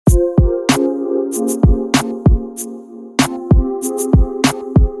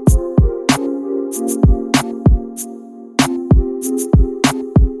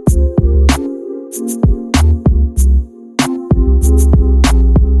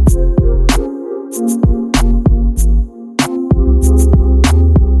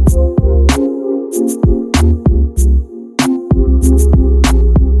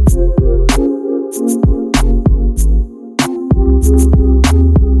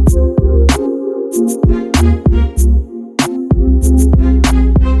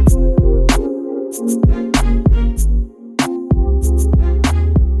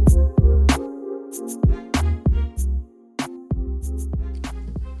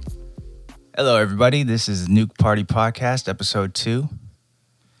Hello, everybody. This is Nuke Party Podcast, episode 2.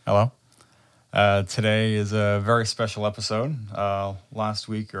 Hello. Today is a very special episode. Last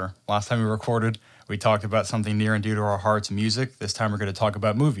time we recorded, we talked about something near and dear to our hearts, music. This time we're going to talk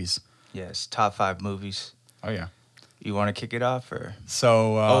about movies. Yes, top 5 movies. Oh, yeah. You want to kick it off? Or?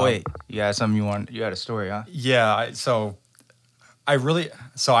 So. Oh, wait. You had something you had a story, huh? Yeah.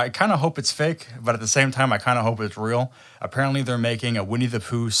 I kind of hope it's fake, but at the same time, I kind of hope it's real. Apparently, they're making a Winnie the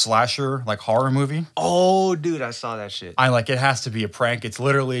Pooh slasher, like horror movie. Oh, dude, I saw that shit. It has to be a prank. It's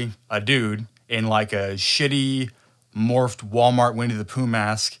literally a dude in like a shitty, morphed Walmart Winnie the Pooh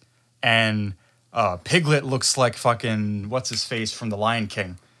mask, and Piglet looks like fucking, what's his face from The Lion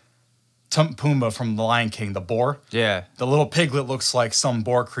King? Pumbaa from The Lion King, the boar. Yeah. The little piglet looks like some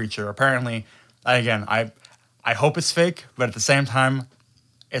boar creature. Apparently, again, I hope it's fake, but at the same time,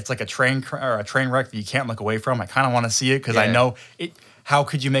 it's like a train wreck that you can't look away from. I kind of want to see it because I know it. How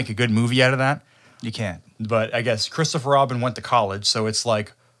could you make a good movie out of that? You can't. But I guess Christopher Robin went to college, so it's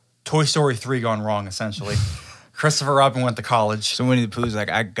like Toy Story 3 gone wrong, essentially. Christopher Robin went to college. So Winnie the Pooh's like,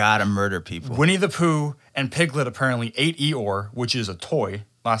 I gotta murder people. Winnie the Pooh and Piglet apparently ate Eeyore, which is a toy,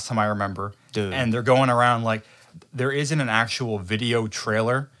 last time I remember. Dude. And they're going around like, there isn't an actual video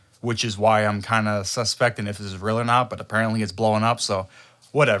trailer, which is why I'm kind of suspecting if this is real or not, but apparently it's blowing up, so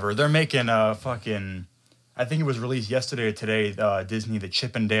whatever. They're making a fucking, I think it was released yesterday or today, Disney, the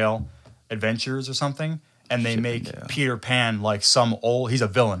Chip and Dale Adventures or something, and they make Peter Pan like he's a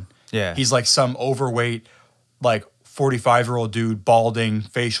villain. Yeah. He's like some overweight, like 45-year-old dude, balding,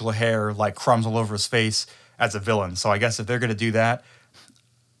 facial hair, like crumbs all over his face as a villain. So I guess if they're going to do that,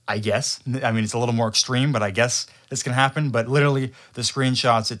 it's a little more extreme, but I guess this can happen. But literally, the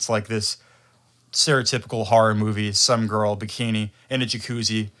screenshots, it's like this stereotypical horror movie, some girl, bikini, in a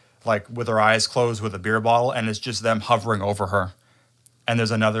jacuzzi, like with her eyes closed with a beer bottle, and it's just them hovering over her. And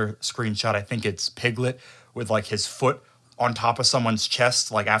there's another screenshot, I think it's Piglet, with like his foot on top of someone's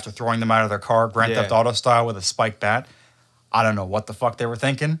chest, like after throwing them out of their car, Grand Theft Auto style with a spiked bat. I don't know what the fuck they were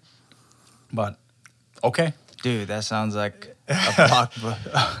thinking, but okay. Dude, that sounds like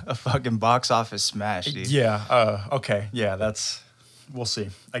a fucking box office smash, dude. Yeah, okay. Yeah, we'll see.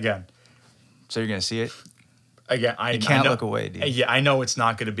 Again. So you're going to see it? Again, you can't look away, dude. Yeah, I know it's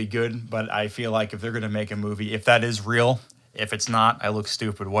not going to be good, but I feel like if they're going to make a movie, if that is real, if it's not, I look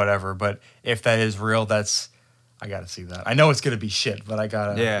stupid, whatever. But if that is real, I got to see that. I know it's going to be shit, but I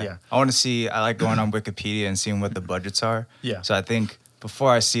got to, yeah. I want to see, I like going on Wikipedia and seeing what the budgets are. Yeah. So I think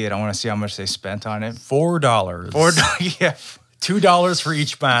before I see it, I want to see how much they spent on it. $4. Yeah. $2 for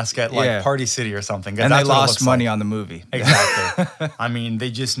each mask at like Party City or something. And they lost money on the movie. Exactly. I mean,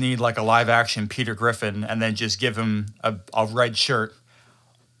 they just need like a live action Peter Griffin and then just give him a red shirt.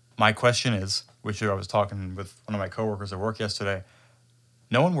 My question is, which I was talking with one of my coworkers at work yesterday,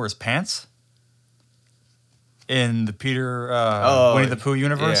 no one wears pants in the Winnie the Pooh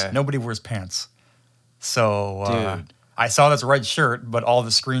universe. Yeah. Nobody wears pants. So dude. I saw this red shirt, but all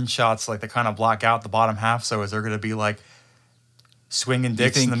the screenshots, like they kind of block out the bottom half. So is there going to be like swinging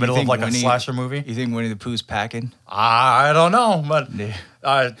dicks in the middle of like a slasher movie? You think Winnie the Pooh's packing? I don't know, but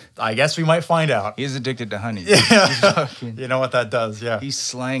I guess we might find out. He's addicted to honey. Yeah. You know what that does, yeah. He's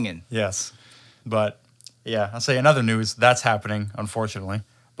slanging. Yes. But, yeah, I'll say in other news, that's happening, unfortunately.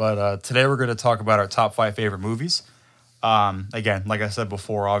 But today we're going to talk about our top 5 favorite movies. Again, like I said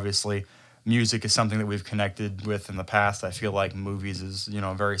before, obviously, music is something that we've connected with in the past. I feel like movies is,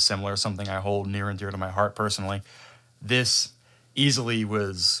 very similar, something I hold near and dear to my heart personally. This easily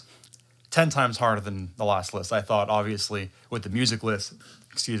was 10 times harder than the last list. I thought, obviously, with the music list,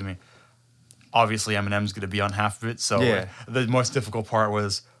 obviously Eminem's going to be on half of it. So the most difficult part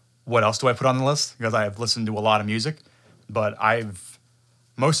was, what else do I put on the list? Because I have listened to a lot of music, but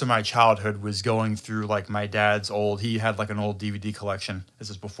most of my childhood was going through like my dad's he had like an old DVD collection. This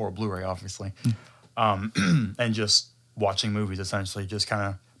is before Blu-ray, obviously. And just watching movies, essentially. Just kind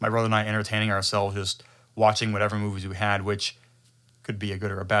of, my brother and I entertaining ourselves, just watching whatever movies we had, which could be a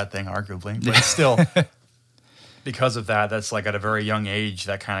good or a bad thing, arguably. But still, because of that, that's like at a very young age,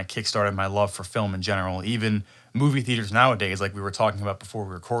 that kind of kickstarted my love for film in general. Even movie theaters nowadays, like we were talking about before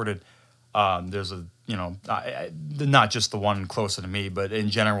we recorded, there's not just the one closer to me, but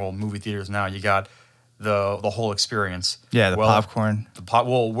in general, movie theaters now, you got the whole experience. Yeah, the popcorn.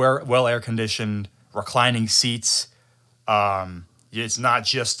 Well air-conditioned, reclining seats. It's not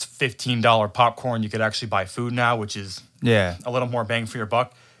just $15 popcorn. You could actually buy food now, which is a little more bang for your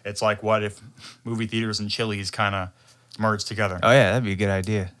buck. It's like, what if movie theaters and Chili's kind of merged together? Oh, yeah, that'd be a good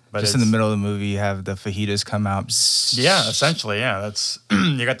idea. But just in the middle of the movie, you have the fajitas come out. Yeah, essentially, yeah. That's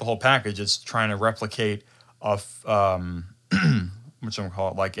you got the whole package. It's trying to replicate like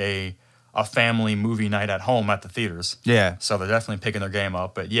a a family movie night at home at the theaters. Yeah. So they're definitely picking their game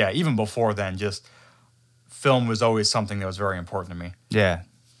up. But yeah, even before then, just film was always something that was very important to me. Yeah.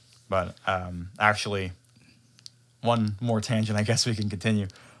 But actually, one more tangent, I guess we can continue.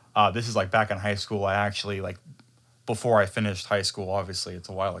 This is like back in high school. I actually, like, before I finished high school, obviously, it's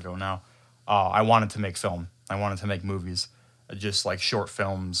a while ago now, I wanted to make film. I wanted to make movies, just like short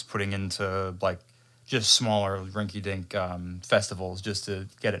films, putting into like just smaller rinky-dink festivals just to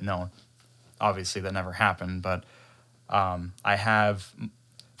get it known. Obviously, that never happened, but I have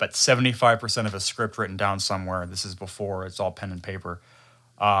about 75% of a script written down somewhere. This is before it's all pen and paper.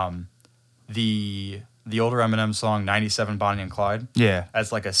 The older Eminem song, 97 Bonnie and Clyde, Yeah.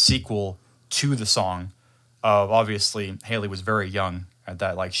 as like a sequel to the song of, obviously, Haley was very young at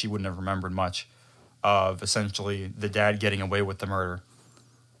that, like she wouldn't have remembered much, of essentially the dad getting away with the murder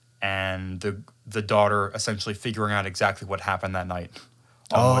and the daughter essentially figuring out exactly what happened that night.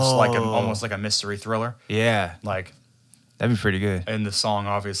 Almost like a mystery thriller. Yeah. Like, That'd be pretty good. in the song,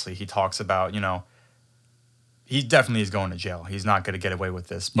 obviously, he talks about, he definitely is going to jail. He's not going to get away with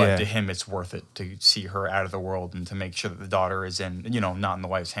this. But Yeah. to him, it's worth it to see her out of the world and to make sure that the daughter is in, not in the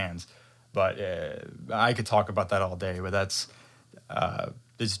wife's hands. But I could talk about that all day. But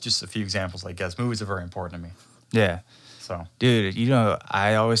there's just a few examples, I guess. Movies are very important to me. Yeah. So, Dude,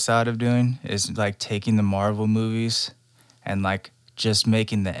 I always thought of doing is like taking the Marvel movies and like just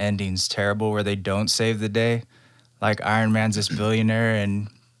making the endings terrible where they don't save the day. Like Iron Man's this billionaire and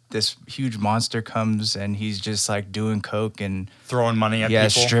this huge monster comes and he's just like doing coke and throwing money at he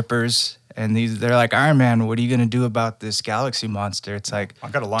has people. strippers and they're like, Iron Man, what are you gonna do about this galaxy monster? It's like, I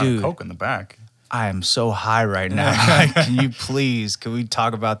got a line of coke in the back. I am so high right now. Like, can we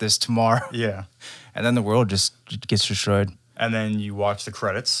talk about this tomorrow? Yeah. And then the world just gets destroyed. And then you watch the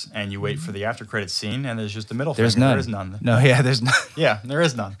credits and you wait for the after credits scene and there's just a middle There's finger. none. There is none. No, yeah, there's none. Yeah, there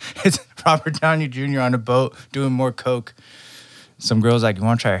is none. It's Robert Downey Jr. on a boat doing more coke. Some girl's like, you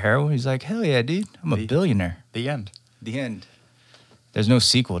want to try heroin? He's like, hell yeah, dude. I'm a billionaire. The end. The end. There's no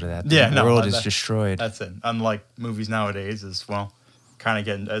sequel to that. Yeah, The world is destroyed. That's it. Unlike movies nowadays, as well, kind of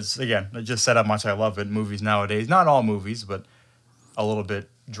getting, as again, I just said how much I love it. Movies nowadays, not all movies, but a little bit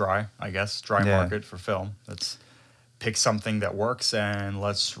dry, I guess. Dry market for film. Let's pick something that works and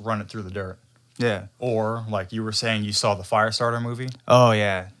let's run it through the dirt. Yeah. Or, like you were saying, you saw the Firestarter movie. Oh,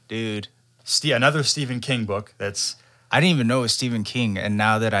 yeah, dude. Another Stephen King book that's... I didn't even know it was Stephen King, and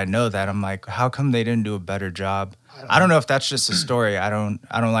now that I know that, I'm like, how come they didn't do a better job? I don't know if that's just a story. I don't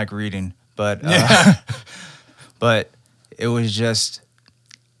like reading, but but it was just,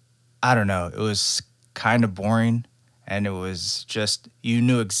 I don't know. It was kind of boring, and it was just, you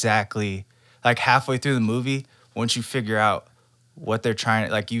knew exactly, like halfway through the movie, once you figure out what they're trying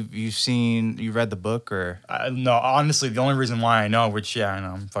to, like you read the book or? No, honestly, the only reason why I know, which, yeah, I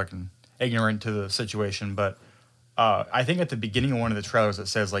know, I'm fucking ignorant to the situation, but I think at the beginning of one of the trailers it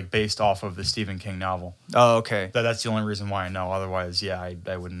says, like, based off of the Stephen King novel. Oh, okay. That's the only reason why I know. Otherwise, yeah,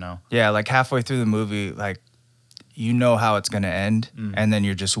 I wouldn't know. Yeah, like halfway through the movie, like, you know how it's going to end, and then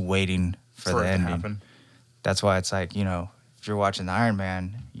you're just waiting for the ending. Happen. That's why it's like, if you're watching Iron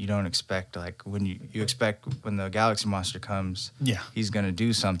Man, you don't expect, like, when you expect when the galaxy monster comes, yeah, he's going to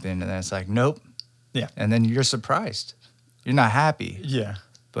do something, and then it's like, nope. Yeah. And then you're surprised. You're not happy. Yeah.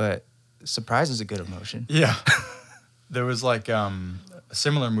 But surprise is a good emotion. Yeah. There was like a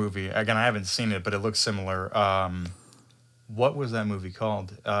similar movie. Again, I haven't seen it, but it looks similar. What was that movie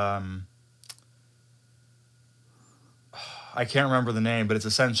called? I can't remember the name, but it's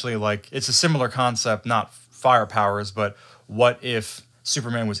essentially like, it's a similar concept, not fire powers, but what if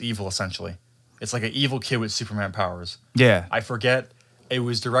Superman was evil, essentially? It's like an evil kid with Superman powers. Yeah. I forget. It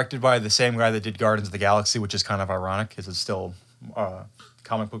was directed by the same guy that did Guardians of the Galaxy, which is kind of ironic because it's still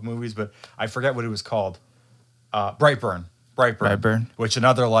comic book movies, but I forget what it was called. Brightburn. Which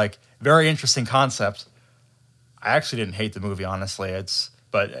another, like, very interesting concept. I actually didn't hate the movie, honestly. It's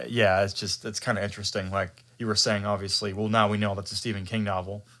kind of interesting. Like you were saying, obviously, well, now we know that's a Stephen King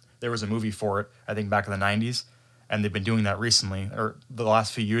novel. There was a movie for it, I think, back in the 90s, and they've been doing that recently, or the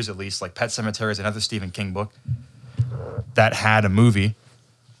last few years at least. Like Pet Sematary is another Stephen King book that had a movie.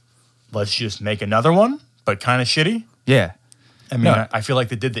 Let's just make another one, but kind of shitty. Yeah. I mean, I feel like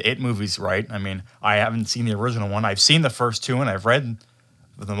they did the It movies right. I mean, I haven't seen the original one. I've seen the first two, and I've read,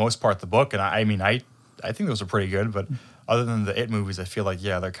 for the most part, the book. And I think those are pretty good. But other than the It movies, I feel like,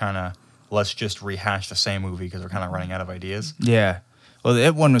 yeah, they're kind of, let's just rehash the same movie because we're kind of running out of ideas. Yeah. Well, the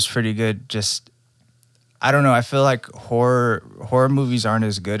It one was pretty good. Just, I don't know. I feel like horror movies aren't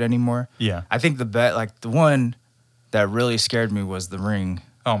as good anymore. Yeah. I think the one that really scared me was The Ring.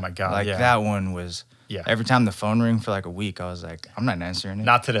 Oh, my God, Like, that one was... Yeah. Every time the phone rang for like a week, I was like, I'm not answering it.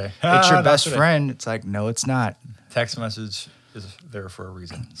 Not today. It's your best friend. It's like, no, it's not. Text message is there for a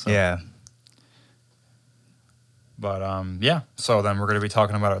reason. So. Yeah. But yeah. So then we're going to be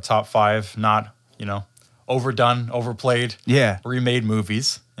talking about our top 5, not, overdone, overplayed, remade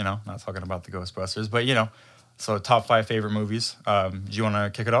movies. Not talking about the Ghostbusters, but so top 5 favorite movies. Do you want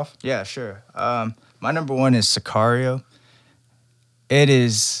to kick it off? Yeah, sure. My number 1 is Sicario. It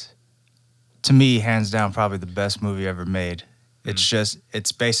is, to me, hands down, probably the best movie ever made.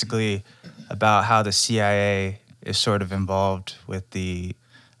 It's basically about how the CIA is sort of involved with the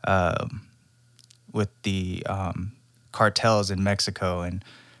cartels in Mexico, and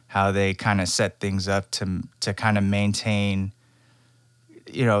how they kind of set things up to kind of maintain.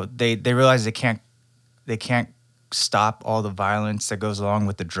 They realize they can't stop all the violence that goes along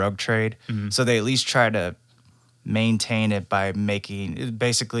with the drug trade, so they at least try to maintain it by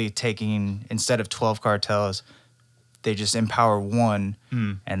taking, instead of 12 cartels, they just empower one,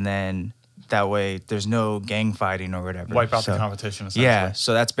 and then that way there's no gang fighting or whatever. Wipe out the competition, essentially. Yeah,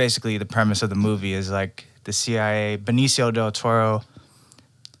 so that's basically the premise of the movie, is like the CIA, Benicio del Toro,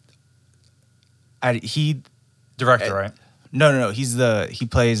 director, right? No, he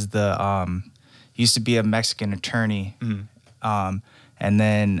plays the used to be a Mexican attorney, and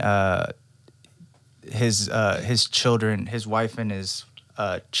then his children, his wife and his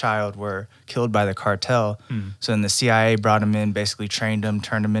child were killed by the cartel. So then the CIA brought him in, basically trained him,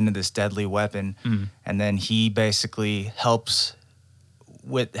 turned him into this deadly weapon, and then he basically helps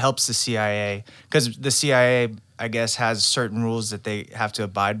the CIA, because the CIA, I guess, has certain rules that they have to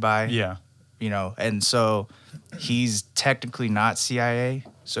abide by. Yeah. And so he's technically not CIA,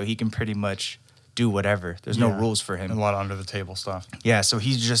 so he can pretty much do whatever. There's no rules for him. A lot of under the table stuff. Yeah, so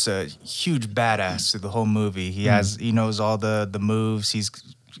he's just a huge badass through the whole movie. He knows all the moves. He's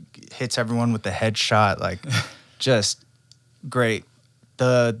hits everyone with the headshot, like just great.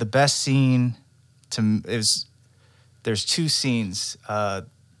 The best scene is there's 2 scenes.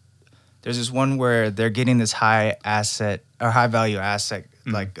 There's this one where they're getting this high value asset,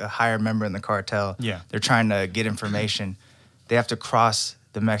 like a higher member in the cartel. Yeah. They're trying to get information. They have to cross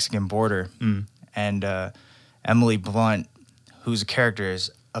the Mexican border. And Emily Blunt, whose character is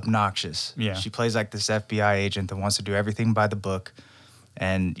obnoxious. Yeah. She plays like this FBI agent that wants to do everything by the book.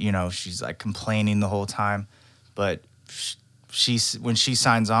 And, she's like complaining the whole time. But when she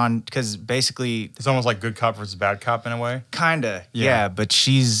signs on, because basically... It's almost like good cop versus bad cop in a way. Kinda, yeah. But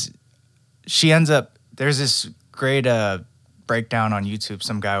she ends up... There's this great breakdown on YouTube.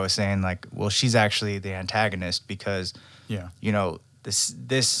 Some guy was saying like, well, she's actually the antagonist because,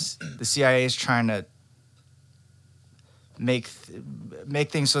 the CIA is trying to make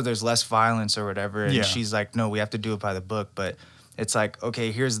things so there's less violence or whatever, and she's like, no, we have to do it by the book. But it's like,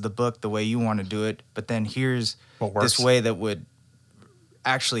 okay, here's the book, the way you want to do it, but then here's this way that would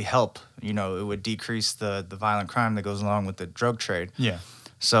actually help. It would decrease the violent crime that goes along with the drug trade. Yeah.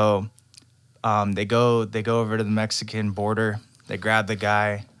 So they go over to the Mexican border. They grab the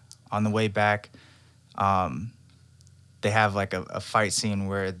guy. On the way back, they have like a fight scene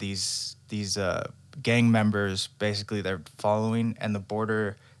where these gang members, basically they're following, and the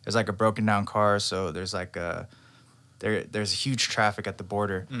border is like a broken down car, so there's like there's huge traffic at the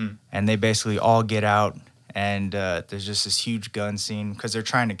border, and they basically all get out, and there's just this huge gun scene because they're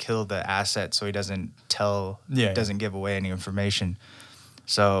trying to kill the asset so he doesn't doesn't give away any information.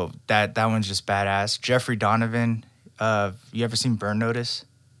 So that one's just badass. Jeffrey Donovan, you ever seen Burn Notice?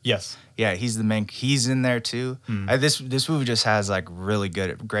 Yes. Yeah, he's the main. He's in there too. This movie just has like really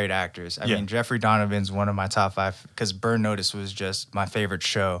great actors. I mean, Jeffrey Donovan's one of my top 5 because Burn Notice was just my favorite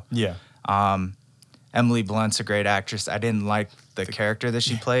show. Yeah. Emily Blunt's a great actress. I didn't like the character that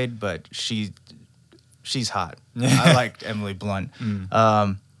she played, but she's hot. I liked Emily Blunt.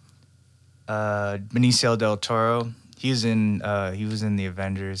 Benicio del Toro. He was in the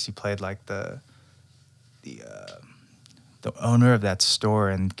Avengers. He played like the owner of that store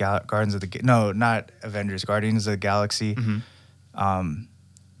in Guardians of the not Avengers, Guardians of the Galaxy.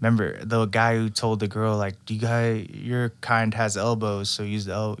 Remember the guy who told the girl like, your kind has elbows, so use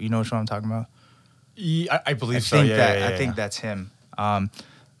the elbow. You know which one I'm talking about? I believe so. I think that's him.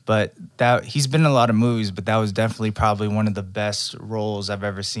 But he's been in a lot of movies, but that was definitely probably one of the best roles I've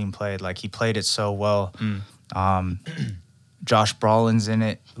ever seen played. Like he played it so well. Josh Brolin's in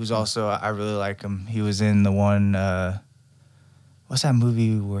it, who's also, I really like him. He was in the one, what's that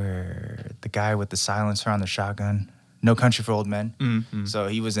movie where the guy with the silencer on the shotgun? No Country for Old Men. So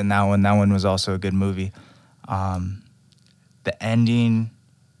he was in that one. That one was also a good movie. The ending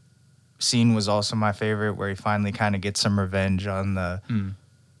scene was also my favorite, where he finally kind of gets some revenge on the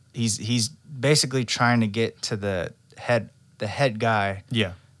he's basically trying to get to the head guy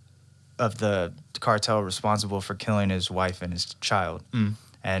of the cartel responsible for killing his wife and his child.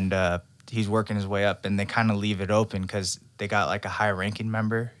 And he's working his way up, and they kind of leave it open because they got like a high-ranking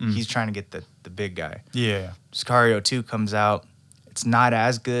member. He's trying to get the big guy. Yeah. Sicario 2 comes out. It's not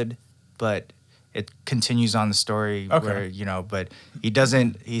as good, but it continues on the story where, you know, but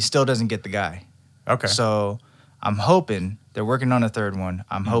he still doesn't get the guy. Okay. So I'm hoping they're working on a third one.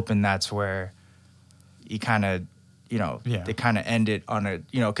 I'm hoping that's where he kind of, you know, they kind of end it on a,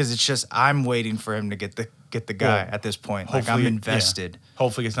 you know, because it's just I'm waiting for him to get the guy at this point. Like I'm invested. Yeah.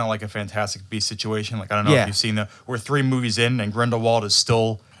 Hopefully it's not like a Fantastic Beasts situation. Like I don't know if you've seen we're 3 movies in and Grindelwald is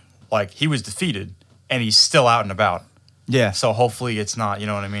still like he was defeated and he's still out and about. Yeah. So hopefully it's not, you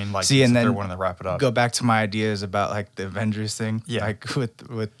know what I mean? Like see, and then they're wanting to wrap it up. Go back to my ideas about like the Avengers thing. Yeah. Like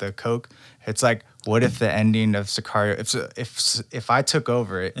with the Coke. It's like, what if the ending of Sicario, if I took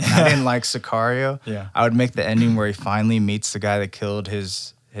over it and I didn't like Sicario, I would make the ending where he finally meets the guy that killed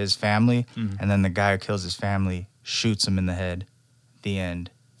his family, and then the guy who kills his family shoots him in the head. The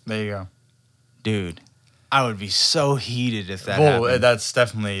end. There you go. Dude, I would be so heated if that happened. Well, that's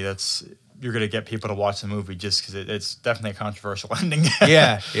definitely, you're going to get people to watch the movie just because it's definitely a controversial ending.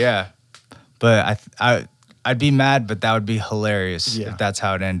 yeah. But I'd be mad, but that would be hilarious if that's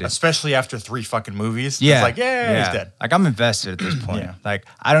how it ended. Especially after 3 fucking movies. Yeah. It's like, he's dead. Like, I'm invested at this point. Like,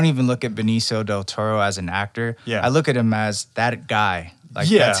 I don't even look at Benicio del Toro as an actor. Yeah. I look at him as that guy. Like,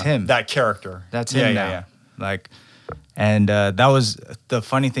 that's him. That character. That's him now. Yeah. Like, and that was the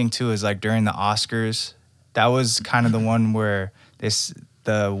funny thing, too, is like during the Oscars, that was kind of the one where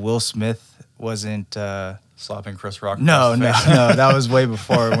the Will Smith wasn't... slapping Chris Rock. No. That was way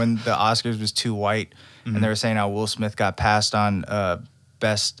before when the Oscars was too white. And they were saying how Will Smith got passed on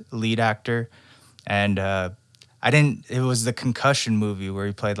Best Lead Actor. And it was the Concussion movie where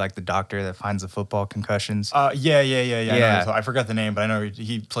he played like the doctor that finds the football concussions. Yeah. I forgot the name, but I know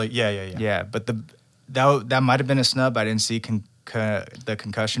he played, Yeah, but that might have been a snub. I didn't see the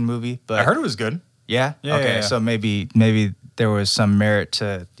Concussion movie. But I heard it was good. Yeah? Okay, so maybe there was some merit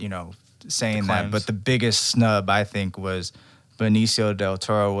to, you know, saying that. But the biggest snub, I think, was Benicio del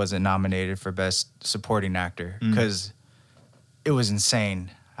Toro wasn't nominated for Best Supporting Actor because it was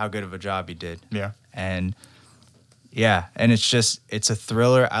insane how good of a job he did. Yeah. And it's a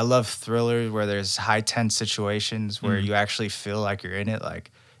thriller. I love thrillers where there's high tense situations where you actually feel like you're in it.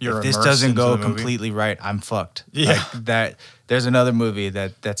 Like, if this doesn't go completely right, I'm fucked. Yeah. Like that. There's another movie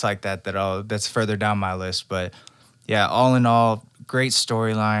that's like that's further down my list. But yeah, all in all, great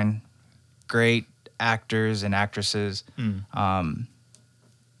storyline, great actors and actresses.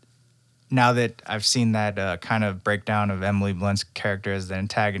 Now that I've seen that kind of breakdown of Emily Blunt's character as the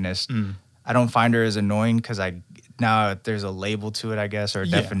antagonist, I don't find her as annoying because now there's a label to it, I guess, or a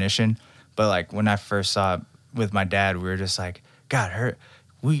definition. But like when I first saw it with my dad, we were just like, God,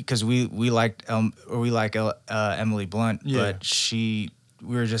 because we liked Emily Blunt, but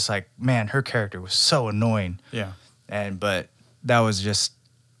we were just like, man, her character was so annoying. Yeah. But that was just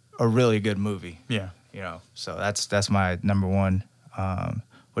a really good movie. Yeah. You know, so that's my number one.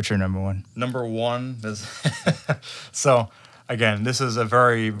 What's your number one? Number one is so again, this is a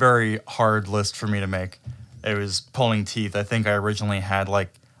very, very hard list for me to make. It was pulling teeth. I think I originally had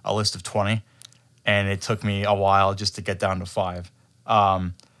like a list of 20, and it took me a while just to get down to 5.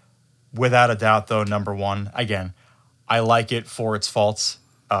 Without a doubt, though, number one, again, I like it for its faults.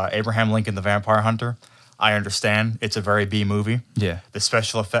 Abraham Lincoln, the Vampire Hunter. I understand it's a very B movie. Yeah. The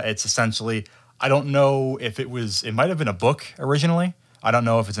special effect, it's essentially, I don't know if it might have been a book originally. I don't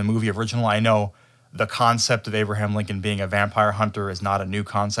know if it's a movie original. I know the concept of Abraham Lincoln being a vampire hunter is not a new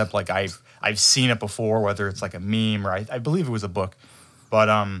concept. Like I've seen it before, whether it's like a meme or I believe it was a book. But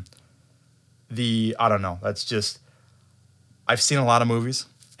I don't know. That's just, I've seen a lot of movies,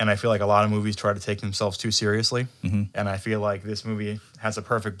 and I feel like a lot of movies try to take themselves too seriously. And I feel like this movie has a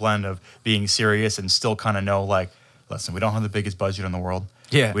perfect blend of being serious and still kind of know, like, listen, we don't have the biggest budget in the world.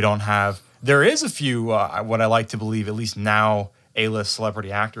 Yeah. There is a few, what I like to believe, at least now, A-list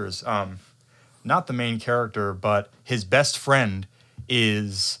celebrity actors. Not the main character, but his best friend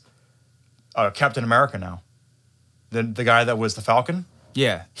is Captain America now. The guy that was the Falcon.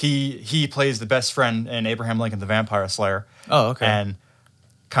 Yeah. He plays the best friend in Abraham Lincoln, the Vampire Slayer. Oh, okay. And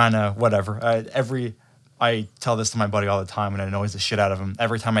kind of whatever. I tell this to my buddy all the time, and it annoys the shit out of him.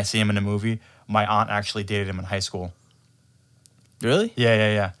 Every time I see him in a movie, my aunt actually dated him in high school. Really?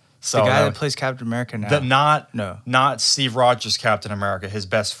 Yeah. So the guy that plays Captain America now. Not Steve Rogers' Captain America, his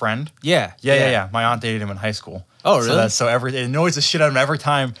best friend. Yeah. My aunt dated him in high school. Oh, really? So it annoys the shit out of him every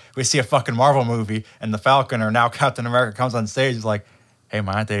time we see a fucking Marvel movie and the Falcon or now Captain America comes on stage. It's like, hey,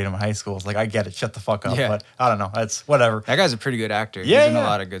 my aunt dated him in high school. It's like, I get it. Shut the fuck up. Yeah. But I don't know. That's whatever. That guy's a pretty good actor. Yeah, He's in yeah. a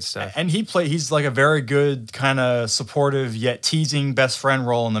lot of good stuff. And he's like a very good kind of supportive yet teasing best friend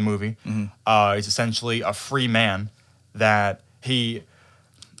role in the movie. He's essentially a free man that he,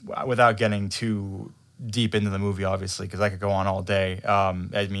 without getting too deep into the movie, obviously, because I could go on all day. I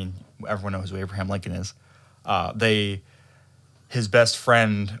mean, everyone knows who Abraham Lincoln is. His best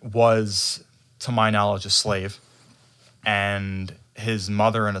friend was, to my knowledge, a slave, and his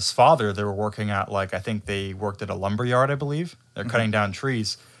mother and his father, they were working at, like, I think they worked at a lumber yard, I believe. They're cutting down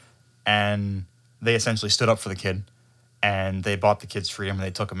trees, and they essentially stood up for the kid, and they bought the kid's freedom, and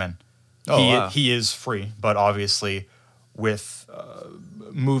they took him in. Wow. He is free, but obviously with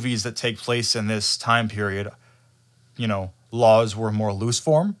movies that take place in this time period, you know, laws were more loose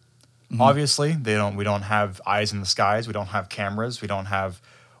form. Obviously, we don't have eyes in the skies. We don't have cameras. We don't have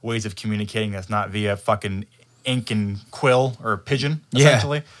ways of communicating that's not via fucking ink and quill or pigeon,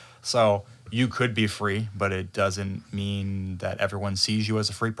 essentially. Yeah. So you could be free, but it doesn't mean that everyone sees you as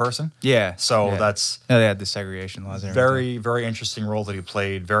a free person. Yeah. So that's... No, they had the segregation laws. Very, very interesting role that he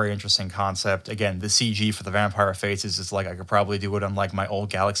played. Very interesting concept. Again, the CG for the vampire faces is like, I could probably do it on like my old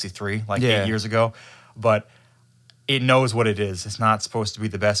Galaxy 3, like 8 years ago. But it knows what it is. It's not supposed to be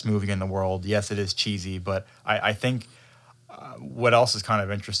the best movie in the world. Yes, it is cheesy, but I think what else is kind of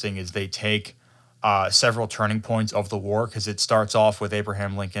interesting is they take several turning points of the war, because it starts off with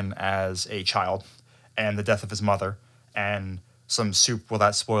Abraham Lincoln as a child and the death of his mother, and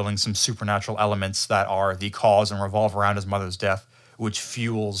without spoiling, some supernatural elements that are the cause and revolve around his mother's death, which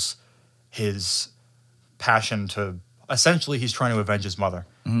fuels his passion to... Essentially, he's trying to avenge his mother.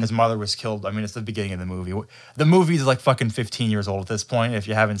 His mother was killed. I mean, it's the beginning of the movie. The movie's like fucking 15 years old at this point. If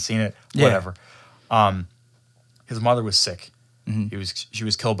you haven't seen it, whatever. His mother was sick. She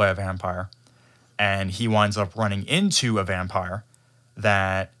was killed by a vampire. And he winds up running into a vampire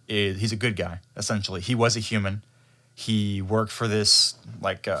he's a good guy, essentially. He was a human. He worked for this,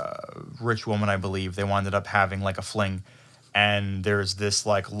 like, rich woman, I believe. They wound up having, like, a fling. And there's this,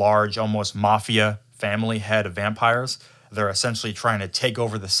 like, large, almost mafia family head of vampires. They're essentially trying to take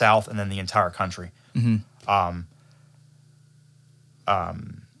over the South and then the entire country. I'm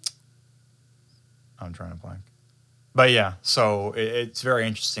trying to blank. But yeah, so it's very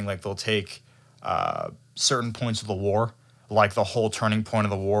interesting. Like, they'll take certain points of the war, like the whole turning point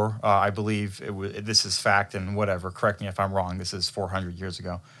of the war. I believe this is fact and whatever. Correct me if I'm wrong. This is 400 years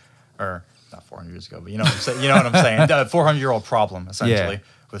ago. Or not 400 years ago, but you know what I'm saying. The 400-year-old problem, essentially,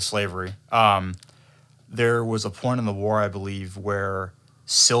 with slavery. There was a point in the war, I believe, where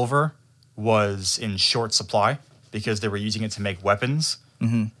silver was in short supply because they were using it to make weapons.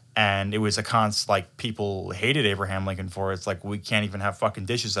 And it was like, people hated Abraham Lincoln for it. It's like, we can't even have fucking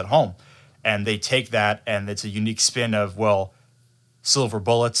dishes at home. And they take that, and it's a unique spin of, well, silver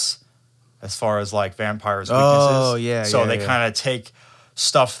bullets as far as, like, vampires' weaknesses. So they kind of take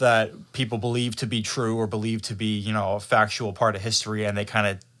stuff that people believe to be true or believe to be, you know, a factual part of history, and they kind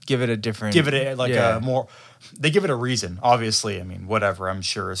of give it a more... They give it a reason, obviously. I mean, whatever. I'm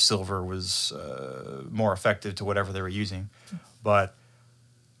sure silver was more effective to whatever they were using. But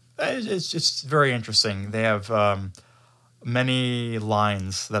it's just very interesting. They have many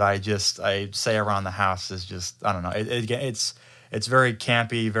lines that I say around the house. Is just, I don't know. It's very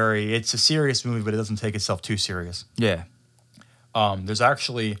campy, it's a serious movie, but it doesn't take itself too serious. Yeah. There's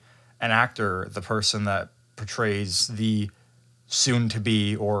actually an actor, the person that portrays the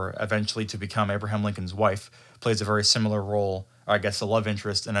soon-to-be or eventually to become Abraham Lincoln's wife, plays a very similar role, or I guess a love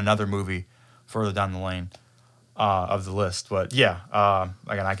interest, in another movie further down the lane of the list. But yeah,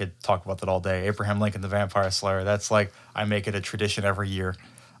 again, I could talk about that all day. Abraham Lincoln, the Vampire Slayer, that's like, I make it a tradition every year.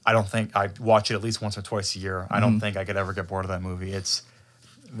 I don't think I watch it at least once or twice a year. I don't think I could ever get bored of that movie. It's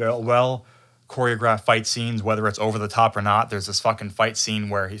well choreographed fight scenes, whether it's over the top or not. There's this fucking fight scene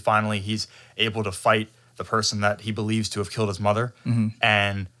where he's able to fight the person that he believes to have killed his mother,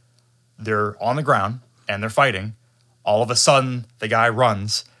 and they're on the ground and they're fighting. All of a sudden, the guy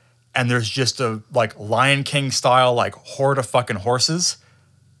runs, and there's just a, like, Lion King style, like, horde of fucking horses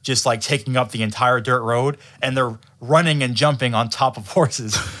just, like, taking up the entire dirt road, and they're running and jumping on top of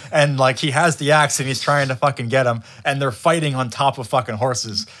horses. And, like, he has the axe and he's trying to fucking get him, and they're fighting on top of fucking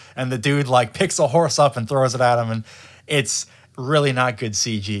horses. And the dude, like, picks a horse up and throws it at him, and it's really not good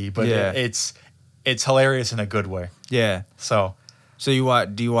CG, but it's hilarious in a good way. Yeah. So do you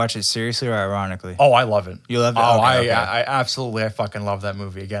watch it seriously or ironically? Oh, I love it. You love it? Oh, okay. I absolutely, I fucking love that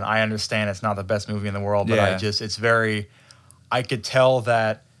movie. Again, I understand it's not the best movie in the world, but I could tell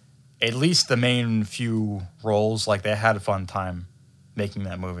that at least the main few roles, like, they had a fun time making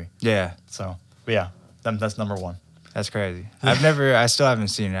that movie. Yeah. So, but yeah, that's number one. That's crazy. I still haven't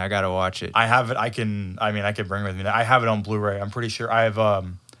seen it. I gotta watch it. I have it. I can bring it with me. I have it on Blu-ray. I'm pretty sure. I have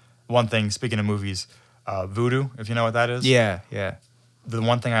one thing. Speaking of movies, Voodoo. If you know what that is. Yeah. The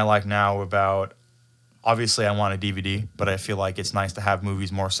one thing I like now about, obviously, I want a DVD, but I feel like it's nice to have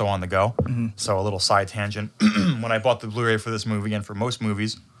movies more so on the go. Mm-hmm. So a little side tangent. When I bought the Blu-ray for this movie, and for most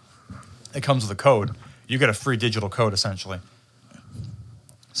movies, it comes with a code. You get a free digital code essentially.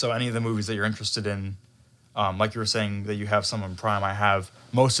 So any of the movies that you're interested in. Like you were saying that you have some on Prime, I have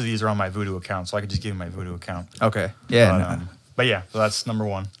most of these are on my Vudu account, so I could just give you my Vudu account. Okay. Yeah. But yeah, so that's number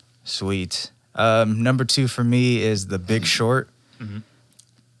one. Sweet. Number 2 for me is The Big Short. Mm-hmm.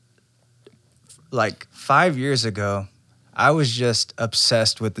 Like 5 years ago, I was just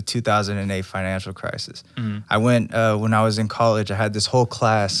obsessed with the 2008 financial crisis. Mm-hmm. I went when I was in college. I had this whole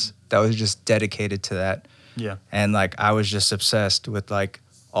class that was just dedicated to that. Yeah. And like I was just obsessed with like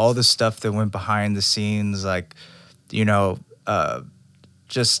all the stuff that went behind the scenes, like, you know,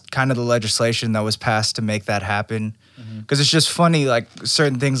 just kind of the legislation that was passed to make that happen. Because it's just funny, like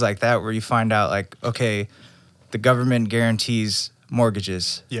certain things like that where you find out like, okay, the government guarantees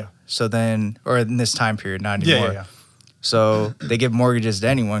mortgages. Yeah. So then, or in this time period, not anymore. Yeah. So they give mortgages to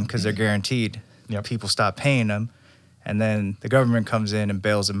anyone because they're guaranteed. Yep. People stop paying them. And then the government comes in and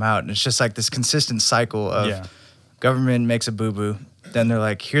bails them out. And it's just like this consistent cycle of government makes a boo-boo. Then they're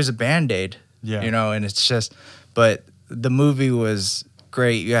like, here's a Band-Aid, you know, and it's just, but the movie was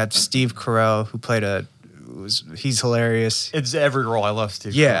great. You had Steve Carell, who played he's hilarious. It's every role. I love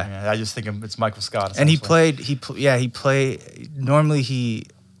Steve Carell. Yeah. I just think it's Michael Scott. And he normally he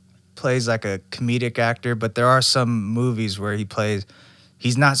plays like a comedic actor, but there are some movies where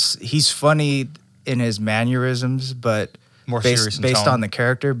he's funny in his mannerisms, but more serious based on the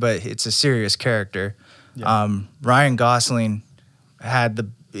character, but it's a serious character. Yeah. Ryan Gosling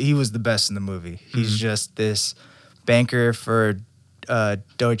he was the best in the movie. He's just this banker for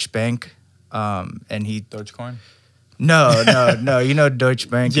Deutsche Bank, and he Dogecoin. No, you know Deutsche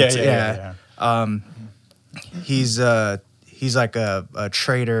Bank. Yeah. He's like a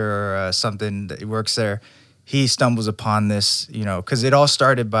trader or something that he works there. He stumbles upon this, you know, because it all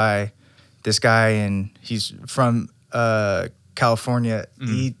started by this guy, and he's from California.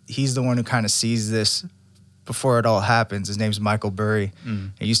 He's the one who kind of sees this before it all happens. His name's Michael Burry.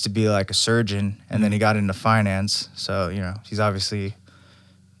 He used to be like a surgeon, and then he got into finance. So, you know, he's obviously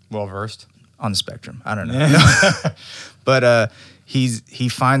well versed on the spectrum. I don't know. But he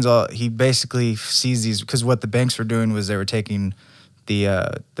basically sees these, because what the banks were doing was they were taking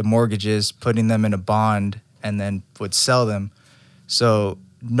the mortgages, putting them in a bond, and then would sell them. So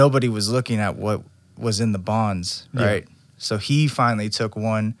nobody was looking at what was in the bonds, right? Yeah. So he finally took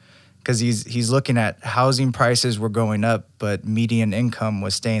one, because he's looking at housing prices were going up, but median income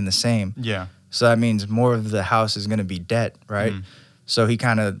was staying the same. Yeah. So that means more of the house is going to be debt, right? So he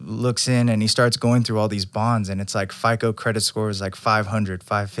kind of looks in and he starts going through all these bonds, and it's like FICO credit score is like 500,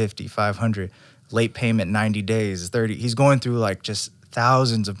 550, 500, late payment 90 days, 30. He's going through like just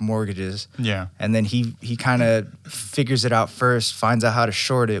thousands of mortgages. Yeah. And then he kind of figures it out first, finds out how to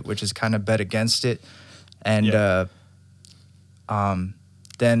short it, which is kind of bet against it. And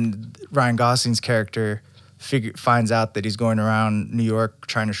then Ryan Gosling's character finds out that he's going around New York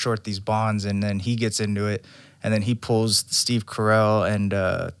trying to short these bonds, and then he gets into it, and then he pulls Steve Carell and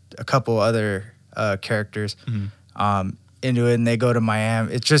a couple other characters into it, and they go to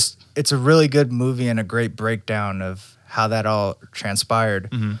Miami. It's a really good movie and a great breakdown of how that all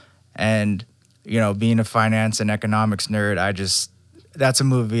transpired. And, you know, being a finance and economics nerd, that's a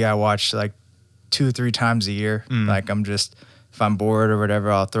movie I watch like 2-3 times a year. Like if I'm bored or whatever,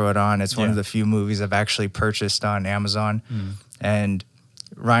 I'll throw it on. It's one of the few movies I've actually purchased on Amazon. And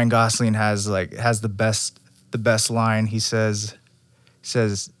Ryan Gosling has the best line. He says,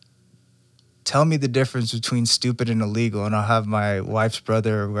 "Tell me the difference between stupid and illegal, and I'll have my wife's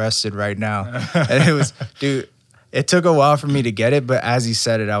brother arrested right now." And it was, dude, it took a while for me to get it, but as he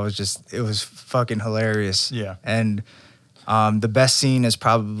said it, it was fucking hilarious. Yeah. And the best scene is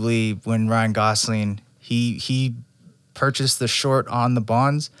probably when Ryan Gosling, he purchased the short on the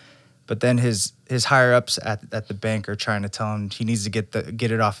bonds, but then his higher ups at the bank are trying to tell him he needs to get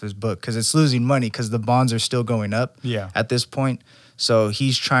it off his book because it's losing money because the bonds are still going up at this point. So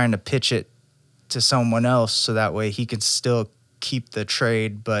he's trying to pitch it to someone else so that way he can still keep the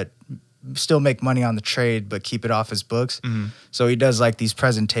trade, but still make money on the trade, but keep it off his books. So he does like these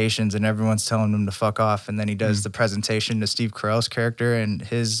presentations, and everyone's telling him to fuck off. And then he does the presentation to Steve Carell's character and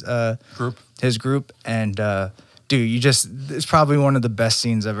his group. And dude, it's probably one of the best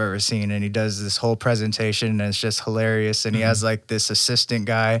scenes I've ever seen. And he does this whole presentation, and it's just hilarious. And he has like this assistant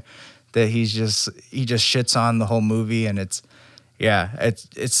guy that he just shits on the whole movie, and it's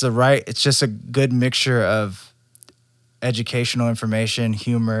just a good mixture of educational information,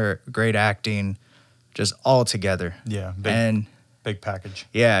 humor, great acting, just all together. Yeah, big package.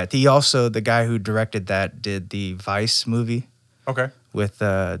 Yeah, he also, the guy who directed that, did the Vice movie. Okay. With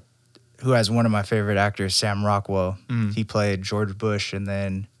who has one of my favorite actors, Sam Rockwell. He played George Bush, and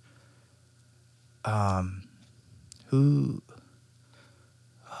then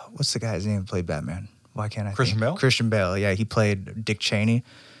what's the guy's name who played Batman? Why can't I Christian think? Bale? Christian Bale, yeah, he played Dick Cheney.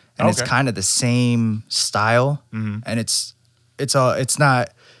 And it's Okay. kind of the same style, and it's not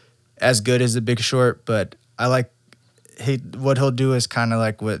as good as The Big Short, but I like what he'll do is kind of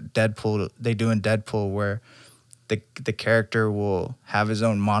like what they do in Deadpool, where the character will have his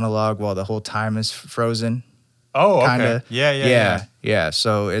own monologue while the whole time is frozen. Oh, okay. Kinda. Yeah.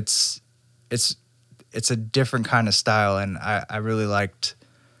 So it's a different kind of style, and I really liked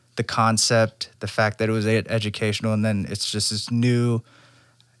the concept, the fact that it was educational, and then it's just this new.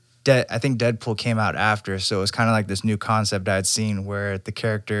 I think Deadpool came out after, so it was kind of like this new concept I'd seen where the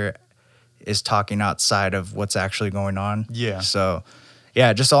character is talking outside of what's actually going on. Yeah. So,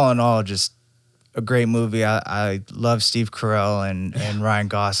 yeah, just all in all, just a great movie. I love Steve Carell and Ryan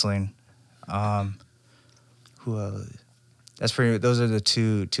Gosling. Who else? Those are the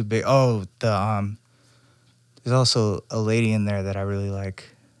two big. Oh, there's also a lady in there that I really like.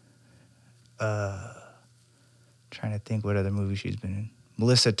 Trying to think what other movie she's been in.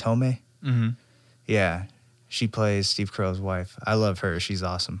 Melissa Tomei. Mm-hmm. Yeah, she plays Steve Carell's wife. I love her. She's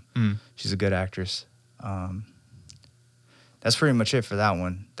awesome. She's a good actress. That's pretty much it for that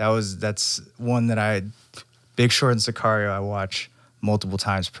one. That's one that Big Short and Sicario I watch multiple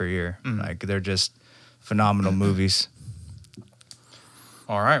times per year. Like, they're just phenomenal movies.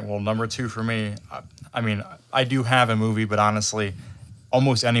 All right. Well, number 2 for me. I mean, I do have a movie, but honestly,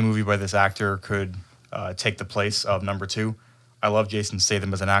 almost any movie by this actor could take the place of number 2. I love Jason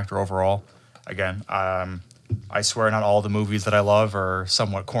Statham as an actor overall. Again, I swear not all the movies that I love are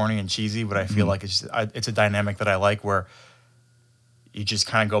somewhat corny and cheesy, but I feel like it's a dynamic that I like where you just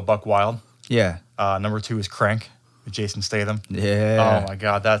kind of go buck wild. Yeah. Number 2 is Crank with Jason Statham. Yeah. Oh my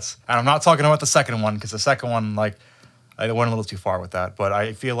God, and I'm not talking about the second one because the second one, like, I went a little too far with that. But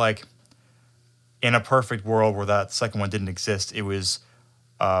I feel like in a perfect world where that second one didn't exist, it was,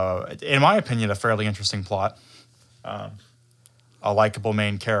 in my opinion, a fairly interesting plot. A likable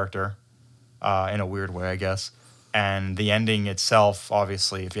main character, in a weird way, I guess. And the ending itself,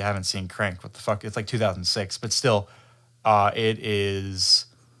 obviously, if you haven't seen Crank, what the fuck? It's like 2006, but still, it is,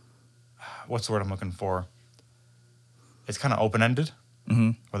 what's the word I'm looking for? It's kind of open-ended,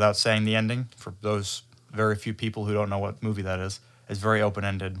 without saying the ending. For those very few people who don't know what movie that is, it's very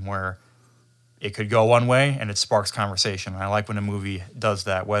open-ended, where it could go one way and it sparks conversation. And I like when a movie does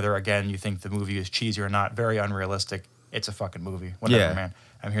that, whether, again, you think the movie is cheesy or not, very unrealistic. It's a fucking movie. Whatever, man.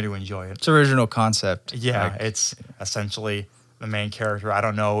 I'm here to enjoy it. It's original concept. Yeah, it's essentially the main character. I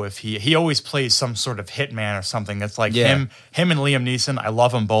don't know if he always plays some sort of hitman or something. That's like him and Liam Neeson. I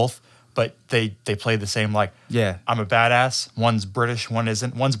love them both, but they play the same, like, I'm a badass. One's British, one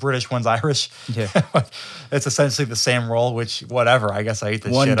isn't. One's British, one's Irish. Yeah. It's essentially the same role, which, whatever. I guess I eat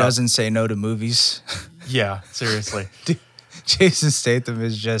this One shit doesn't up. say no to movies. Yeah, seriously. Dude, Jason Statham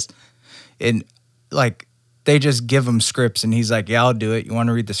is just they just give him scripts and he's like, yeah, I'll do it. You want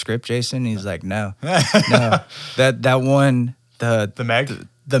to read the script, Jason? And he's like, no. That one, The Meg?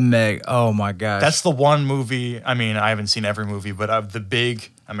 The Meg. Oh my gosh. That's the one movie. I mean, I haven't seen every movie, but of the big,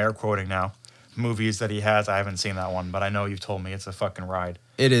 I'm air quoting now, movies that he has, I haven't seen that one, but I know you've told me it's a fucking ride.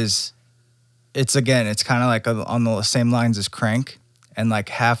 It is. It's kind of like on the same lines as Crank, and like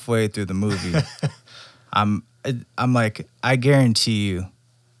halfway through the movie, I'm like, I guarantee you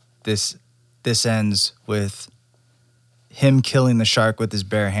this ends with him killing the shark with his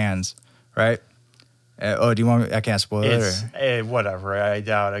bare hands, right? Do you want me? I can't spoil it. Whatever. I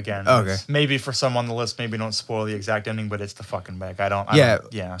doubt. Again, okay. Maybe for some on the list, maybe don't spoil the exact ending, but it's the fucking Meg.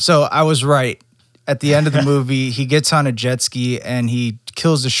 Yeah. So I was right. At the end of the movie, he gets on a jet ski and he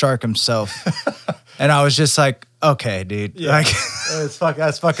kills the shark himself, and I was just like, okay, dude. Yeah. Like,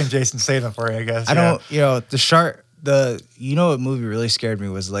 that's fucking Jason Statham for you, I guess. I don't. The shark. What movie really scared me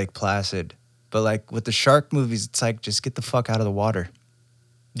was Lake Placid. But like with the shark movies, it's like, just get the fuck out of the water.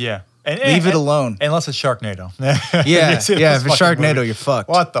 Yeah. Leave it alone. Unless it's Sharknado. Yeah. If it's Sharknado, you're fucked.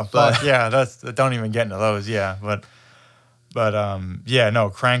 What the fuck? Yeah, don't even get into those. Yeah. But no,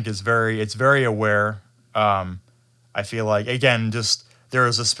 Crank is very aware. I feel like, again, just there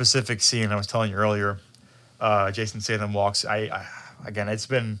is a specific scene I was telling you earlier. Jason Statham walks. I've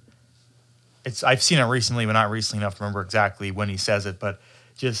seen it recently, but not recently enough to remember exactly when he says it, but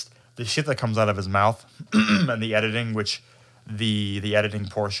just the shit that comes out of his mouth and the editing, which the editing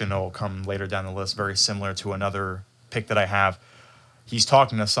portion will come later down the list, very similar to another pick that I have. He's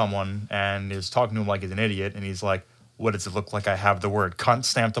talking to someone and is talking to him like he's an idiot, and he's like, what does it look like I have the word cunt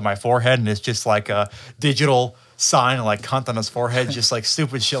stamped on my forehead? And it's just like a digital sign like cunt on his forehead, just like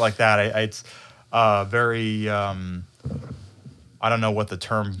stupid shit like that. It's very, I don't know what the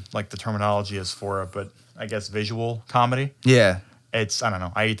terminology is for it, but I guess visual comedy. Yeah. I don't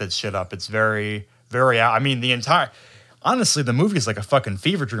know. I eat that shit up. It's very, very, I mean, honestly, the movie is like a fucking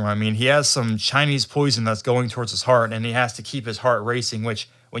fever dream. I mean, he has some Chinese poison that's going towards his heart, and he has to keep his heart racing, which,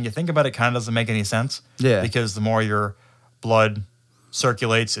 when you think about it, kind of doesn't make any sense. Yeah. Because the more your blood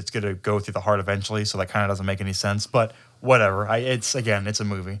circulates, it's going to go through the heart eventually, so that kind of doesn't make any sense. But whatever. It's a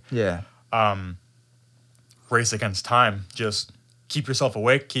movie. Yeah. Race against time. Just keep yourself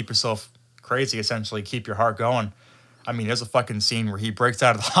awake, keep yourself crazy, essentially, keep your heart going. I mean, there's a fucking scene where he breaks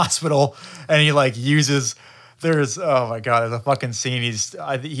out of the hospital and he like uses... oh my God, there's a fucking scene. He's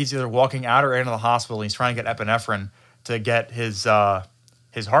either walking out or into the hospital. And he's trying to get epinephrine to get his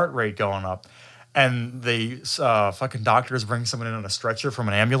heart rate going up. And the fucking doctors bring someone in on a stretcher from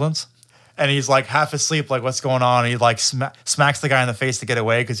an ambulance. And he's like half asleep, like, what's going on? And he like smacks the guy in the face to get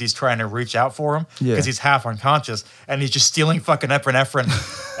away because he's trying to reach out for him because he's half unconscious. And he's just stealing fucking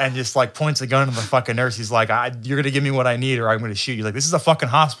epinephrine and just like points a gun at the fucking nurse. He's like, you're going to give me what I need or I'm going to shoot you. Like, this is a fucking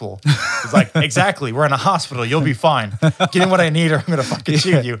hospital. He's like, exactly. We're in a hospital. You'll be fine. Give me what I need or I'm going to fucking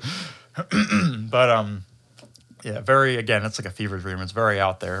shoot you. But, yeah, again, it's like a fever dream. It's very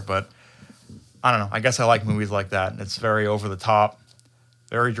out there. But I don't know. I guess I like movies like that. It's very over the top.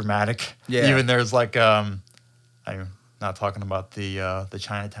 Very dramatic. Yeah. Even there's like I'm not talking about the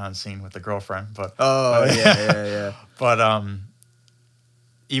Chinatown scene with the girlfriend, but yeah. But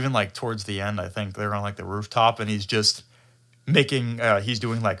even like towards the end, I think they're on like the rooftop and he's just he's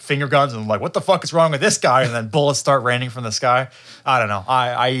doing like finger guns and I'm like, what the fuck is wrong with this guy? And then bullets start raining from the sky. I don't know.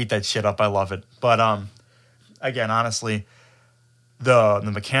 I eat that shit up. I love it. But again, honestly, the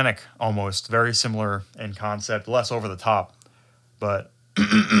mechanic almost very similar in concept, less over the top, but.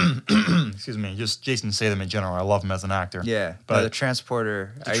 Excuse me, just Jason Statham in general. I love him as an actor. Yeah, but the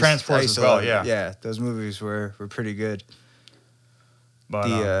Transporter. The Transporter as well, yeah. Yeah, those movies were pretty good.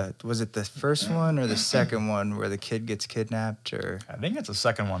 But was it the first one or the second one where the kid gets kidnapped? Or I think it's the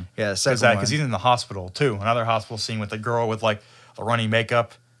second one. Yeah, the second one. Because he's in the hospital, too. Another hospital scene with the girl with, like, the runny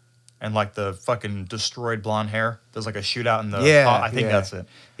makeup and, like, the fucking destroyed blonde hair. There's, like, a shootout in the... Yeah, I think that's it.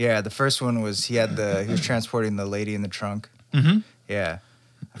 Yeah, the first one was he was transporting the lady in the trunk. Mm-hmm. Yeah.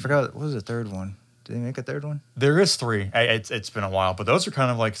 I forgot, what was the third one? Did they make a third one? There is 3. It's been a while, but those are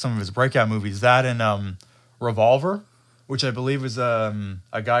kind of like some of his breakout movies. That and Revolver, which I believe is a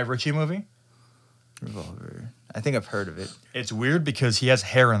Guy Ritchie movie. Revolver. I think I've heard of it. It's weird because he has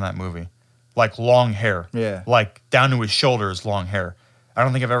hair in that movie. Like long hair. Yeah. Like down to his shoulders, long hair. I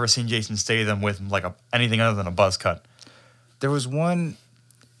don't think I've ever seen Jason Statham with like anything other than a buzz cut. There was one...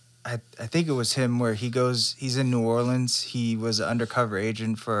 I think it was him where he's in New Orleans. He was an undercover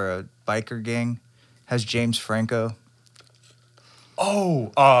agent for a biker gang. Has James Franco.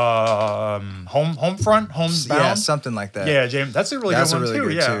 Oh, Homefront? Homebound? Yeah, something like that. Yeah, James. That's a really good one,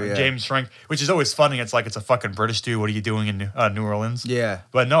 too. Yeah. James Franco, which is always funny. It's like it's a fucking British dude. What are you doing in New Orleans? Yeah.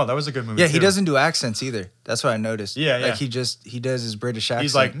 But no, that was a good movie, Yeah, too. he doesn't do accents either. That's what I noticed. Yeah. Like, he does his British accent.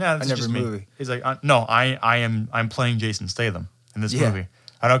 He's like, nah, this is just me. He's like, no, I'm playing Jason Statham in this movie.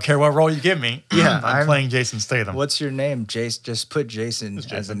 I don't care what role you give me. Yeah, I'm playing Jason Statham. What's your name, Jace? Just put Jason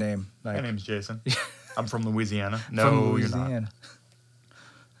as a name. Like, my name's Jason. I'm from Louisiana. No, from Louisiana. You're not.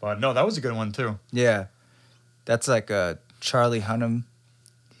 But no, that was a good one too. Yeah, that's like Charlie Hunnam.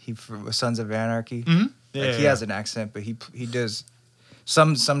 He for Sons of Anarchy. Mm-hmm. Yeah, he has an accent, but he does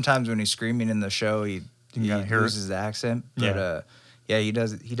sometimes when he's screaming in the show, he loses the accent. But he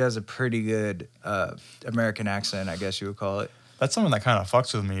does a pretty good American accent, I guess you would call it. That's something that kind of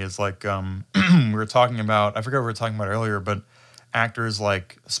fucks with me is like we were talking about, I forgot what we were talking about earlier, but actors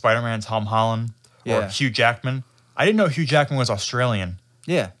like Spider-Man Tom Holland or Hugh Jackman. I didn't know Hugh Jackman was Australian.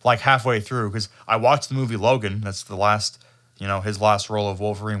 Yeah. Like halfway through because I watched the movie Logan. That's the last, his last role of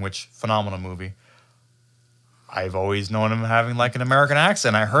Wolverine, which phenomenal movie. I've always known him having like an American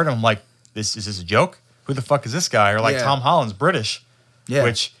accent. I heard him like, is this a joke? Who the fuck is this guy? Or like Tom Holland's British. Yeah.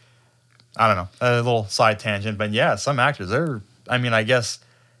 Which, I don't know, a little side tangent. But yeah, some actors, I guess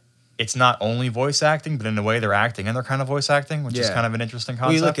it's not only voice acting, but in a way they're acting and they're kind of voice acting, which is kind of an interesting concept.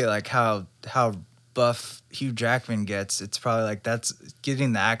 Well, you look at like how buff Hugh Jackman gets, it's probably like that's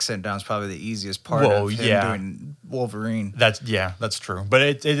getting the accent down is probably the easiest part of him doing Wolverine. That's true.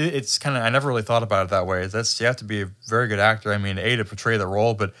 But it's kind of, I never really thought about it that way. You have to be a very good actor. I mean, A, to portray the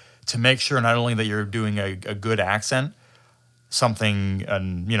role, but to make sure not only that you're doing a good accent, something,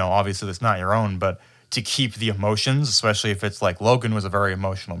 and obviously that's not your own, but to keep the emotions, especially if it's like Logan was a very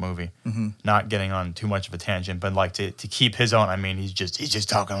emotional movie. Not getting on too much of a tangent, but like to keep his own. I mean, he's just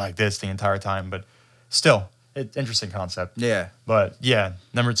talking like this the entire time, but still, it's interesting concept. Yeah. But yeah,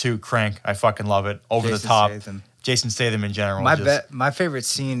 number 2, Crank. I fucking love it. Over Jason the top. Statham. Jason Statham in general. My favorite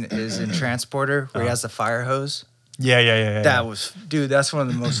scene is in Transporter where he has the fire hose. Yeah. That was, dude, that's one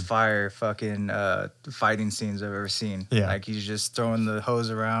of the most fire fucking fighting scenes I've ever seen. Yeah. Like he's just throwing the hose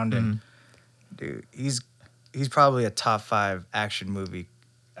around and dude, he's probably a top 5 action movie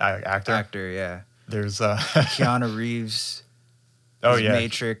actor, yeah. There's Keanu Reeves. Oh yeah,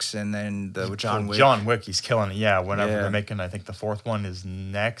 Matrix, and then the John Wick. John Wick, he's killing it. Yeah, whenever Yeah. they're making, I think the 4th one is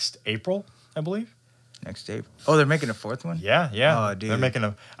next April, I believe. Next April. Oh, they're making a 4th one? Yeah. Oh, dude. They're making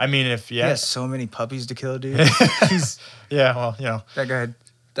a. I mean, He has so many puppies to kill, dude. Yeah, well, That guy,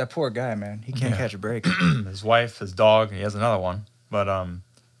 that poor guy, man. He can't catch a break. his wife, his dog, and he has another one. But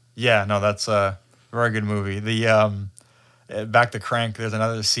yeah, no, that's a very good movie. The back to Crank. There's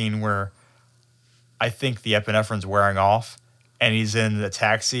another scene where I think the epinephrine's wearing off, and he's in the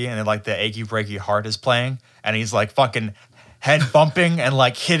taxi, and like the Achy Breaky Heart is playing, and he's like fucking head bumping and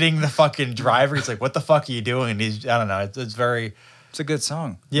like hitting the fucking driver. He's like, "What the fuck are you doing?" And I don't know. It's very. It's a good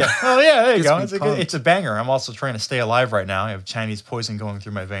song. Yeah. Oh yeah, there you go. Gets me It's a banger. I'm also trying to stay alive right now. I have Chinese poison going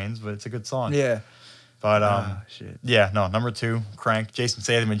through my veins, but it's a good song. Yeah. But shit. yeah, no, number 2, Crank. Jason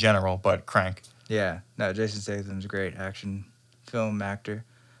Statham in general, but Crank. Yeah. No, Jason Statham's a great action film actor.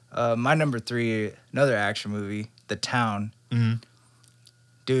 My number 3, another action movie, The Town.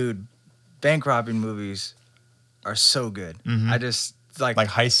 Dude, bank robbing movies are so good. I just like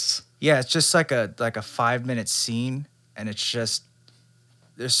heists. Yeah, it's just like a 5-minute scene, and it's just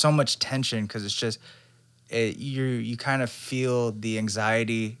there's so much tension because it's just you kind of feel the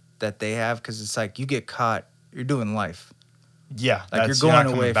anxiety that they have because it's like you get caught, you're doing life. Yeah, Like you're going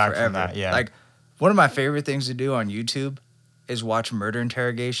away back forever. from that, yeah. Like one of my favorite things to do on YouTube is watch murder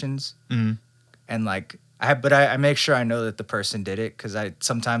interrogations, and like I make sure I know that the person did it because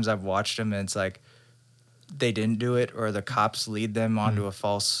sometimes I've watched them and it's like they didn't do it or the cops lead them onto a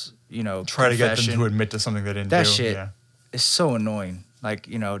false try to get them confession. to admit to something they didn't That do. shit Yeah. is so annoying. Like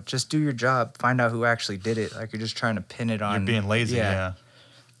just do your job, find out who actually did it. Like you're just trying to pin it on. You're being lazy. Yeah.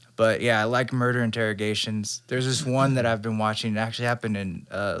 But yeah, I like murder interrogations. There's this one that I've been watching. It actually happened in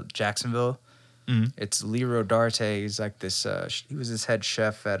Jacksonville. It's Leroy Darte. He's like this. He was this head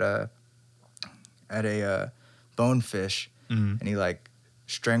chef at a Bonefish, and he like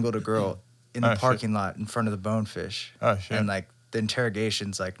strangled a girl in the parking lot in front of the Bonefish. Oh shit! And like the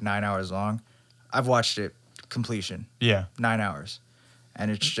interrogation's like 9 hours long. I've watched it completion. Yeah, 9 hours, and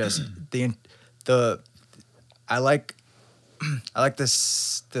it's just I like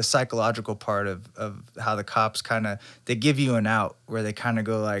this the psychological part of how the cops kind of they give you an out where they kind of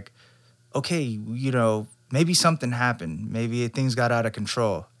go like, okay, maybe something happened, maybe things got out of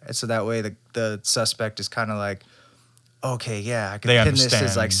control, and so that way the suspect is kind of like, okay, yeah, I can pin this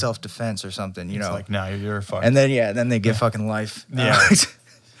as like self-defense or something, It's like, no, you're fucked. and then they get fucking life. Yeah.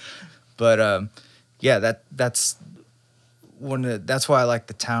 But yeah, that's that's why I like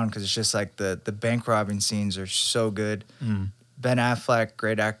The Town, because it's just like the bank robbing scenes are so good. Ben Affleck,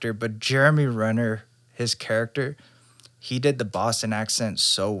 great actor, but Jeremy Renner, his character, he did the Boston accent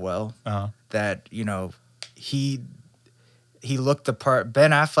so well that he looked the part. Ben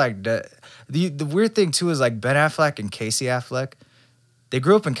Affleck, the weird thing too is like Ben Affleck and Casey Affleck, they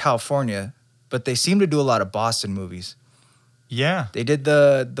grew up in California, but they seem to do a lot of Boston movies. Yeah. They did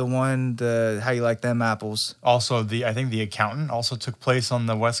the How You Like Them Apples. Also, I think The Accountant also took place on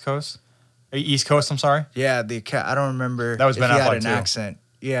the West Coast. East Coast, I'm sorry. Yeah, I don't remember that was if Ben he Affleck had an too. accent.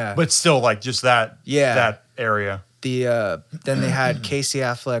 Yeah. But still, like, just that area. Then they had Casey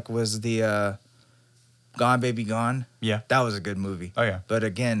Affleck was the Gone Baby Gone. Yeah. That was a good movie. Oh, yeah. But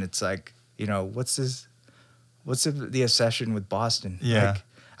again, it's like, what's the obsession with Boston? Yeah. Like,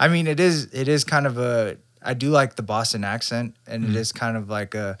 I mean, it is kind of I do like the Boston accent, and it is kind of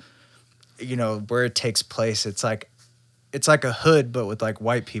like where it takes place. It's like a hood, but with like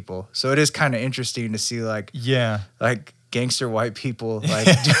white people. So it is kind of interesting to see like gangster white people, like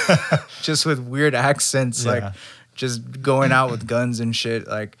just with weird accents, like just going out with guns and shit.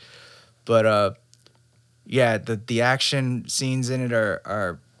 Like, but the action scenes in it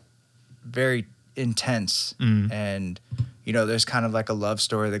are very intense, and there's kind of like a love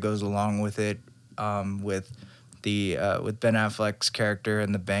story that goes along with it, with Ben Affleck's character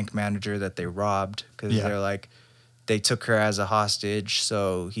and the bank manager that they robbed, because they're like, they took her as a hostage,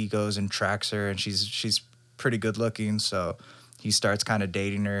 so he goes and tracks her, and she's pretty good looking, so he starts kind of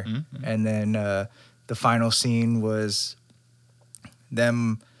dating her. And then the final scene was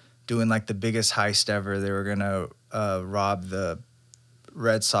them doing like the biggest heist ever. They were gonna rob the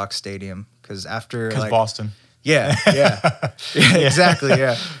Red Sox stadium because Boston. Yeah, exactly,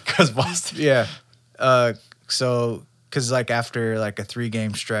 yeah. Because Boston. Yeah. So, because like after like a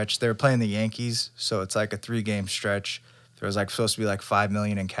 3-game stretch, they were playing the Yankees, so it's like a 3-game stretch. There was like supposed to be like $5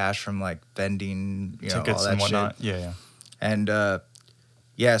 million in cash from like vending, tickets all that and whatnot. shit. Yeah. And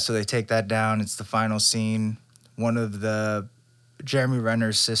so they take that down. It's the final scene. One of the Jeremy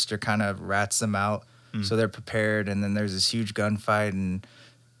Renner's sister kind of rats them out, so they're prepared. And then there's this huge gunfight, and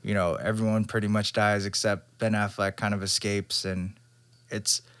everyone pretty much dies except Ben Affleck kind of escapes, and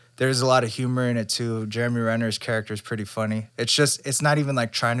there's a lot of humor in it too. Jeremy Renner's character is pretty funny. It's not even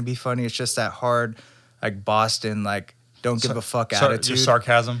like trying to be funny. It's just that hard, like Boston, like don't give a fuck attitude. Just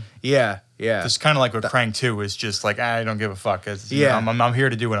sarcasm. Yeah. It's kind of like what Crank 2 is, just like, I don't give a fuck. I'm here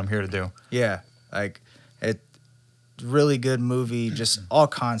to do what I'm here to do. Yeah, like really good movie. Just all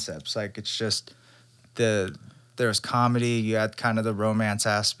concepts. Like it's just there's comedy. You had kind of the romance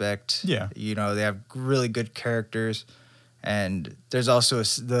aspect. Yeah. They have really good characters, and there's also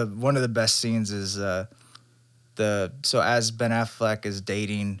one of the best scenes is so as Ben Affleck is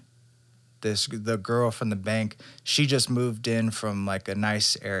dating the girl from the bank, she just moved in from like a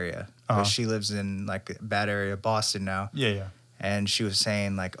nice area. But she lives in like a bad area of Boston now. Yeah. And she was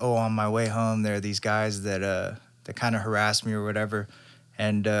saying like, oh, on my way home, there are these guys that kind of harass me or whatever.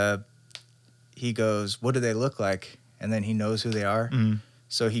 And he goes, what do they look like? And then he knows who they are.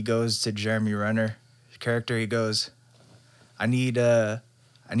 So he goes to Jeremy Renner character. He goes, I need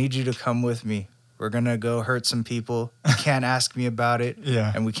you to come with me. We're going to go hurt some people. You can't ask me about it.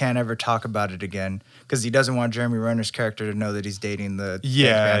 Yeah. And we can't ever talk about it again. Because he doesn't want Jeremy Renner's character to know that he's dating the bank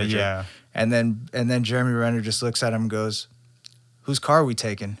manager. Yeah. And then Jeremy Renner just looks at him and goes, whose car are we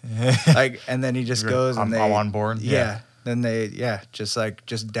taking? And then he just goes and I'm on board. Yeah. Then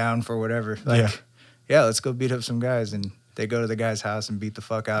just down for whatever. Let's go beat up some guys. And they go to the guy's house and beat the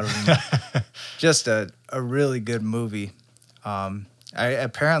fuck out of him. Just a really good movie. I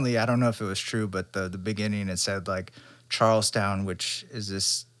don't know if it was true, but the beginning it said like Charlestown, which is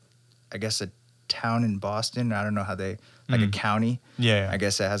this, I guess, a town in Boston. I don't know how they a county. Yeah. I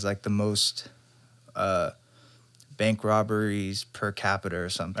guess it has like the most bank robberies per capita or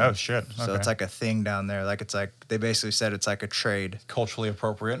something. Oh shit! Okay. So it's like a thing down there. Like it's like they basically said it's like a trade. Culturally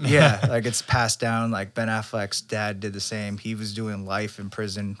appropriate. Yeah, like it's passed down. Like Ben Affleck's dad did the same. He was doing life in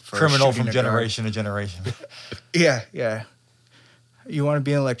prison for criminal from generation to generation. Yeah. You want to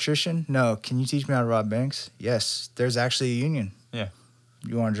be an electrician? No. Can you teach me how to rob banks? Yes. There's actually a union. Yeah.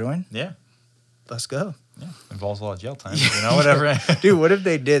 You want to join? Yeah. Let's go. Yeah. Involves a lot of jail time. Whatever. Dude, what if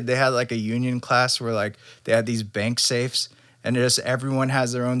they did? They had like a union class where like they had these bank safes and just everyone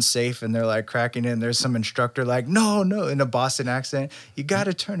has their own safe and they're like cracking it. And there's some instructor like, no, in a Boston accent. You got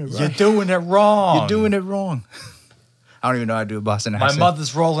to turn it right. You're doing it wrong. You're doing it wrong. I don't even know how to do a Boston accent. My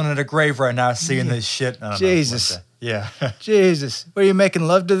mother's rolling in a grave right now seeing this shit. I don't Jesus. know. Yeah. Jesus. What, are you making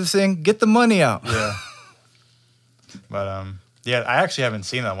love to the thing? Get the money out. Yeah. But, I actually haven't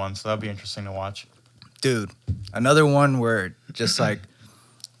seen that one, so that'll be interesting to watch. Dude, another one where just like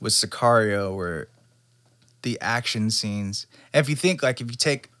with Sicario, where the action scenes, if you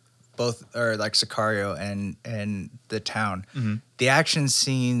take both, or like Sicario and The Town, the action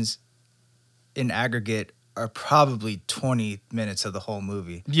scenes in aggregate are probably 20 minutes of the whole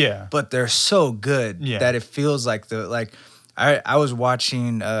movie. Yeah. But they're so good that it feels like I was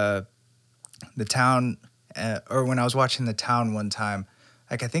watching The Town, or when I was watching The Town one time,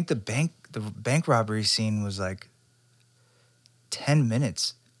 like I think the bank robbery scene was like 10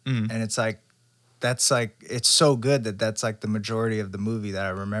 minutes. And it's like, it's so good that's like the majority of the movie that I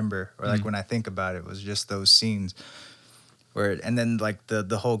remember, or like when I think about it, was just those scenes. And then like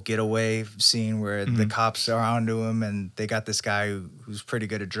the whole getaway scene where the cops are onto him and they got this guy who's pretty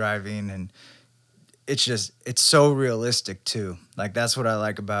good at driving, and it's so realistic too. Like that's what I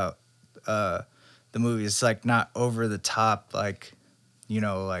like about the movie. It's like not over the top, like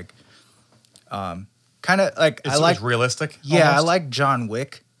kind of like it's realistic. Yeah, almost. I like John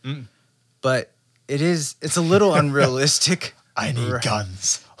Wick, but it's a little unrealistic. I need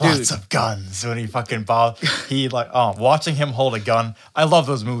guns. Lots of guns. When he fucking watching him hold a gun. I love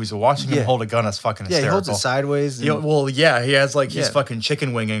those movies. But watching him hold a gun is fucking hysterical. Yeah, he holds it sideways. He has like his fucking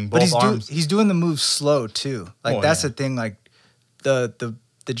chicken winging both arms. He's doing the moves slow too. Like that's the thing. Like the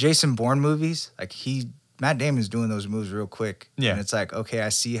Jason Bourne movies. Like Matt Damon's doing those moves real quick. Yeah, and it's like, okay, I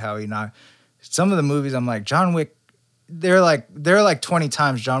see how he not. Some of the movies, I'm like, John Wick. They're like 20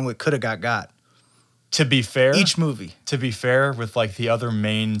 times John Wick could have got. To be fair, each movie. To be fair, with like the other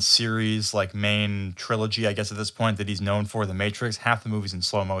main series, like main trilogy, I guess at this point that he's known for, The Matrix, half the movie's in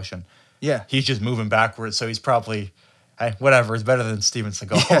slow motion. Yeah, he's just moving backwards, so he's probably, hey, whatever. It's better than Steven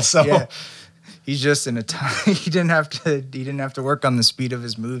Seagal. Yeah, so yeah. He's just in a time. He didn't have to work on the speed of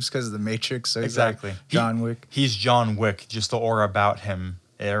his moves because of The Matrix. So exactly, like John Wick. He's John Wick. Just the aura about him,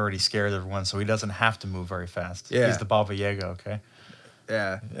 it already scared everyone, so he doesn't have to move very fast. Yeah, he's the Baba Yaga. Okay.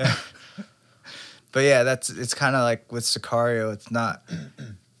 Yeah. But yeah, it's kind of like with Sicario. It's not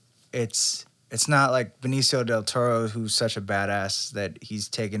like Benicio del Toro, who's such a badass that he's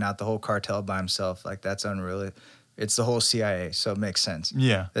taking out the whole cartel by himself. Like that's unreal. It's the whole CIA, so it makes sense.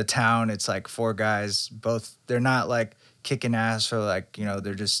 Yeah. The town, it's like 4 guys. Both they're not like kicking ass or like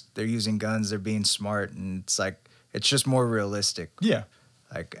they're using guns. They're being smart, and it's just more realistic. Yeah.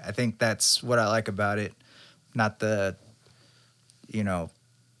 Like I think that's what I like about it. Not the,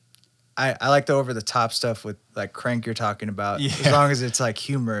 I like the over the top stuff with like Crank you're talking about. Yeah. As long as it's like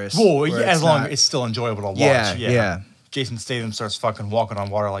humorous. Well, yeah, as long as it's still enjoyable to watch. Yeah. Jason Statham starts fucking walking on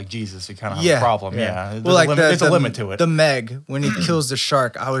water like Jesus. You kind of have a problem. Yeah. There's a limit to it. The Meg, when he kills the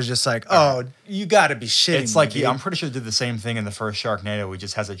shark, I was just like, oh, you got to be shitting. It's like, I'm pretty sure he did the same thing in the first Sharknado. He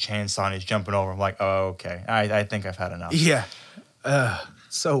just has a chainsaw and he's jumping over. I'm like, oh, okay. I think I've had enough. Yeah. Yeah.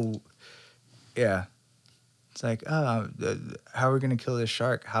 It's like, how are we going to kill this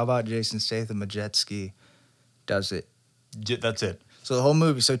shark? How about Jason Statham, a jet ski, does it? That's it. So the whole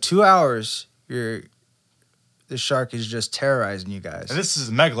movie, 2 hours, the shark is just terrorizing you guys. And this is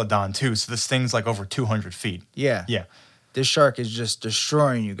a megalodon, too, so this thing's like over 200 feet. Yeah. Yeah. This shark is just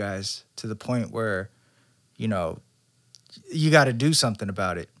destroying you guys to the point where, you got to do something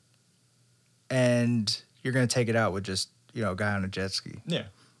about it. And you're going to take it out with just, a guy on a jet ski. Yeah.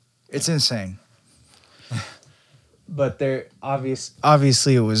 It's insane. But they're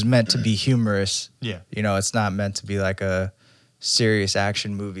obviously it was meant to be humorous. Yeah. It's not meant to be like a serious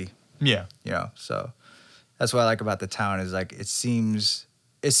action movie. Yeah. So that's what I like about The Town is like it seems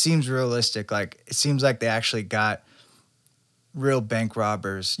realistic. Like it seems like they actually got real bank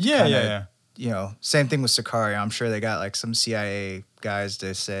robbers. Yeah. Same thing with Sicario. I'm sure they got like some CIA guys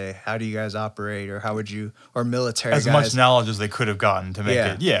to say, how do you guys operate, or how would you, or military as guys. Much knowledge as they could have gotten to make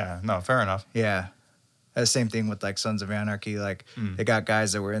it. Yeah, no, fair enough. Yeah. The same thing with like Sons of Anarchy. Like they got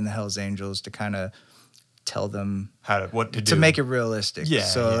guys that were in the Hells Angels to kind of tell them what to do to make it realistic. Yeah.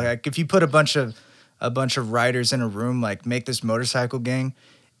 So like if you put a bunch of writers in a room, like make this motorcycle gang,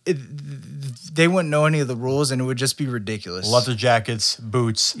 they wouldn't know any of the rules and it would just be ridiculous. Leather jackets,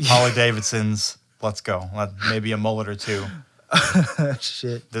 boots, Harley Davidsons. Let's go. Maybe a mullet or two.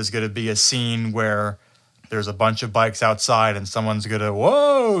 Shit. There's gonna be a scene where there's a bunch of bikes outside and someone's gonna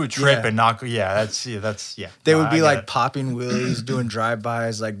trip and knock. Yeah, that's. They would be like popping wheelies, doing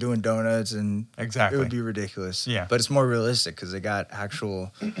drive-bys, like doing donuts, and exactly it would be ridiculous. Yeah, but it's more realistic because they got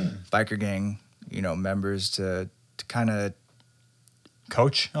actual biker gang, members to kind of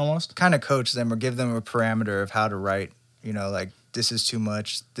coach almost. Kind of coach them or give them a parameter of how to write. Like this is too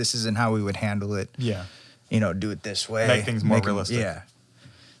much. This isn't how we would handle it. Yeah, do it this way. Make things more realistic. Yeah.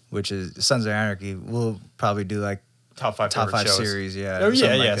 Which is Sons of Anarchy. We'll probably do like top 5 shows. Series, yeah. Oh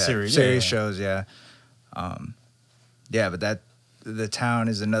yeah, series shows, yeah. But The Town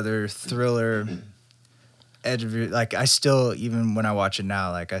is another thriller. Edge of your, like I still, even when I watch it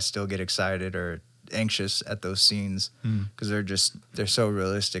now, like I still get excited or anxious at those scenes because they're so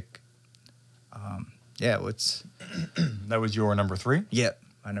realistic. That was your number 3? Yep,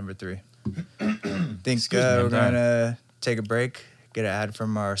 my number 3. Think we're gonna take a break. Get an ad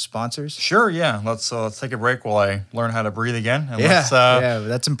from our sponsors? Sure, yeah. Let's take a break while I learn how to breathe again. And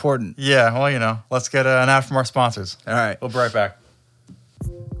that's important. Yeah, well, let's get an ad from our sponsors. All right. We'll be right back.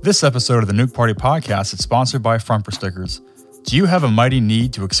 This episode of the Nuke Party Podcast is sponsored by Frumper Stickers. Do you have a mighty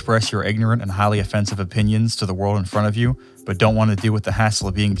need to express your ignorant and highly offensive opinions to the world in front of you, but don't want to deal with the hassle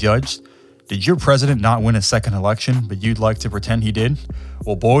of being judged? Did your president not win a second election, but you'd like to pretend he did?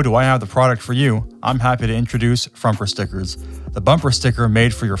 Well, boy, do I have the product for you. I'm happy to introduce Frumper Stickers, the bumper sticker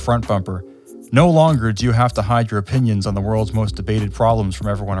made for your front bumper. No longer do you have to hide your opinions on the world's most debated problems from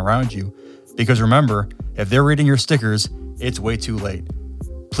everyone around you. Because remember, if they're reading your stickers, it's way too late.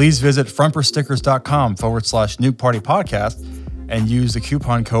 Please visit frumperstickers.com/Nuke Party Podcast and use the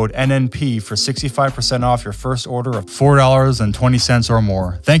coupon code NNP for 65% off your first order of $4.20 or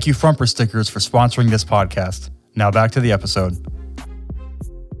more. Thank you, Frumper Stickers, for sponsoring this podcast. Now back to the episode.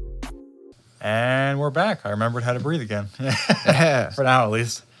 And we're back. I remembered how to breathe again. For now, at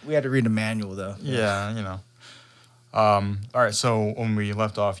least. We had to read the manual, though. Yeah, All right, so when we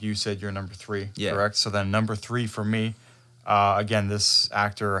left off, you said you're number 3, correct? So then number 3 for me, Again, this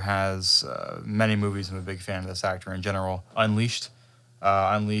actor has many movies. I'm a big fan of this actor in general. Unleashed.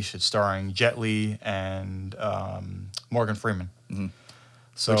 Unleashed, it's starring Jet Li and Morgan Freeman. Mm-hmm.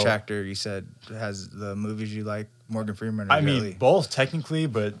 So, which actor you said has the movies you like? Morgan Freeman or I Jet mean, Li? both technically,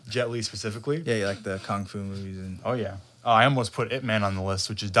 but Jet Li specifically. Yeah, you like the kung fu movies. Oh, yeah. I almost put Ip Man on the list,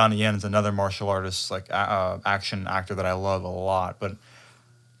 which is Donnie Yen is another martial artist, like action actor that I love a lot. But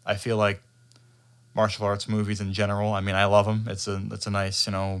I feel like martial arts movies in general, I mean, I love them. It's a nice,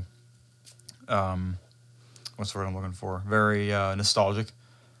 what's the word I'm looking for? Very nostalgic,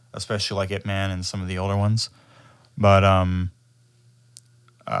 especially like Ip Man and some of the older ones. But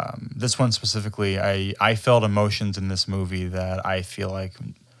this one specifically, I felt emotions in this movie that I feel like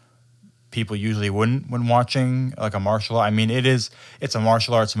people usually wouldn't when watching like a martial art. I mean, it's a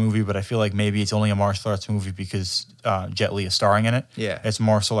martial arts movie, but I feel like maybe it's only a martial arts movie because Jet Li is starring in it. Yeah. It's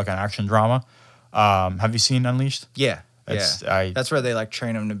more so like an action drama. Have you seen Unleashed? Yeah. Yeah. That's where they like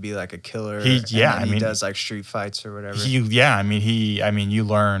train him to be like a killer. He does like street fights or whatever. You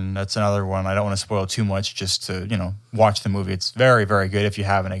learn. That's another one. I don't want to spoil too much, just to watch the movie. It's very, very good if you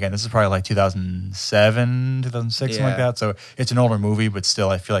haven't. Again, this is probably like 2007, 2006, something like that. So it's an older movie, but still,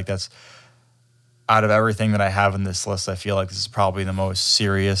 I feel like that's out of everything that I have in this list. I feel like this is probably the most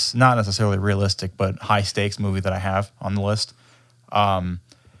serious, not necessarily realistic, but high stakes movie that I have on the list.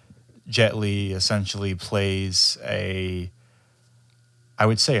 Jet Li essentially plays I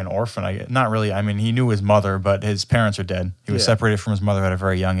would say an orphan. Not really. I mean, he knew his mother, but his parents are dead. He was separated from his mother at a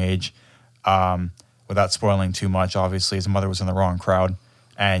very young age. Without spoiling too much, obviously, his mother was in the wrong crowd.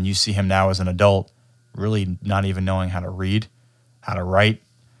 And you see him now as an adult, really not even knowing how to read, how to write,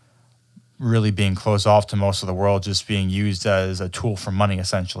 really being closed off to most of the world, just being used as a tool for money,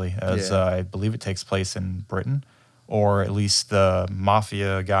 essentially. I believe it takes place in Britain, or at least the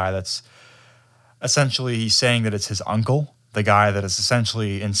mafia guy that's essentially, he's saying that it's his uncle, the guy that has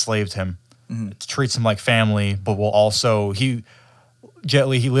essentially enslaved him, treats him like family, but will also, Jet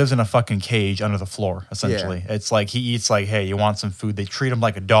Li, he lives in a fucking cage under the floor, essentially. Yeah. It's like he eats like, hey, you want some food? They treat him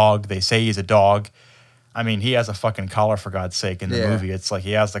like a dog. They say he's a dog. I mean, he has a fucking collar, for God's sake, in the movie. It's like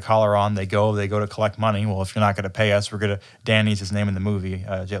he has the collar on. They go to collect money. Well, if you're not going to pay us, Danny's his name in the movie,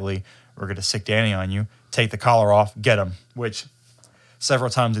 Jet Li, we're going to sick Danny on you. Take the collar off, get him. Which several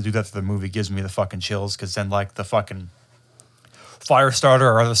times they do that through the movie gives me the fucking chills, because then like the fucking Firestarter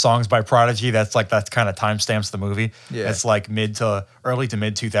or other songs by Prodigy, that's kind of timestamps the movie. Yeah. It's like early to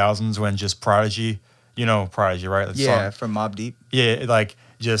mid 2000s when just Prodigy, Prodigy, right? That from Mobb Deep. Yeah, like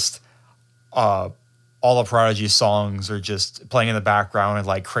just all the Prodigy songs are just playing in the background and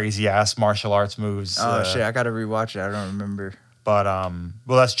like crazy ass martial arts moves. Oh shit, I gotta rewatch it. I don't remember. But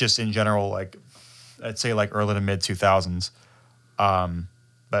well, that's just in general, like I'd say like early to mid 2000s.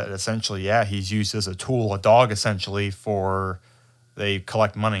 But essentially, yeah, he's used as a tool, a dog essentially, they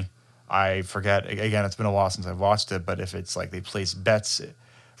collect money. I forget, again, it's been a while since I've watched it, but if it's like they place bets,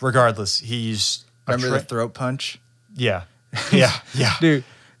 regardless, he's... Remember the throat punch? Yeah. Yeah. Dude,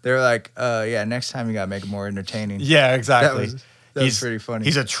 they're like, next time you gotta make it more entertaining. Yeah, exactly. That was pretty funny.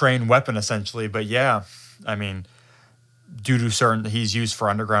 He's a trained weapon, essentially, but yeah, I mean, he's used for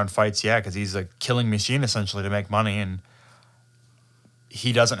underground fights, because he's a killing machine, essentially, to make money, and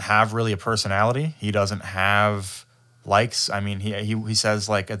he doesn't have really a personality. He doesn't have likes. I mean, he says,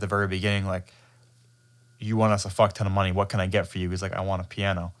 like, at the very beginning, like, you want us a fuck ton of money. What can I get for you? He's like, I want a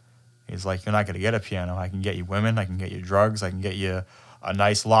piano. He's like, you're not going to get a piano. I can get you women. I can get you drugs. I can get you a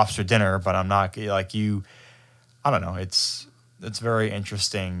nice lobster dinner, but I'm not like you. I don't know. It's very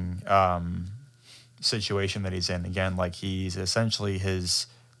interesting situation that he's in. Again, like he's essentially his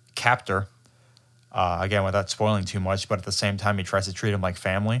captor. Again, without spoiling too much, but at the same time, he tries to treat him like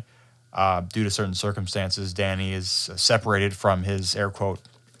family. Due to certain circumstances, Danny is separated from his air quote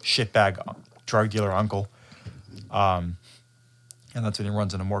shitbag drug dealer uncle, and that's when he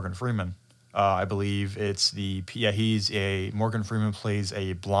runs into Morgan Freeman. I believe Morgan Freeman plays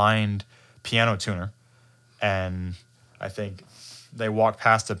a blind piano tuner, and I think they walk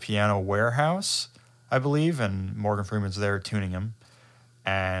past a piano warehouse, I believe, and Morgan Freeman's there tuning him,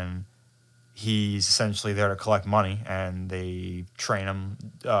 and he's essentially there to collect money, and they train him,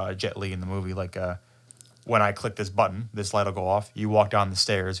 Jet Li in the movie, like, when I click this button, this light will go off, you walk down the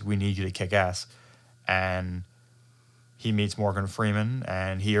stairs, we need you to kick ass. And he meets Morgan Freeman,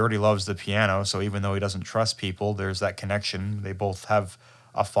 and he already loves the piano, so even though he doesn't trust people, there's that connection. They both have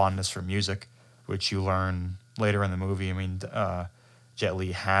a fondness for music, which you learn later in the movie. I mean, Jet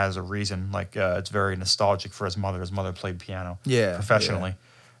Li has a reason, like, it's very nostalgic for his mother. His mother played piano professionally.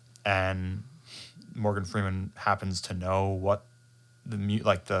 Yeah. And Morgan Freeman happens to know what the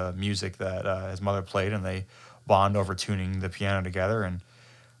music that his mother played, and they bond over tuning the piano together. And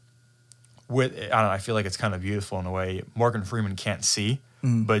with, I don't know, I feel like it's kind of beautiful in a way. Morgan Freeman can't see,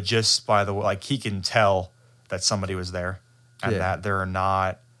 but just by the way, like, he can tell that somebody was there, and that they're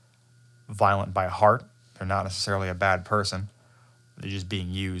not violent by heart. They're not necessarily a bad person. They're just being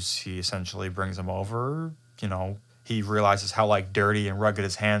used. He essentially brings them over. You know, he realizes how, like, dirty and rugged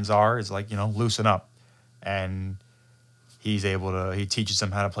his hands are. Is like, you know, loosen up. And he's able to, he teaches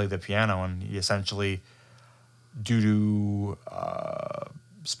them how to play the piano, and he essentially, due to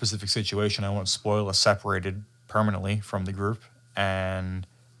specific situation, I won't spoil, is separated permanently from the group and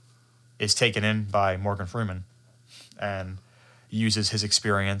is taken in by Morgan Freeman and uses his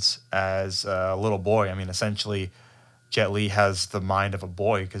experience as a little boy. I mean, essentially, Jet Li has the mind of a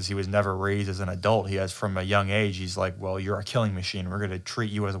boy because he was never raised as an adult. He has, from a young age, he's like, well, you're a killing machine. We're going to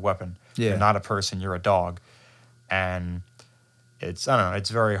treat you as a weapon. You're not a person. You're a dog. And it's, I don't know, it's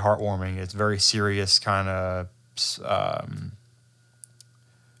very heartwarming. It's very serious, kind of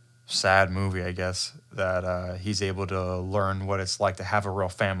sad movie, I guess, that he's able to learn what it's like to have a real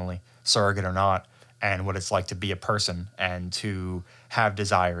family, surrogate or not, and what it's like to be a person and to have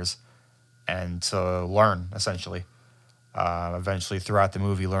desires and to learn, essentially. Eventually, throughout the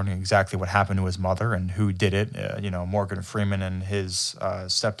movie, learning exactly what happened to his mother and who did it. You know, Morgan Freeman and his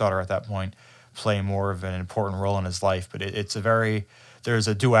stepdaughter at that point play more of an important role in his life. But it's a very, there's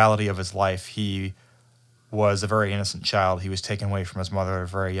a duality of his life. He was a very innocent child. He was taken away from his mother at a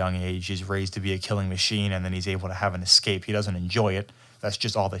very young age. He's raised to be a killing machine, and then he's able to have an escape. He doesn't enjoy it. That's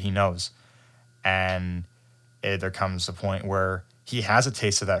just all that he knows. And there comes a point where he has a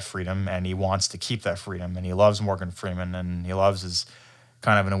taste of that freedom, and he wants to keep that freedom, and he loves Morgan Freeman, and he loves his,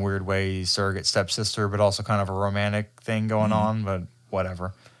 kind of in a weird way, surrogate stepsister, but also kind of a romantic thing going on, but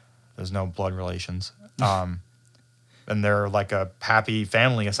whatever. There's no blood relations. And they're like a happy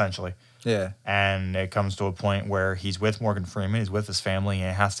family, essentially. Yeah. And it comes to a point where he's with Morgan Freeman, he's with his family,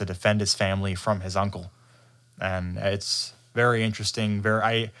 and he has to defend his family from his uncle. And it's very interesting.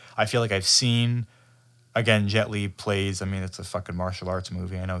 I feel like I've seen, again, Jet Li plays, I mean, it's a fucking martial arts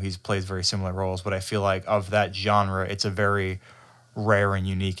movie. I know he plays very similar roles, but I feel like of that genre, it's a very rare and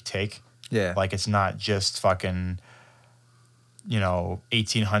unique take. Yeah. Like, it's not just fucking, you know,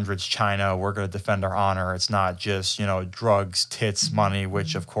 1800s China, we're going to defend our honor. It's not just, you know, drugs, tits, money,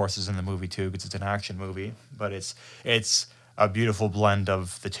 which of course is in the movie too because it's an action movie. But it's a beautiful blend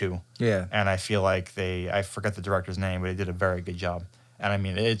of the two. Yeah. And I feel like I forget the director's name, but he did a very good job. And I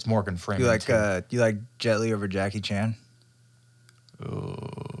mean, it's Morgan Freeman. You like Jet Li over Jackie Chan? Ooh,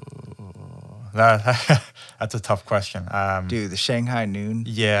 that's a tough question. Dude, the Shanghai Noon.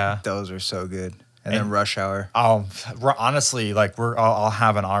 Yeah. Those are so good. And then Rush Hour. Honestly, like I'll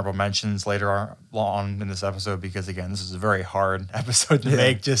have an honorable mentions later on in this episode because, again, this is a very hard episode to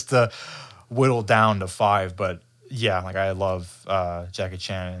make, just to whittle down to 5. But yeah, like I love Jackie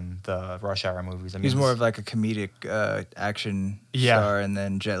Chan and the Rush Hour movies. I mean, he's more of like a comedic action star, and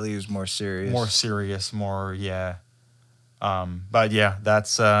then Jet Li was more serious. But yeah,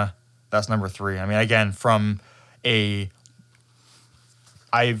 that's number 3. I mean, again,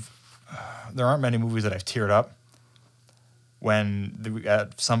 there aren't many movies that I've teared up. When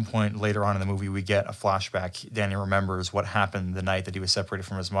at some point later on in the movie, we get a flashback. Danny remembers what happened the night that he was separated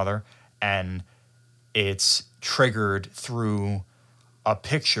from his mother, and it's triggered through a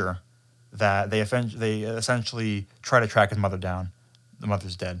picture that they essentially try to track his mother down. The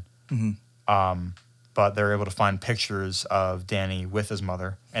mother's dead. Mm-hmm. But they're able to find pictures of Danny with his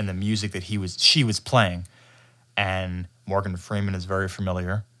mother and the music that she was playing. And Morgan Freeman is very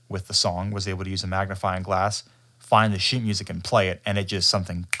familiar with the song, was able to use a magnifying glass, find the sheet music and play it, and it just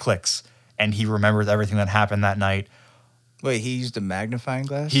something clicks. And he remembers everything that happened that night. Wait, he used a magnifying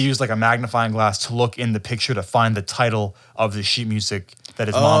glass? He used like a magnifying glass to look in the picture to find the title of the sheet music that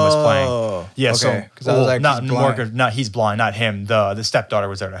his mom was playing. Yeah, okay. So I was like, not Morgan, he's blind, not him. The stepdaughter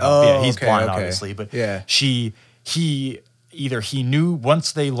was there to help. Yeah, he's blind, obviously, but he knew,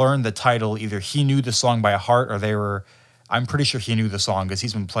 once they learned the title, either he knew the song by heart or I'm pretty sure he knew the song because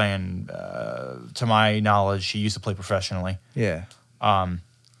he's been playing, to my knowledge, he used to play professionally. Yeah. And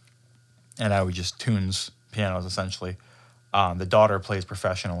now he just tunes pianos, essentially. The daughter plays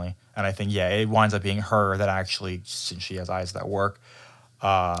professionally. And I think, it winds up being her that actually, since she has eyes that work.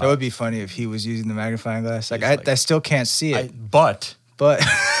 That would be funny if he was using the magnifying glass. Like, I still can't see it. But.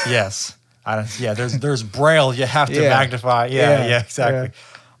 Yes. There's Braille you have to magnify. Yeah, exactly. Yeah.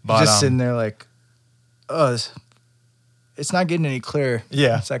 But, just sitting there like, it's not getting any clearer.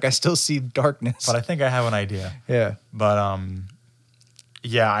 Yeah. It's like I still see darkness. But I think I have an idea. Yeah. But I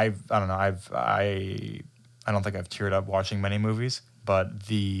don't know. I don't think I've teared up watching many movies, but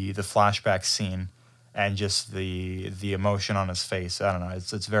the flashback scene and just the emotion on his face. I don't know.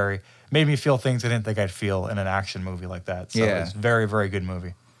 It's very made me feel things I didn't think I'd feel in an action movie like that. So it's very, very good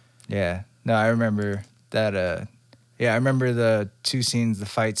movie. Yeah. No, I remember that. I remember the two scenes, the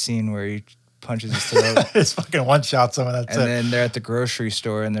fight scene where he punches his throat. It's fucking one shot someone. That's and it. then they're at the grocery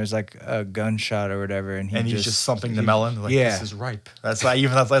store and there's like a gunshot or whatever, and he's just thumping the melon. Like, this is ripe. That's like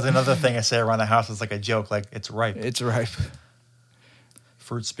that's another thing I say around the house. It's like a joke. Like, it's ripe. It's ripe.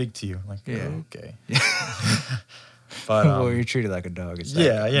 Fruits speak to you. Like, okay. But well, you're treated like a dog. It's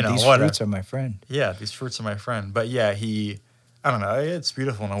like, these fruits are my friend. Yeah, these fruits are my friend. But yeah, I don't know. It's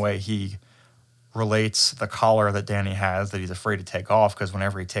beautiful in a way. He relates the collar that Danny has that he's afraid to take off, because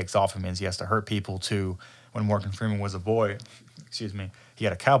whenever he takes off, it means he has to hurt people, to when Morgan Freeman was a boy, he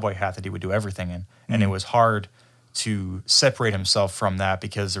had a cowboy hat that he would do everything in. And it was hard to separate himself from that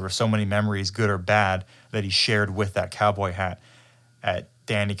because there were so many memories, good or bad, that he shared with that cowboy hat.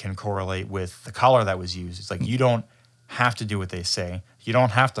 Danny can correlate with the collar that was used. It's like, you don't have to do what they say. You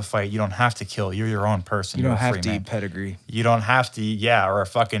don't have to fight. You don't have to kill. You're your own person. You don't have to man. eat pedigree. You don't have to, or a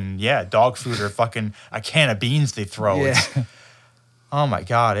fucking, dog food, or fucking a can of beans they throw. Yeah. Oh my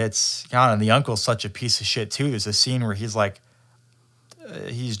God, and the uncle's such a piece of shit too. There's a scene where he's like,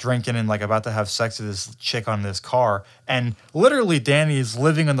 he's drinking and like about to have sex with this chick on this car, and literally Danny's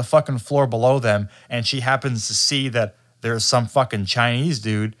living on the fucking floor below them, and she happens to see that there's some fucking Chinese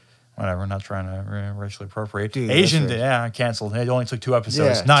dude. Whatever, not trying to racially appropriate. Dude, Asian, canceled. It only took 2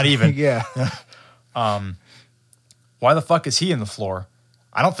 episodes. Yeah. Not even. Yeah. Why the fuck is he in the floor?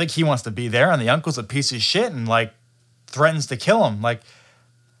 I don't think he wants to be there, and the uncle's a piece of shit and like threatens to kill him. Like,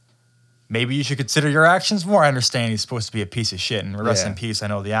 maybe you should consider your actions more. I understand he's supposed to be a piece of shit, and rest in peace. I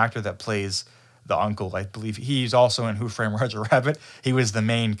know the actor that plays the uncle, I believe he's also in Who Framed Roger Rabbit. He was the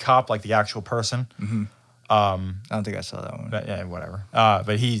main cop, like the actual person. Mm-hmm. I don't think I saw that one. But yeah, whatever.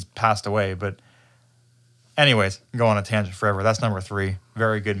 But he's passed away. But anyways, go on a tangent forever. That's number 3.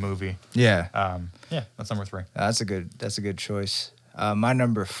 Very good movie. Yeah. That's number 3. That's a good choice. My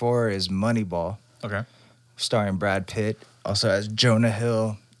number 4 is Moneyball. Okay. Starring Brad Pitt. Also has Jonah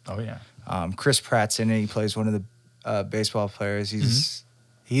Hill. Oh yeah. Chris Pratt's in it. He plays one of the baseball players.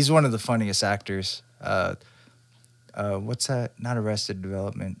 He's one of the funniest actors. What's that? Not Arrested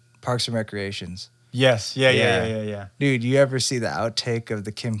Development. Parks and Recreations. Yes. Yeah. Dude, you ever see the outtake of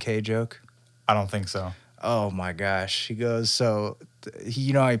the Kim K joke? I don't think so. Oh my gosh. He goes, so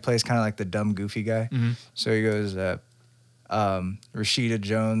you know how he plays kind of like the dumb goofy guy? Mm-hmm. So he goes, Rashida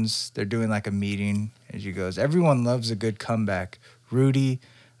Jones, they're doing like a meeting, and she goes, everyone loves a good comeback. Rudy,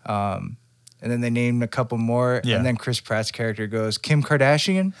 and then they named a couple more, and then Chris Pratt's character goes, Kim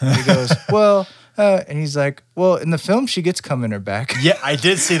Kardashian? And he goes, well, and he's like, well, in the film, she gets cum in her back. Yeah, I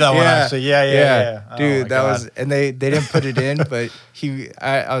did see that one actually. Yeah. Dude, that was, and they didn't put it in, but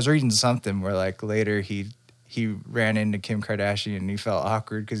I was reading something where like later he ran into Kim Kardashian and he felt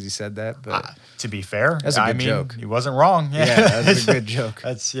awkward because he said that. But to be fair, that's a good joke. He wasn't wrong. Yeah, that's a good joke.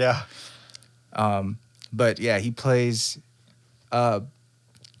 That's But yeah, he plays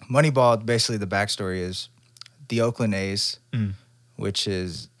Moneyball. Basically, the backstory is the Oakland A's, which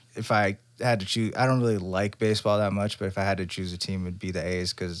is, if I had to choose, I don't really like baseball that much, but if I had to choose a team, it'd be the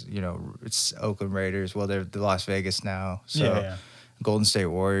A's because, it's Oakland Raiders. Well, they're the Las Vegas now. So Golden State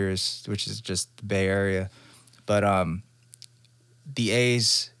Warriors, which is just the Bay Area. But the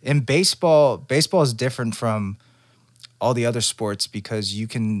A's, in baseball is different from all the other sports because you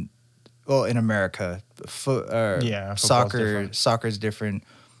can, well, in America, soccer is different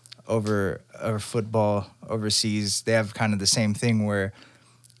over football. Overseas, they have kind of the same thing where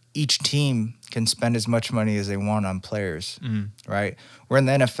each team can spend as much money as they want on players, right? Where in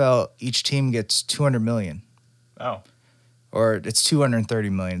the NFL, each team gets $200 million. Oh. Or it's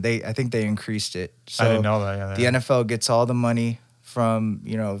 $230 million. I think they increased it. So I didn't know that. The NFL gets all the money from,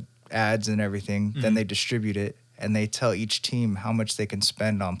 ads and everything. Then they distribute it, and they tell each team how much they can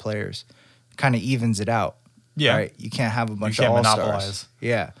spend on players. Kind of evens it out. Yeah. Right? You can't have a bunch of all-stars. Monopolize.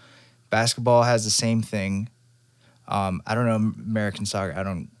 Yeah. Basketball has the same thing. I don't know American soccer. I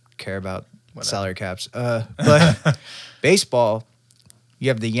don't care about salary caps. But baseball, you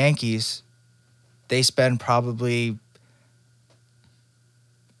have the Yankees. They spend probably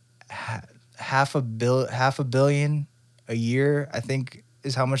half a billion a year, I think,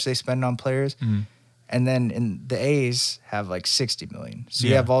 is how much they spend on players. And then in the A's have like 60 million. So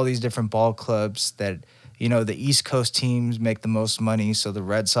you have all these different ball clubs that, the East Coast teams make the most money. So the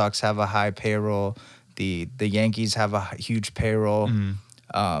Red Sox have a high payroll. The Yankees have a huge payroll.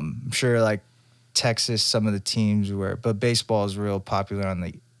 I'm sure like Texas, some of the teams but baseball is real popular on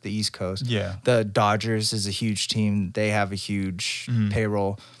the East Coast. Yeah. The Dodgers is a huge team. They have a huge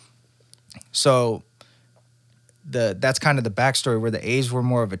payroll. So that's kind of the backstory where the A's were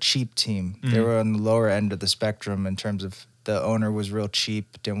more of a cheap team. They were on the lower end of the spectrum in terms of the owner was real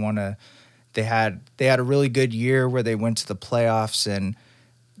cheap. Didn't want to. They had a really good year where they went to the playoffs and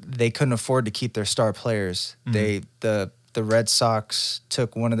they couldn't afford to keep their star players. The Red Sox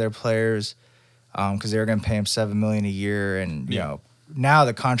took one of their players because they were going to pay him $7 million a year, and you know now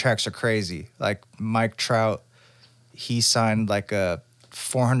the contracts are crazy. Like Mike Trout, he signed like a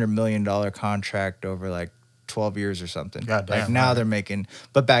 $400 million contract over like 12 years or something. God damn, like now they're making,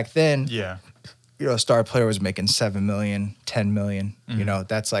 but back then, Yeah. you know, a star player was making $7 million, $10 million. You know,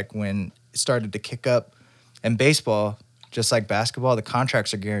 that's like when it started to kick up. And baseball, just like basketball, the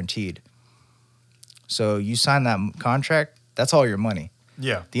contracts are guaranteed. So you sign that contract, that's all your money.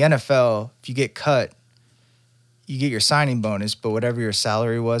 Yeah. The NFL, if you get cut, you get your signing bonus, but whatever your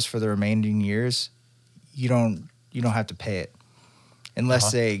salary was for the remaining years, you don't have to pay it.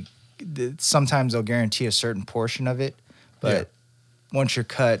 Unless sometimes they'll guarantee a certain portion of it, but once you're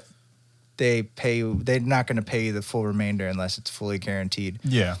cut, they're not going to pay you the full remainder unless it's fully guaranteed.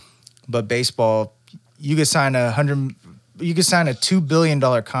 Yeah. But baseball, you could sign a $2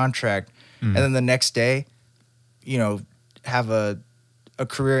 billion contract, and then the next day, you know, have a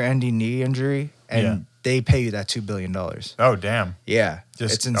career-ending knee injury, and they pay you that $2 billion. Oh, damn. Yeah,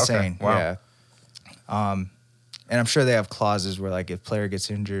 it's insane. Okay. Wow. Yeah. And I'm sure they have clauses where like if player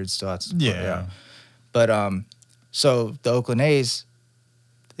gets injured, still has to Yeah. But so the Oakland A's,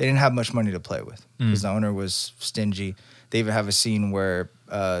 they didn't have much money to play with because the owner was stingy. They even have a scene where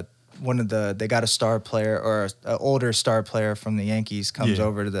they got a star player or an older star player from the Yankees comes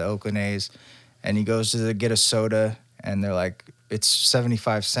over to the Oakland A's, and he goes to get a soda, and they're like, it's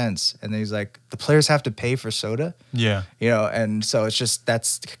 75 cents. And then he's like, the players have to pay for soda? Yeah. You know, and so it's just,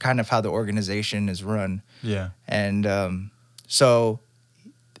 that's kind of how the organization is run. Yeah. And so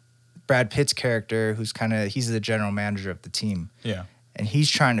Brad Pitt's character, he's the general manager of the team. Yeah. And he's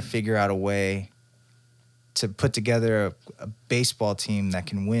trying to figure out a way to put together a baseball team that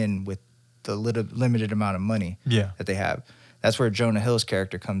can win with the limited amount of money that they have. That's where Jonah Hill's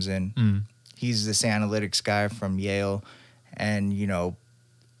character comes in. He's this analytics guy from Yale. And, you know,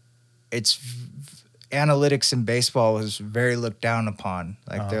 analytics in baseball was very looked down upon.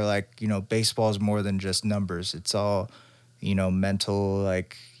 Like, they're like, you know, baseball is more than just numbers. It's all, you know, mental,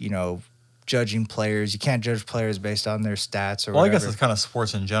 like, you know, judging players. You can't judge players based on their stats or whatever. I guess it's kind of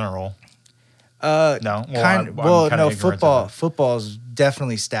sports in general. No. Football is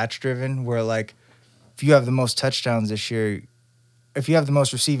definitely stats driven, where, like, if you have the most touchdowns this year, if you have the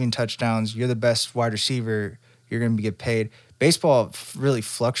most receiving touchdowns, you're the best wide receiver, you're going to get paid. Baseball really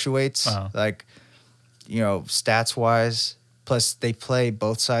fluctuates, like, you know, stats-wise. Plus, they play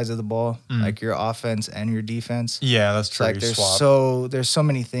both sides of the ball, like your offense and your defense. Yeah, that's true. Like, there's so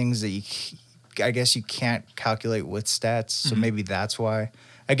many things that I guess you can't calculate with stats. So maybe that's why.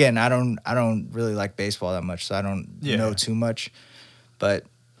 Again, I don't really like baseball that much, so I don't know too much. But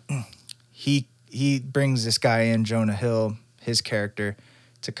he brings this guy in, Jonah Hill, his character,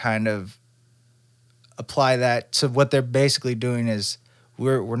 to kind of apply that to what they're basically doing is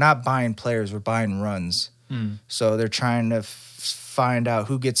we're not buying players, we're buying runs. So they're trying to find out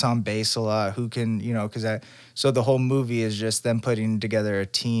who gets on base a lot, who can, you know, so the whole movie is just them putting together a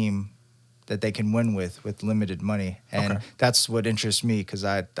team that they can win with limited money. And that's what interests me, because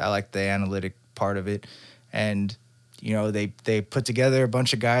I like the analytic part of it. And, you know, they put together a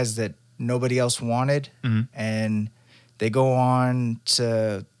bunch of guys that nobody else wanted, and they go on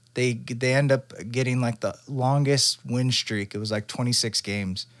to they end up getting like the longest win streak. It was like 26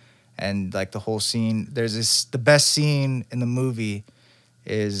 games, and like the whole scene. The best scene in the movie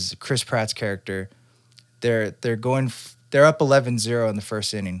is Chris Pratt's character. They're up 11-0 in the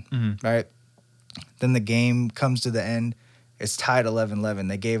first inning, right? Then the game comes to the end. It's tied 11-11.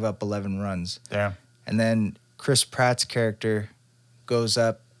 They gave up 11 runs. Damn. And then Chris Pratt's character goes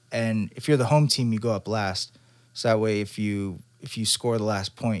up, and if you're the home team, you go up last. So that way, if you score the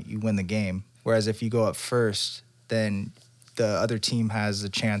last point, you win the game. Whereas if you go up first, then the other team has a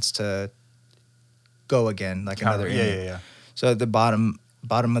chance to go again, like another inning. Yeah. So at the bottom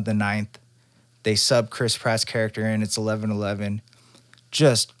of the ninth, they sub Chris Pratt's character in. It's 11-11.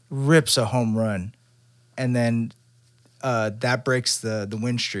 Just rips a home run. And then that breaks the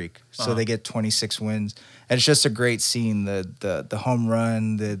win streak. So they get 26 wins. And it's just a great scene. The home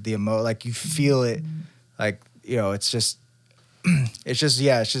run, the like you feel it. Like, you know, it's just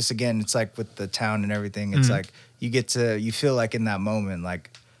again, it's like with the town and everything. It's like you feel like in that moment, like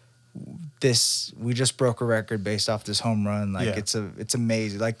we just broke a record based off this home run. Like it's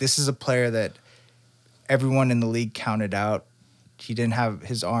amazing. Like, this is a player that everyone in the league counted out. he didn't have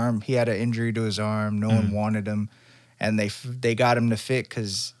his arm. He had an injury to his arm. No one wanted him, and they got him to fit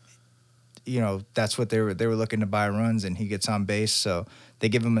because, that's what they were looking to buy runs, and he gets on base. So they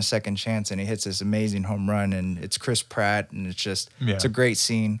give him a second chance, and he hits this amazing home run, and it's Chris Pratt, and it's a great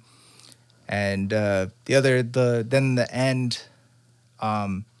scene. And then the end,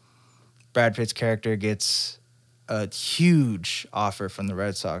 Brad Pitt's character gets a huge offer from the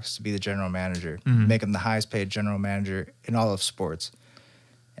Red Sox to be the general manager, make him the highest paid general manager in all of sports.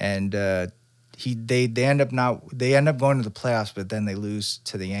 And they end up going to the playoffs, but then they lose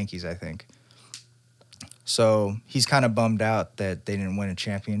to the Yankees, I think. So he's kind of bummed out that they didn't win a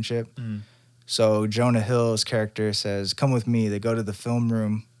championship. So Jonah Hill's character says, "Come with me." They go to the film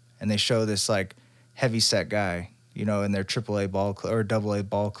room and they show this like heavy set guy, in their AAA ball club or AA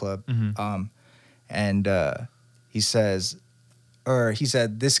ball club. And he said,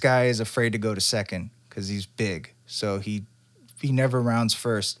 this guy is afraid to go to second because he's big. So he never rounds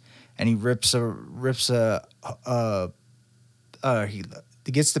first, and he he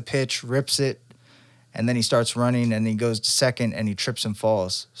gets the pitch, rips it, and then he starts running, and he goes to second, and he trips and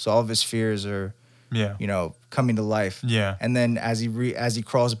falls. So all of his fears are, coming to life. Yeah. And then as he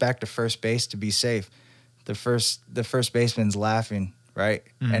crawls back to first base to be safe, the first baseman's laughing. Right?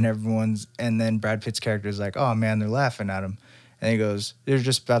 And then Brad Pitt's character is like, "Oh man, they're laughing at him." And he goes, "They're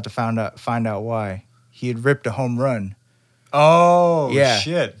just about to find out why." He had ripped a home run. Oh, yeah.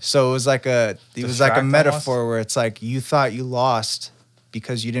 Shit. So it was like a metaphor where it's like you thought you lost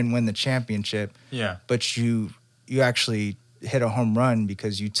because you didn't win the championship. Yeah. But you actually hit a home run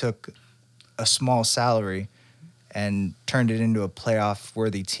because you took a small salary and turned it into a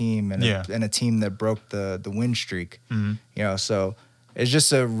playoff-worthy team and a team that broke the win streak. So it's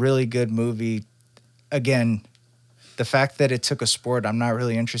just a really good movie. Again, the fact that it took a sport I'm not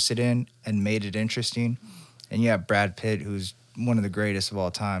really interested in and made it interesting. And you have Brad Pitt, who's one of the greatest of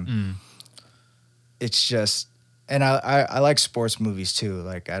all time. It's just, and I like sports movies too.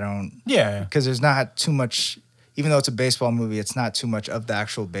 Like I don't, because there's not too much. Even though it's a baseball movie, it's not too much of the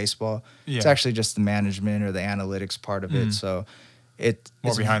actual baseball. It's actually just the management or the analytics part of it. So it's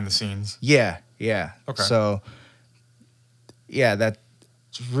more behind the scenes. Yeah. Okay. So that's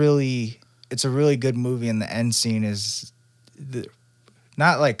really, it's a really good movie, and the end scene is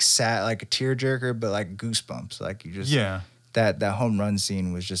not like sad, like a tearjerker, but like goosebumps. Like you just that home run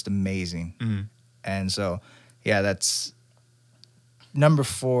scene was just amazing. And so that's number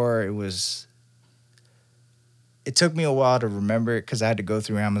 4. It took me a while to remember it because I had to go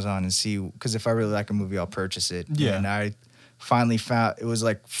through Amazon and see, because if I really like a movie, I'll purchase it. Yeah. And I finally found, it was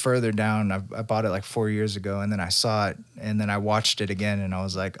like further down. I bought it like 4 years ago, and then I saw it, and then I watched it again, and I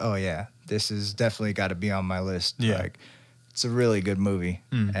was like, oh yeah, this is definitely got to be on my list. Yeah. Like, it's a really good movie.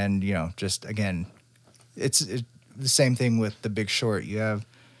 And, just again, it's the same thing with The Big Short. You have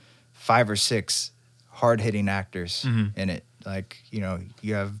 5 or 6 hard-hitting actors in it. Like,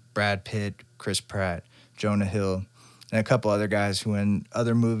 you have Brad Pitt, Chris Pratt, Jonah Hill, and a couple other guys who in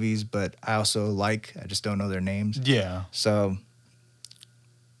other movies, but I also I just don't know their names. Yeah. So,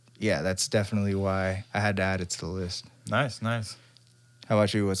 that's definitely why I had to add it to the list. Nice. How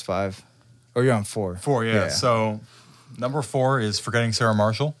about you? What's 5? Or you're on 4? 4, yeah. So, number 4 is Forgetting Sarah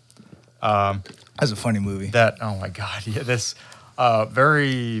Marshall. That's a funny movie. Oh my God. Yeah, this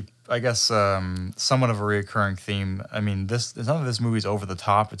very, I guess, somewhat of a reoccurring theme. I mean, none of this movie's over the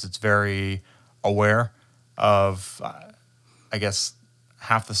top. It's very aware of, I guess,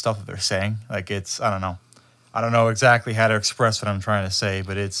 half the stuff that they're saying. Like, I don't know exactly how to express what I'm trying to say,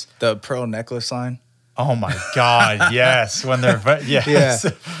 but it's the pearl necklace line. Oh my God, yes. When they're yes.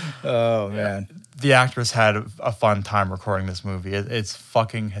 Yeah. Oh man. The actress had a fun time recording this movie. It's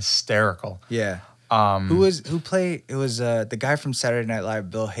fucking hysterical. Yeah. Who played? It was the guy from Saturday Night Live,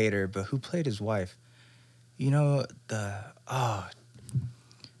 Bill Hader. But who played his wife?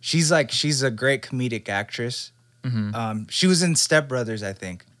 She's a great comedic actress. She was in Step Brothers, I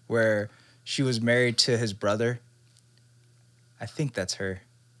think, where she was married to his brother. I think that's her.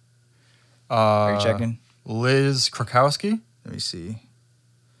 Are you checking? Liz Krakowski? Let me see.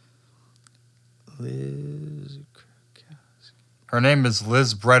 Liz Krakowski. Her name is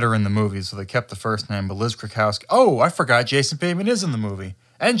Liz Breder in the movie, so they kept the first name, but Liz Krakowski. Oh, I forgot Jason Bateman is in the movie.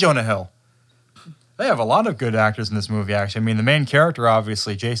 And Jonah Hill. They have a lot of good actors in this movie, actually. I mean, the main character,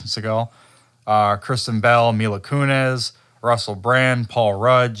 obviously, Jason Segel, Kristen Bell, Mila Kunis, Russell Brand, Paul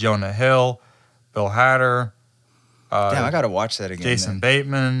Rudd, Jonah Hill, Bill Hader. Damn, I got to watch that again. Jason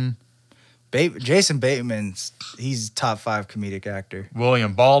Bateman. Jason Bateman's, he's top 5 comedic actor.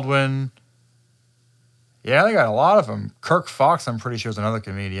 William Baldwin. Yeah, they got a lot of them. Kirk Fox, I'm pretty sure, is another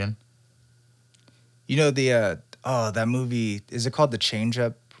comedian. You know, Oh, that movie, is it called The Change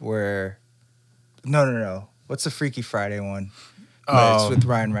Up? Where, no. What's the Freaky Friday one? But it's with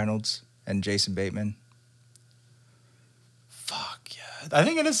Ryan Reynolds and Jason Bateman. Fuck yeah. I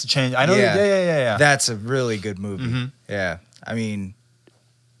think it is The Change. I know. Yeah. That's a really good movie. Mm-hmm. Yeah. I mean,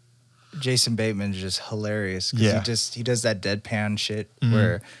 Jason Bateman's just hilarious. Because he does that deadpan shit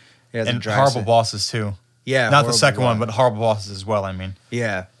where he has and Horrible Bosses too. Yeah. Not the second one, but Horrible Bosses as well, I mean.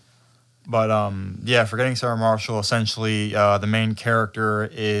 Yeah. But Forgetting Sarah Marshall, essentially the main character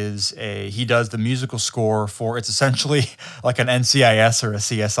he does the musical score for, it's essentially like an NCIS or a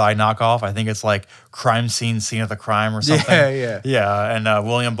CSI knockoff. I think it's like Crime Scene of the Crime or something. Yeah. Yeah, and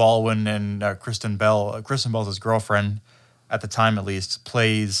William Baldwin and Kristen Bell's his girlfriend, at the time at least,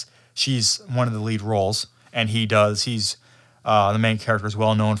 she's one of the lead roles, and he's the main character is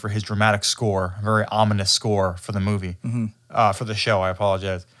well known for his dramatic score, a very ominous score for the movie, for the show, I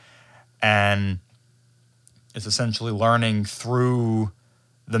apologize. And it's essentially learning through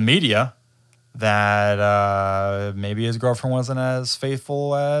the media that maybe his girlfriend wasn't as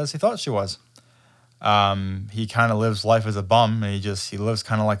faithful as he thought she was. He kind of lives life as a bum, and he lives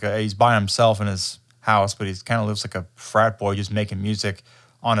kind of like he's by himself in his house, but he kind of lives like a frat boy, just making music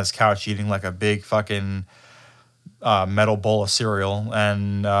on his couch, eating like a big fucking metal bowl of cereal.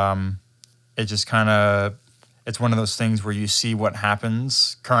 And it just kind of... It's one of those things where you see what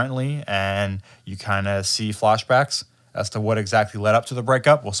happens currently and you kind of see flashbacks as to what exactly led up to the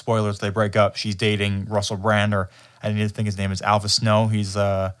breakup. Well, spoilers, they break up. She's dating Russell Brand, or I didn't think his name is Alva Snow. He's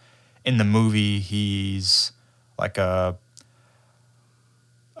in the movie, he's like a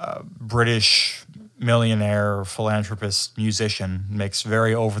British millionaire, philanthropist, musician, makes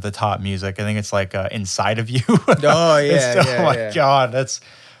very over-the-top music. I think it's like Inside of You. Oh, yeah. Oh, my God. That's,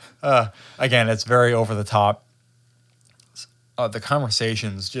 again, it's very over-the-top. The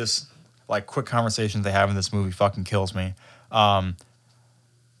conversations, just like quick conversations they have in this movie, fucking kills me. Paul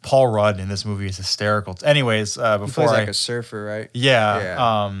Rudd in this movie is hysterical. Anyways, before he plays like a surfer, right?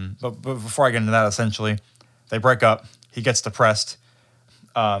 Yeah. But before I get into that, essentially, they break up. He gets depressed.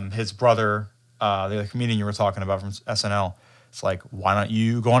 His brother, the comedian you were talking about from SNL, it's like, why don't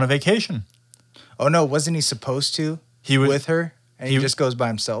you go on a vacation? Oh no, wasn't he supposed to? With her, and he just goes by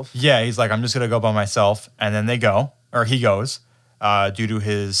himself. Yeah, he's like, I'm just gonna go by myself, and then he goes. Due to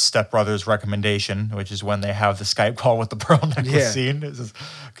his stepbrother's recommendation, which is when they have the Skype call with the pearl necklace scene. It says,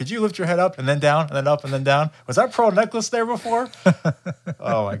 could you lift your head up and then down and then up and then down? Was that pearl necklace there before?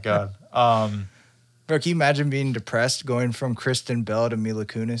 Oh, my God. Bro, can you imagine being depressed going from Kristen Bell to Mila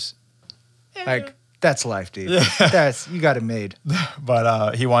Kunis? Yeah. Like, that's life, dude. Yeah. You got it made.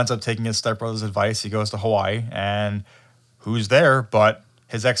 But he winds up taking his stepbrother's advice. He goes to Hawaii, and who's there but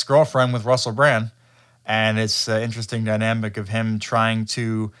his ex-girlfriend with Russell Brand. And it's an interesting dynamic of him trying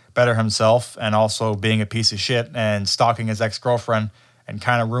to better himself and also being a piece of shit and stalking his ex-girlfriend and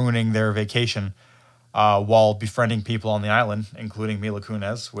kind of ruining their vacation while befriending people on the island, including Mila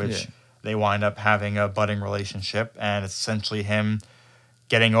Kunis, which they wind up having a budding relationship. And it's essentially him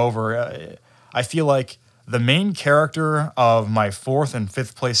getting over... I feel like the main character of my 4th and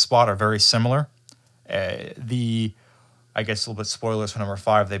 5th place spot are very similar. I guess a little bit spoilers for number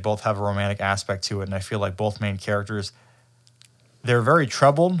 5, they both have a romantic aspect to it, and I feel like both main characters, they're very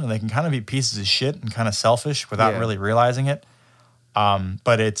troubled, and they can kind of be pieces of shit and kind of selfish without really realizing it.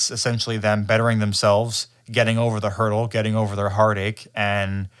 But it's essentially them bettering themselves, getting over the hurdle, getting over their heartache,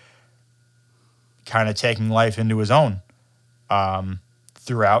 and kind of taking life into his own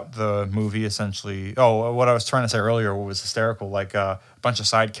throughout the movie, essentially. Oh, what I was trying to say earlier was hysterical, like a bunch of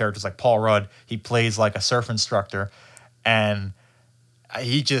side characters, like Paul Rudd, he plays like a surf instructor. And I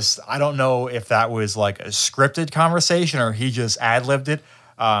don't know if that was like a scripted conversation or he just ad-libbed it.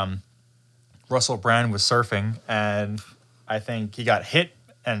 Russell Brand was surfing, and I think he got hit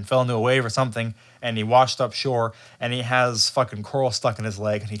and fell into a wave or something, and he washed up shore, and he has fucking coral stuck in his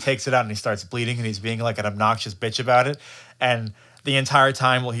leg, and he takes it out and he starts bleeding, and he's being like an obnoxious bitch about it. And the entire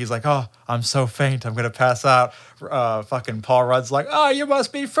time, well, he's like, oh, I'm so faint, I'm going to pass out. Fucking Paul Rudd's like, oh, you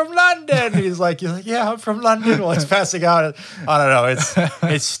must be from London. He's like, yeah, I'm from London. While he's passing out. I don't know.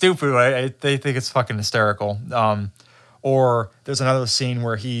 It's stupid. Right? They think it's fucking hysterical. Or there's another scene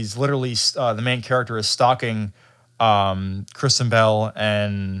where he's literally, the main character is stalking Kristen Bell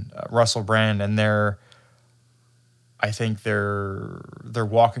and Russell Brand, and they're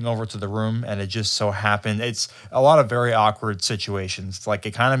walking over to the room, and it just so happened. It's a lot of very awkward situations. It's like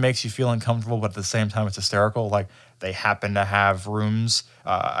it kind of makes you feel uncomfortable, but at the same time, it's hysterical. Like they happen to have rooms,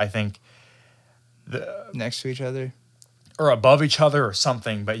 I think, next to each other or above each other or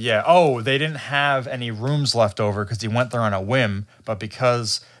something. But yeah, they didn't have any rooms left over because he went there on a whim. But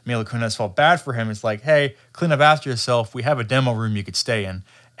because Mila Kunis felt bad for him. It's like, hey, clean up after yourself. We have a demo room you could stay in.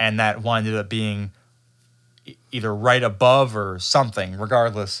 And that winded up being either right above or something.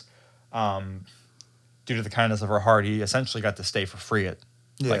 Regardless, due to the kindness of her heart, he essentially got to stay for free at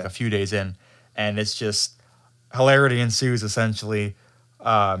like a few days in. And it's just hilarity ensues, essentially.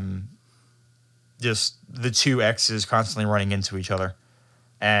 Just the two exes constantly running into each other.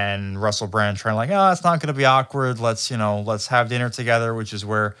 And Russell Brand trying like, oh, it's not going to be awkward. Let's have dinner together, which is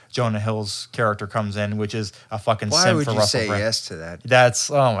where Jonah Hill's character comes in, which is a fucking sim for Russell Brand. Why would you say yes to that?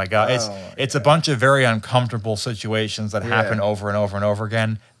 That's, oh my God. It's a bunch of very uncomfortable situations that happen over and over and over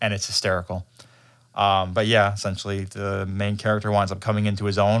again, and it's hysterical. But yeah, essentially the main character winds up coming into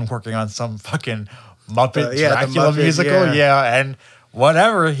his own, working on some fucking Muppet Dracula musical. Yeah, and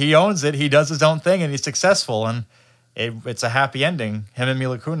whatever, he owns it. He does his own thing, and he's successful, and it's a happy ending. Him and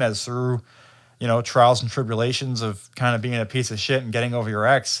Mila Kunis through, trials and tribulations of kind of being a piece of shit and getting over your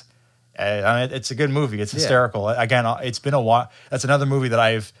ex. It's a good movie. It's hysterical. Again, it's been a while. That's another movie that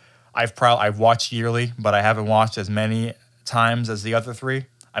I've watched yearly, but I haven't watched as many times as the other three.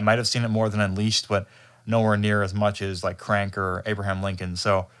 I might have seen it more than Unleashed, but nowhere near as much as like Crank or Abraham Lincoln.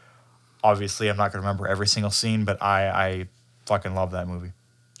 So obviously, I'm not going to remember every single scene, but I fucking love that movie.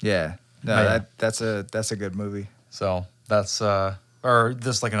 Yeah, no, that's a good movie. So that's or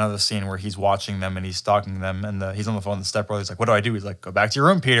just like another scene where he's watching them and he's stalking them, and he's on the phone with the stepbrother. He's like, "What do I do?" He's like, "Go back to your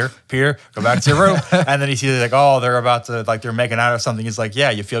room, Peter. Peter, go back to your room." And then he sees like, "Oh, they're about to they're making out or something." He's like, "Yeah,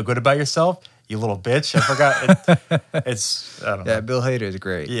 you feel good about yourself, you little bitch." I forgot. I don't know. Yeah, Bill Hader is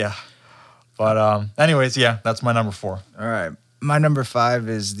great. Yeah, but anyways, yeah, that's my number 4. All right, my number 5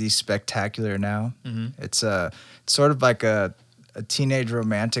 is The Spectacular Now. Mm-hmm. It's sort of like a teenage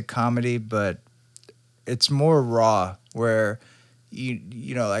romantic comedy, but it's more raw, where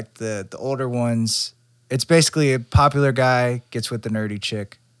you know, like the older ones, it's basically a popular guy gets with the nerdy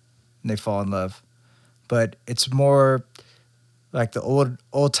chick and they fall in love. But it's more like the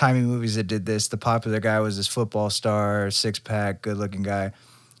old timey movies that did this. The popular guy was this football star, 6-pack, good looking guy.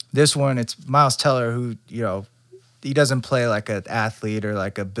 This one, it's Miles Teller, who, he doesn't play like an athlete or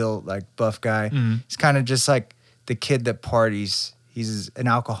like a built, like buff guy. Mm-hmm. He's kind of just like the kid that parties. He's an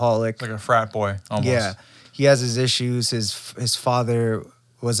alcoholic. Like a frat boy, almost. Yeah. He has his issues. His father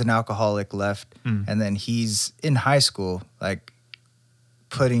was an alcoholic, left. And then he's in high school, like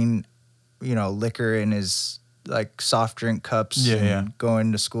putting, liquor in his like soft drink cups and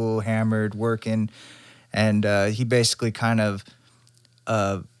going to school hammered, working. And he basically kind of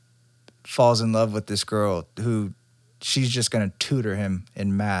falls in love with this girl who she's just going to tutor him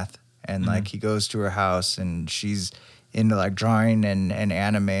in math. And like he goes to her house and she's into like drawing and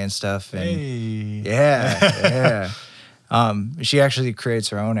anime and stuff. And yeah. She actually creates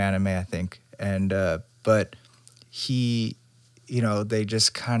her own anime, I think. And but he, they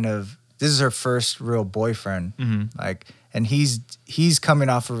just kind of, this is her first real boyfriend. Like, and he's coming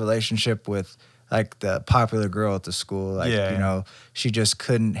off a relationship with like the popular girl at the school. Like, she just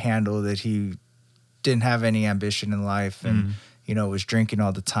couldn't handle that he didn't have any ambition in life and, was drinking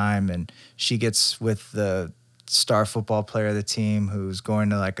all the time. And she gets with the star football player of the team who's going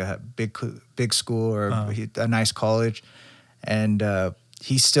to like a big school or a nice college, and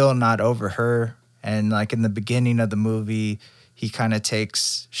he's still not over her. And like in the beginning of the movie, he kind of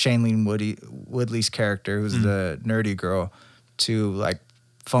takes Shailene Woodley's character, who's the nerdy girl, to like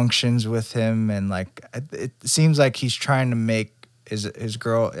functions with him, and like it seems like he's trying to make his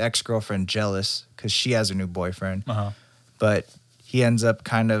ex-girlfriend jealous because she has a new boyfriend. But he ends up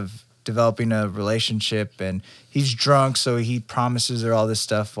kind of developing a relationship, and he's drunk, so he promises her all this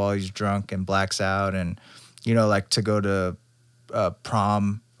stuff while he's drunk and blacks out, and like to go to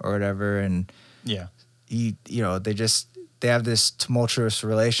prom or whatever. And he, they have this tumultuous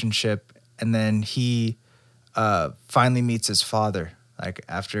relationship, and then he finally meets his father. Like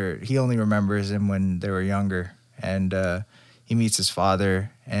after, he only remembers him when they were younger, and he meets his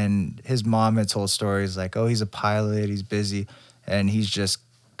father, and his mom had told stories like, oh, he's a pilot, he's busy, and he's just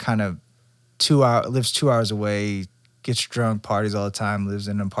kind of lives 2 hours away, gets drunk, parties all the time, lives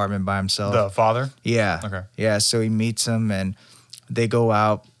in an apartment by himself. The father? Yeah. Okay. Yeah, so he meets him, and they go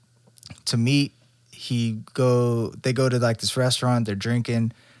out to meet. They go to like this restaurant, they're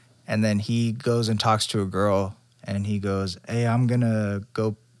drinking, and then he goes and talks to a girl, and he goes, hey, I'm gonna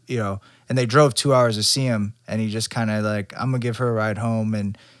go, and they drove 2 hours to see him, and he just kind of like, I'm gonna give her a ride home,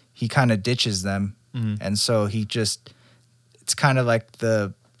 and he kind of ditches them. And so it's kind of like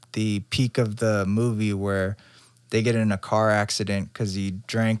the peak of the movie where they get in a car accident because he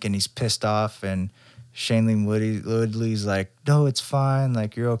drank and he's pissed off, and Shailene Woodley's like, no, it's fine,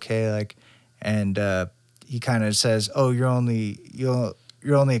 like you're okay, like, and he kind of says, oh,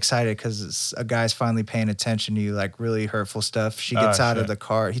 you're only excited because a guy's finally paying attention to you, like really hurtful stuff. She gets out of the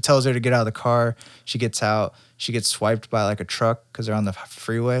car. He tells her to get out of the car. She gets out. She gets swiped by like a truck because they're on the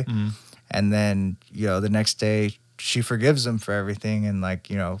freeway. And then, you know, the next day she forgives him for everything. And like,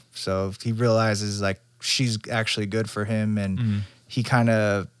 you know, so he realizes like she's actually good for him. And he kind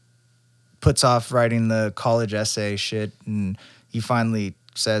of puts off writing the college essay shit. And he finally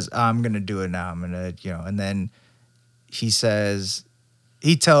says, I'm going to do it now. I'm going to, you know, and then he says,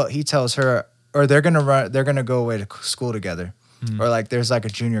 he tells her, or they're going to go away to school together. Or like there's like a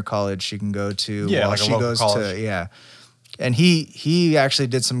junior college she can go to while like she goes college. And he actually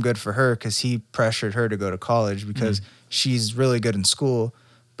did some good for her because he pressured her to go to college because she's really good in school,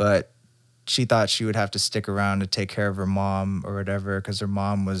 but she thought she would have to stick around to take care of her mom or whatever because her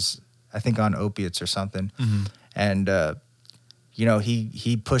mom was, I think, on opiates or something. And, you know,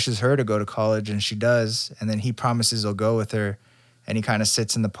 he pushes her to go to college and she does. And then he promises he'll go with her. And he kind of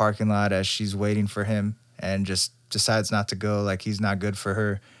sits in the parking lot as she's waiting for him and just decides not to go, like he's not good for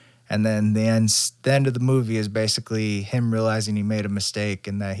her. And then the end of the movie is basically him realizing he made a mistake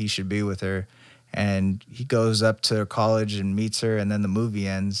and that he should be with her. And he goes up to college and meets her, and then the movie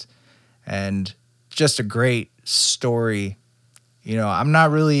ends. And just a great story. You know, I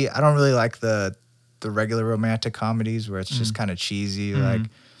don't really like the regular romantic comedies where it's just kind of cheesy. Like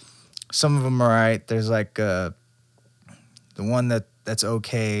some of them are right. There's like the one that's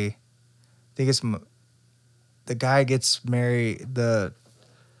okay. I think it's the guy gets married.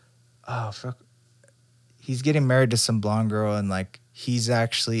 He's getting married to some blonde girl, and like he's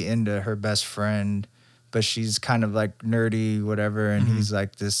actually into her best friend, but she's kind of like nerdy, whatever. And he's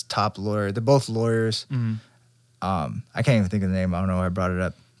like this top lawyer. They're both lawyers. I can't even think of the name. I don't know why I brought it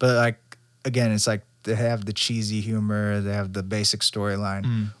up. But like again, it's like they have the cheesy humor. They have the basic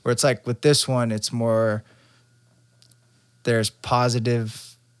storyline. Where it's like with this one, it's more. There's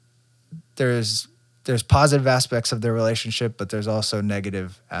positive aspects of their relationship, but there's also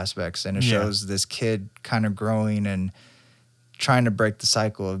negative aspects. And it shows this kid kind of growing and trying to break the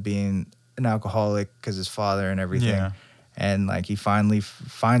cycle of being an alcoholic because his father and everything. Yeah. And like he finally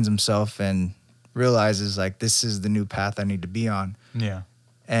finds himself and realizes like this is the new path I need to be on. Yeah.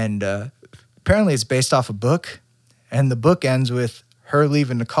 And apparently it's based off a book. And the book ends with her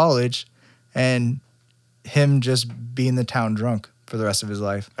leaving the college and him just being the town drunk for the rest of his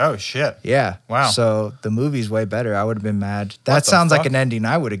life. Oh, shit. Yeah. Wow. So the movie's way better. I would have been mad. That sounds like an ending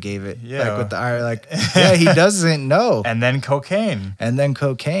I would have gave it. Yeah. Like with the yeah, he doesn't know. And then cocaine.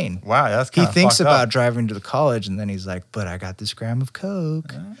 Wow, that's kind of He thinks about driving to the college, and then he's like, but I got this gram of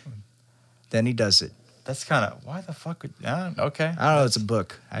coke. Oh. Then he does it. That's kind of, why the fuck would, okay. I don't know, it's a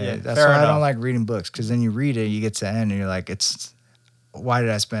book. That's why I don't like reading books, because then you read it, you get to the end, and you're like, why did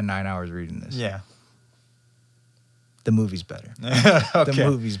I spend 9 hours reading this? Yeah. The movie's better. Okay. The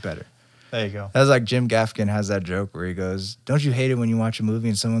movie's better. There you go. That's like Jim Gaffigan has that joke where he goes, don't you hate it when you watch a movie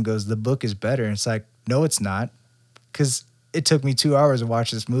and someone goes, the book is better? And it's like, no, it's not. Because it took me 2 hours to watch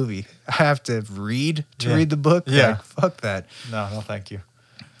this movie. I have to read to read the book? Yeah. Like, fuck that. No, thank you.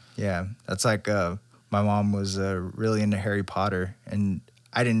 Yeah. That's like my mom was really into Harry Potter, and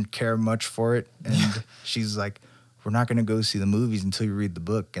I didn't care much for it. And she's like, we're not going to go see the movies until you read the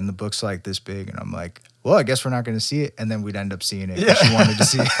book. And the book's like this big. And I'm like, well, I guess we're not going to see it. And then we'd end up seeing it. Yeah. She wanted to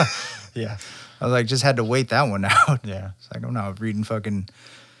see it. Yeah. I was like, just had to wait that one out. Yeah. It's like, I'm not reading fucking.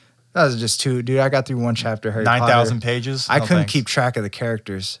 That was just too. Dude, I got through one chapter of Harry Potter. 9,000 pages? I couldn't keep track of the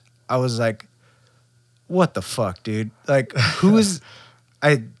characters. I was like, what the fuck, dude? Like, who is.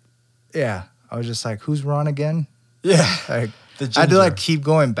 Yeah. I was just like, who's Ron again? Yeah. Like, I had to like keep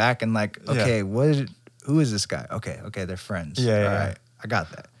going back and like, okay, who is this guy? Okay, they're friends. Yeah, all right, I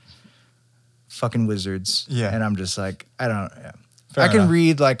got that. Fucking wizards. Yeah. And I'm just like, I don't. Yeah. I can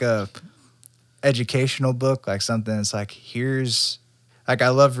read like a educational book, like something that's like, here's, like I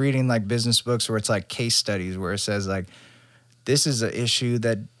love reading like business books where it's like case studies where it says like, this is an issue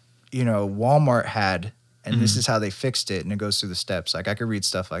that, you know, Walmart had, and this is how they fixed it, and it goes through the steps. Like I could read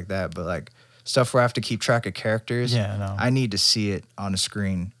stuff like that, but like stuff where I have to keep track of characters, I need to see it on a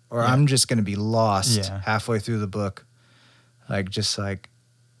screen. Or I'm just going to be lost halfway through the book. Like, just like,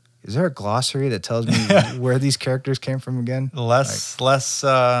 is there a glossary that tells me where these characters came from again? Less,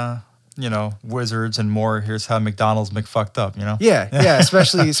 you know, wizards and more, here's how McDonald's McFucked up, you know? Yeah,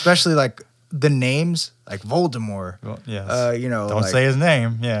 especially like the names, like Voldemort. Well, yes. You know, don't say his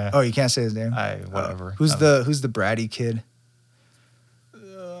name, yeah. Oh, you can't say his name? Whatever. Who's the bratty kid?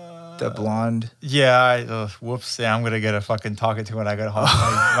 The blonde. Yeah, whoops. Yeah, I'm going to get a fucking talking to when I get home.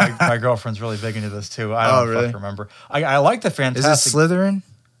 My girlfriend's really big into this too. I don't really remember. I like the Fantastic. Is it Slytherin?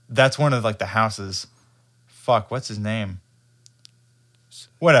 That's one of like the houses. Fuck, what's his name?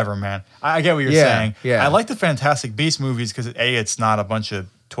 Whatever, man. I get what you're saying. Yeah. I like the Fantastic Beasts movies because it's not a bunch of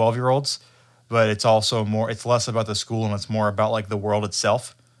 12-year-olds, but it's also it's less about the school and it's more about like the world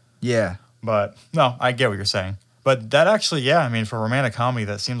itself. Yeah. But no, I get what you're saying. But that actually, yeah, I mean, for romantic comedy,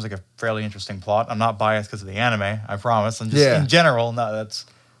 that seems like a fairly interesting plot. I'm not biased because of the anime, I promise. I'm just in general, no, that's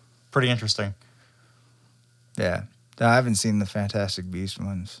pretty interesting. Yeah. No, I haven't seen the Fantastic Beast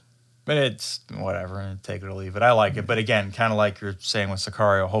ones. But it's whatever, take it or leave it. I like it. But again, kind of like you're saying with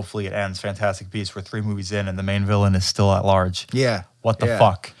Sicario, hopefully it ends Fantastic Beasts. We're 3 movies in and the main villain is still at large. Yeah. What the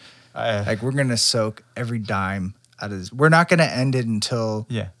fuck? Like, we're going to soak every dime out of this. We're not going to end it until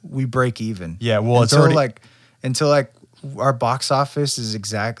we break even. Yeah, well, until our box office is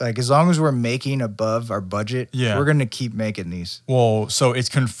exact. Like, as long as we're making above our budget, we're going to keep making these. Well, so it's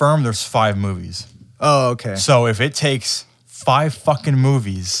confirmed there's 5 movies. Oh, okay. So if it takes 5 fucking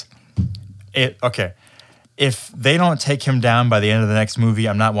movies... If they don't take him down by the end of the next movie,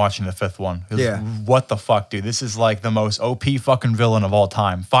 I'm not watching the 5th one. Yeah. What the fuck, dude? This is like the most OP fucking villain of all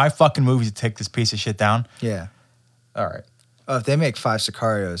time. 5 fucking movies to take this piece of shit down? Yeah. All right. Oh, if they make 5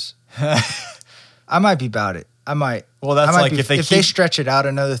 Sicarios, I might be about it. I might. Well, that's like if they stretch it out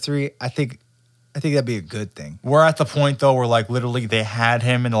another 3, I think that'd be a good thing. We're at the point though where like literally they had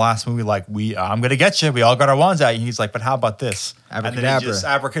him in the last movie like I'm gonna get you. We all got our wands out. And he's like, but how about this? Abracadabra. And then he just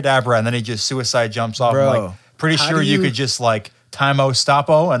abracadabra, and then he just suicide jumps off. Bro, I'm like, pretty sure you could just like time-o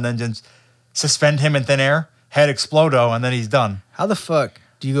stop-o and then just suspend him in thin air, head explodo, and then he's done. How the fuck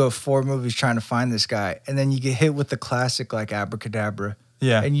do you go 4 movies trying to find this guy and then you get hit with the classic like abracadabra?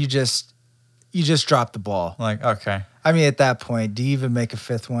 Yeah. And you just drop the ball. Like, okay. I mean, at that point, do you even make a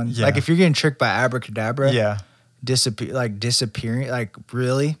 5th one? Yeah. Like, if you're getting tricked by abracadabra, disappearing, like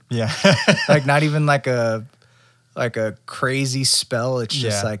really? Yeah. Like, not even like a crazy spell. It's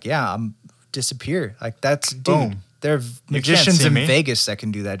just like, I'm disappear. Like, that's boom. There are magicians in Vegas that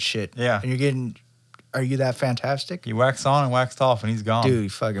can do that shit. Yeah. And are you that fantastic? He waxed on and waxed off, and he's gone. Dude, he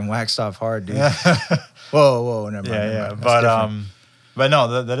fucking waxed off hard, dude. Whoa, never mind. Yeah. But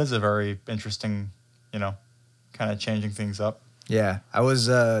no, that is a very interesting, kind of changing things up. Yeah.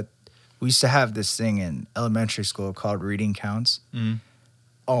 We used to have this thing in elementary school called reading counts. Mm.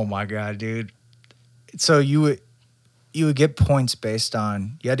 Oh my God, dude. So you would get points based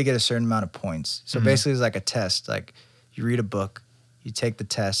on, you had to get a certain amount of points. So basically it's like a test. Like, you read a book, you take the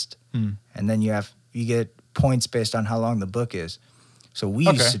test, and then you get points based on how long the book is. So we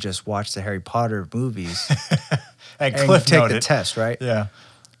used to just watch the Harry Potter movies and take the test, right? Yeah.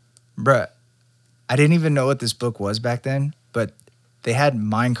 Bruh, I didn't even know what this book was back then, but they had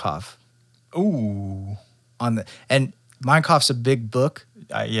Minecraft. Ooh. And Minecraft's a big book.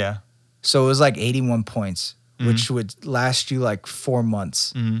 Yeah. So it was like 81 points, which would last you like 4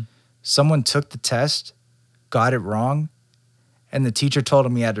 months. Mm-hmm. Someone took the test, got it wrong, and the teacher told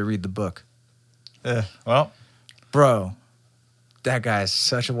him he had to read the book. Well. Bro, that guy is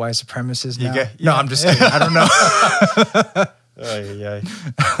such a white supremacist now. No, I'm just kidding. I don't know.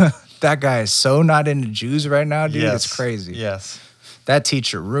 That guy is so not into Jews right now, dude. Yes. It's crazy. Yes. That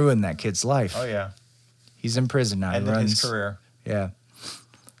teacher ruined that kid's life. Oh, yeah. He's in prison now. Ended his career. Yeah.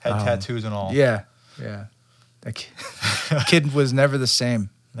 Had tattoos and all. Yeah. That kid was never the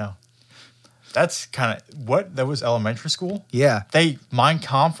same. No. That's kind of that was elementary school? Yeah. Mein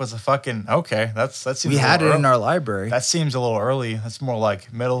Kampf was a fucking that seems we had it in our library. That seems a little early. That's more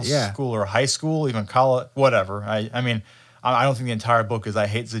like middle school or high school, even college, whatever. I mean, I don't think the entire book is I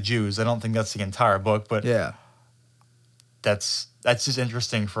hate the Jews. I don't think that's the entire book, but that's just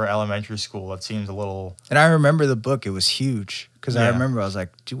interesting for elementary school. That seems a little. And I remember the book. It was huge because I remember I was like,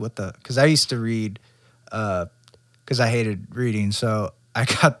 dude, what the? Because I used to read, because I hated reading. So I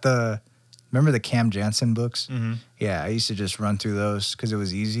got remember the Cam Jansen books? Mm-hmm. Yeah, I used to just run through those because it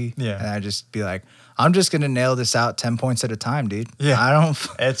was easy. Yeah. And I'd just be like, I'm just going to nail this out 10 points at a time, dude. Yeah.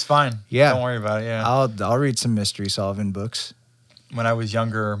 It's fine. Yeah. Don't worry about it. Yeah. I'll read some mystery solving books. When I was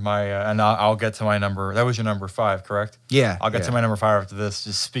younger, and I'll get to my number. That was your number 5, correct? Yeah. I'll get to my number 5 after this.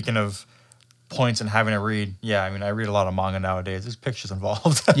 Just speaking of points and having to read. Yeah, I mean, I read a lot of manga nowadays. There's pictures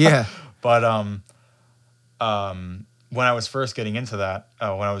involved. Yeah. But when I was first getting into that,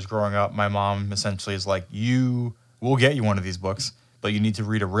 when I was growing up, my mom essentially is like, we'll get you one of these books, but you need to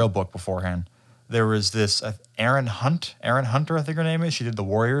read a real book beforehand. There was this Erin Hunter, I think her name is. She did the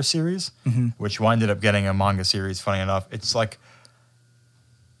Warrior series, which winded up getting a manga series, funny enough. It's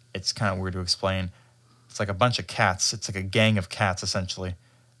kind of weird to explain. It's like a bunch of cats. It's like a gang of cats, essentially.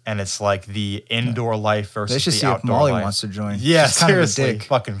 And it's like the indoor life versus the outdoor life. They should see if Molly wants to join. Yeah, seriously.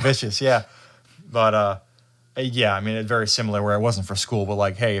 Fucking vicious, yeah. But, yeah, I mean, it's very similar where it wasn't for school, but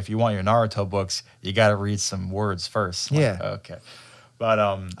like, hey, if you want your Naruto books, you got to read some words first. Yeah. Like, okay. But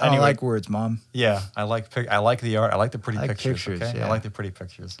I don't like words, Mom. Yeah, I like the art. I like the pretty pictures. Okay, yeah. I like the pretty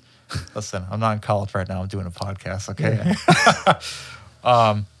pictures. Listen, I'm not in college right now. I'm doing a podcast. Okay.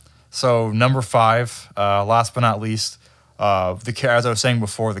 Yeah. So number 5, last but not least, as I was saying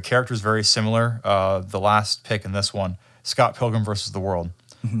before, the character is very similar. The last pick in this one, Scott Pilgrim versus the World.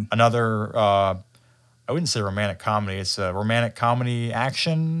 Mm-hmm. Another, I wouldn't say romantic comedy. It's a romantic comedy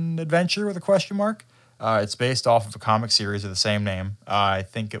action adventure with a question mark. It's based off of a comic series of the same name. I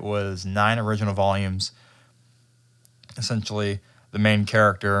think it was 9 original volumes. Essentially, the main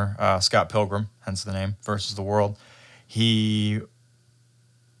character, Scott Pilgrim, hence the name, versus the world. He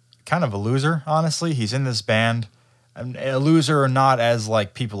kind of a loser, honestly. He's in this band. A loser, not as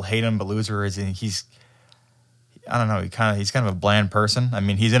like people hate him, but loser is he's I don't know. He's kind of a bland person. I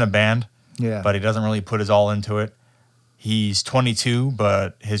mean, he's in a band, but he doesn't really put his all into it. He's 22,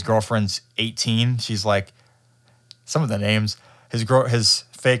 but his girlfriend's 18. She's like, some of the names, his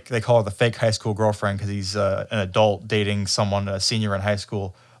fake, they call her the fake high school girlfriend because he's an adult dating someone, a senior in high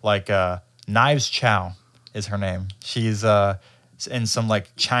school. Like Knives Chow is her name. She's in some like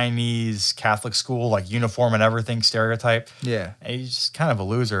Chinese Catholic school, like uniform and everything, stereotype. Yeah. And he's just kind of a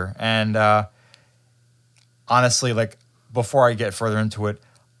loser. And honestly, like before I get further into it,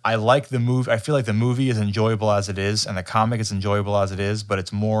 I like the movie. I feel like the movie is enjoyable as it is, and the comic is enjoyable as it is, but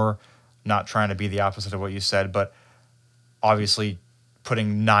it's more not trying to be the opposite of what you said. But obviously,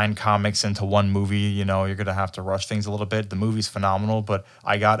 putting 9 comics into one movie, you're going to have to rush things a little bit. The movie's phenomenal, but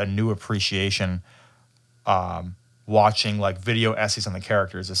I got a new appreciation watching like video essays on the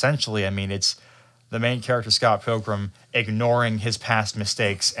characters. Essentially, I mean, it's the main character, Scott Pilgrim, ignoring his past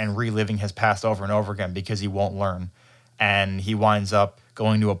mistakes and reliving his past over and over again because he won't learn. And he winds up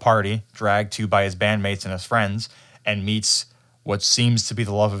going to a party, dragged to by his bandmates and his friends, and meets what seems to be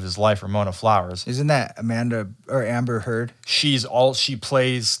the love of his life, Ramona Flowers. Isn't that Amber Heard? She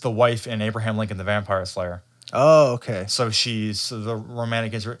plays the wife in Abraham Lincoln, the Vampire Slayer. Oh, okay. So she's the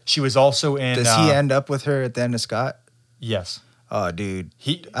romantic interest. She was also in... Does he end up with her at the end of Scott? Yes. Oh, dude.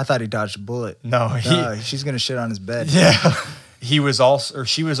 I thought he dodged a bullet. No, she's going to shit on his bed. Yeah. She was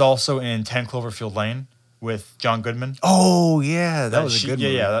also in 10 Cloverfield Lane with John Goodman. Oh, yeah. That was a good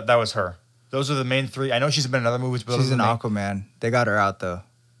movie. Yeah, that was her. Those are the main 3. I know she's been in other movies, but she's in Aquaman. They got her out, though.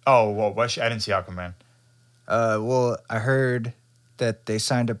 Oh, well, I didn't see Aquaman. Well, I heard that they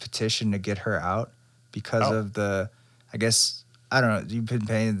signed a petition to get her out because of the, I guess, I don't know, you've been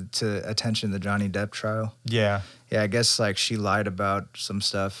paying attention to the Johnny Depp trial? Yeah. Yeah, I guess, like, she lied about some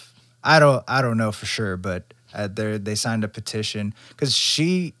stuff. I don't know for sure, but they signed a petition because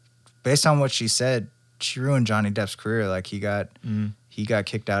she, based on what she said, she ruined Johnny Depp's career. Like, he got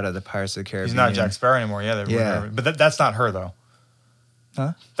kicked out of the Pirates of the Caribbean. He's not Jack Sparrow anymore. Yeah, but that's not her though.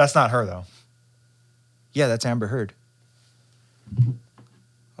 Huh? That's not her though. Yeah, that's Amber Heard.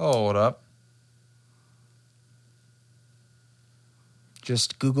 Hold up.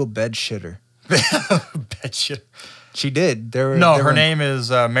 Just Google bed shitter. Bed shitter. She did. Her name is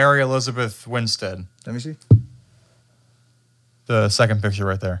Mary Elizabeth Winstead. Let me see. The second picture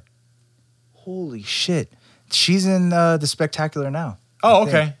right there. Holy shit. She's in The Spectacular Now. Oh,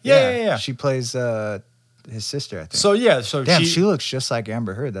 okay. Yeah. She plays his sister, I think. So damn, she looks just like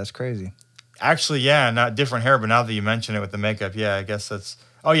Amber Heard. That's crazy. Actually, yeah, not different hair, but now that you mention it with the makeup, yeah, I guess that's...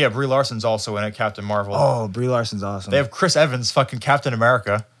 Oh, yeah, Brie Larson's also in it, Captain Marvel. Oh, Brie Larson's awesome. They have Chris Evans, fucking Captain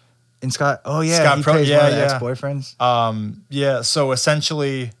America. And Scott... Oh, yeah, he plays one of the ex-boyfriends. Yeah, so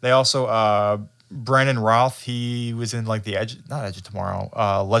essentially, they also... Brandon Routh, he was in like Edge of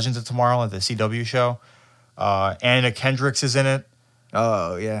Tomorrow, Legends of Tomorrow, the CW show. Anna Kendricks is in it.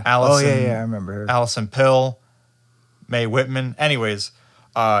 Oh, yeah. Allison, I remember her. Allison Pill, Mae Whitman. Anyways,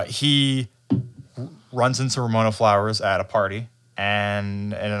 he runs into Ramona Flowers at a party,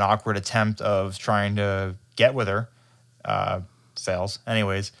 and in an awkward attempt of trying to get with her, fails.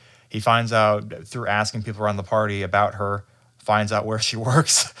 Anyways, he finds out through asking people around the party about her, finds out where she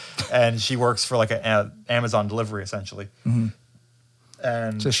works, and she works for like an Amazon delivery, essentially. Mm-hmm.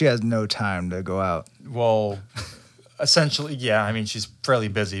 And so she has no time to go out. Well, essentially, yeah. I mean, she's fairly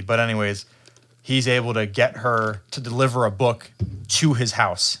busy. But anyways, he's able to get her to deliver a book to his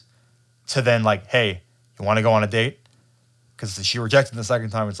house to then like, hey, you want to go on a date? Because she rejected the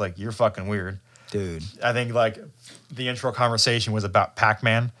second time. It's like, you're fucking weird. Dude. I think like the intro conversation was about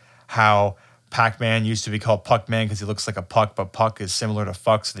Pac-Man, how Pac-Man used to be called Puck-Man because he looks like a puck, but puck is similar to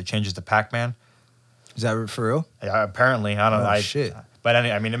fuck, so they changed it to Pac-Man. Is that for real? Yeah, apparently. I don't know. Shit. But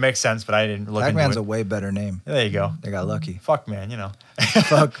I mean, it makes sense, but I didn't look into it. Pac-Man's a way better name. There you go. They got lucky. Fuck Man, you know.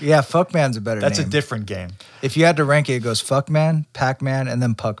 Fuckman's a better name. That's a different game. If you had to rank it, it goes Fuckman, Pac-Man, and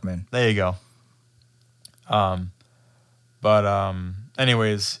then Puckman. There you go.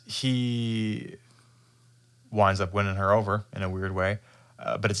 Anyways, he winds up winning her over in a weird way.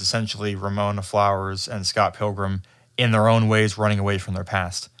 But it's essentially Ramona Flowers and Scott Pilgrim in their own ways running away from their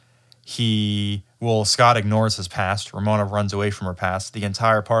past. Scott ignores his past. Ramona runs away from her past. The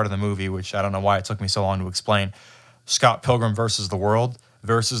entire part of the movie, which I don't know why it took me so long to explain, Scott Pilgrim versus the world.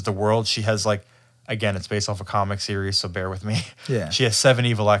 She has again, it's based off a comic series, so bear with me. Yeah. She has 7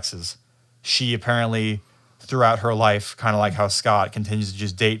 evil exes. She apparently, throughout her life, kind of like how Scott continues to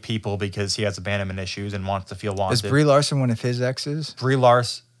just date people because he has abandonment issues and wants to feel wanted. Is Brie Larson one of his exes? Brie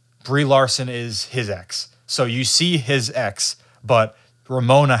Larson is his ex. So you see his ex, but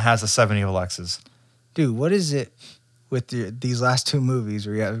Ramona has the 7 evil exes. Dude, what is it with these last 2 movies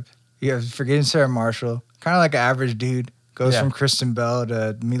where you have Forgetting Sarah Marshall, kind of like an average dude, goes from Kristen Bell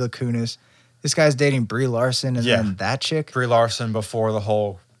to Mila Kunis. This guy's dating Brie Larson and then that chick? Brie Larson before the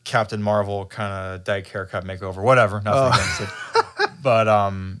whole Captain Marvel kind of dyke haircut makeover. Whatever, nothing against it. But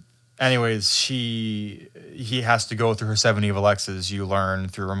anyways, he has to go through her 7 evil exes. You learn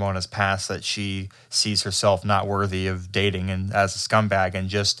through Ramona's past that she sees herself not worthy of dating and as a scumbag and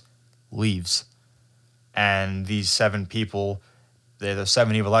just leaves. And these 7 people, they're the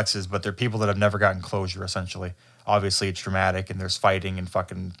 7 evil exes, but they're people that have never gotten closure, essentially. Obviously, it's dramatic and there's fighting and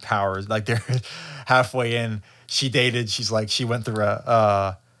fucking powers. Like, they're halfway in. She went through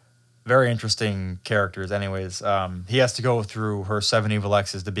a very interesting characters. Anyways, he has to go through her 7 evil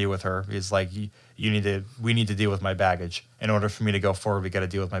exes to be with her. He's like, we need to deal with my baggage. In order for me to go forward, we got to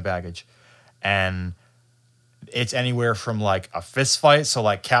deal with my baggage. And it's anywhere from like a fist fight. So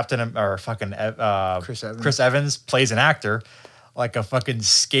like Chris Evans plays an actor, like a fucking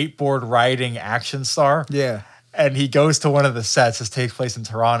skateboard riding action star. Yeah. And he goes to one of the sets. This takes place in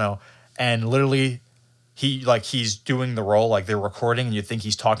Toronto, and literally he's doing the role, like they're recording and you think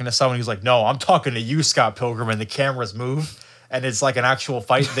he's talking to someone. He's like, no, I'm talking to you, Scott Pilgrim. And the cameras move and it's like an actual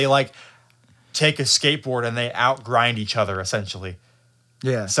fight. They like take a skateboard and they outgrind each other essentially.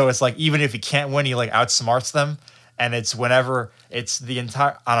 Yeah. So it's like, even if he can't win, he like outsmarts them. And it's whenever it's the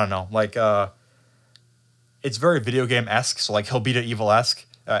entire, I don't know, like, it's very video game-esque. So like he'll beat an evil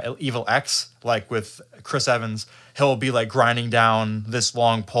X, like with Chris Evans, he'll be like grinding down this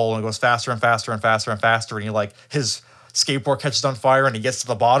long pole and it goes faster and faster and faster and faster. And he like, his skateboard catches on fire and he gets to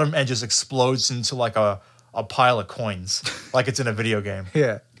the bottom and just explodes into like a pile of coins, like it's in a video game.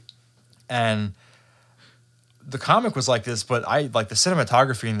 Yeah. And the comic was like this, but I like the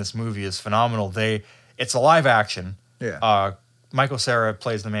cinematography in this movie is phenomenal. It's a live action. Yeah. Michael Cera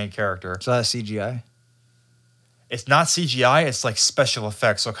plays the main character. So that's CGI? It's not CGI, it's like special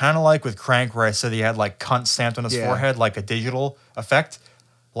effects. So kind of like with Crank, where I said he had like cunt stamped on his forehead, like a digital effect.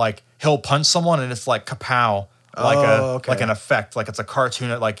 Like he'll punch someone and it's like kapow, like an effect, like it's a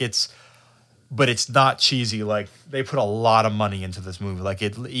cartoon, but it's not cheesy. Like they put a lot of money into this movie. Like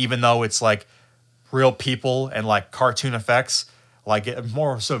even though it's like real people and like cartoon effects,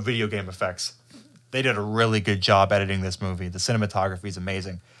 more so video game effects. They did a really good job editing this movie. The cinematography is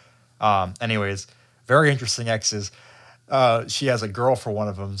amazing. Anyways. Very interesting exes. She has a girl for one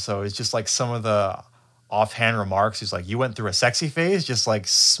of them, so it's just like some of the offhand remarks. He's like, you went through a sexy phase? Just like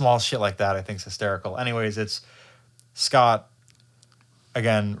small shit like that I think is hysterical. Anyways, it's Scott,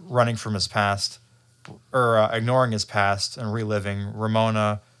 again, running from his past, or ignoring his past and reliving.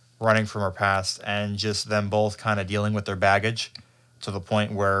 Ramona running from her past, and just them both kind of dealing with their baggage to the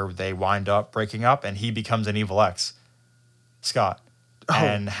point where they wind up breaking up, and he becomes an evil ex, Scott,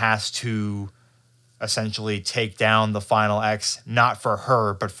 and has to essentially take down the final ex, not for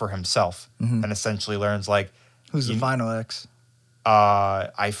her, but for himself. Mm-hmm. And essentially learns like... Who's the final ex?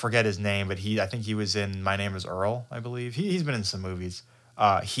 I forget his name, but I think he was in My Name is Earl, I believe. He's been in some movies.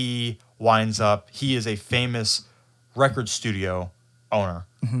 He is a famous record studio owner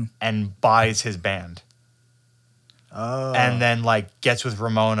and buys his band. Oh. And then like gets with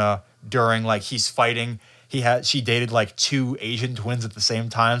Ramona during like he's fighting. She dated like 2 Asian twins at the same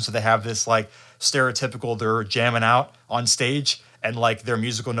time. So they have this like stereotypical, they're jamming out on stage and like their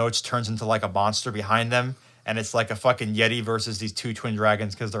musical notes turns into like a monster behind them. And it's like a fucking Yeti versus these 2 twin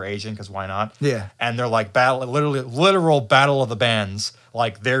dragons because they're Asian, because why not? Yeah. And they're like literal battle of the bands.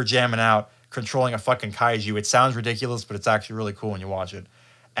 Like they're jamming out, controlling a fucking kaiju. It sounds ridiculous, but it's actually really cool when you watch it.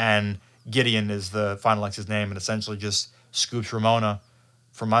 And Gideon is the final ex's name, and essentially just scoops Ramona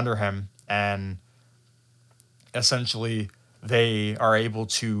from under him. And essentially they are able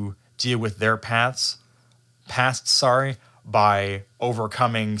to deal with their past, by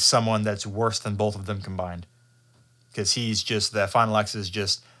overcoming someone that's worse than both of them combined. Because he's just, the final ex is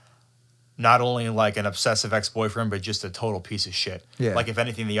just not only like an obsessive ex-boyfriend, but just a total piece of shit. Yeah. Like if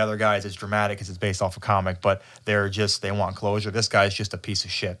anything, the other guys is dramatic because it's based off a comic, but they want closure. This guy's just a piece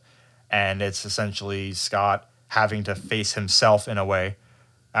of shit. And it's essentially Scott having to face himself in a way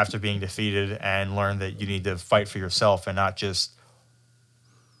after being defeated and learn that you need to fight for yourself and not just,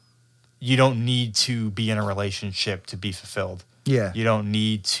 you don't need to be in a relationship to be fulfilled. Yeah. You don't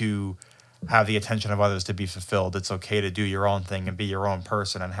need to have the attention of others to be fulfilled. It's okay to do your own thing and be your own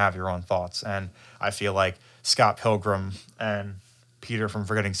person and have your own thoughts. And I feel like Scott Pilgrim and Peter from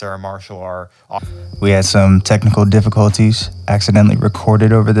Forgetting Sarah Marshall are... We had some technical difficulties, accidentally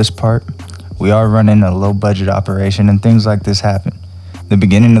recorded over this part. We are running a low-budget operation, and things like this happen. The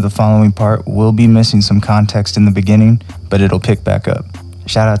beginning of the following part will be missing some context in the beginning, but it'll pick back up.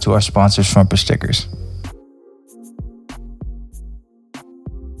 Shout out to our sponsors, Frumper Stickers.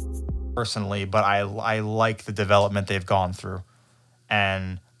 Personally, but I like the development they've gone through.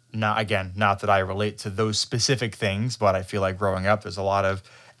 And not that I relate to those specific things, but I feel like growing up, there's a lot of...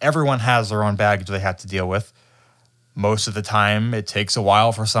 Everyone has their own baggage they have to deal with. Most of the time, it takes a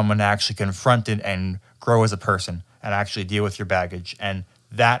while for someone to actually confront it and grow as a person and actually deal with your baggage. And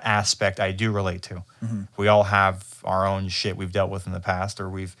that aspect I do relate to. Mm-hmm. We all have our own shit we've dealt with in the past or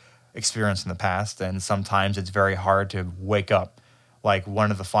we've experienced in the past. And sometimes it's very hard to wake up. Like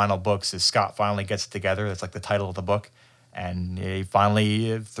one of the final books is Scott finally gets it together. That's like the title of the book. And he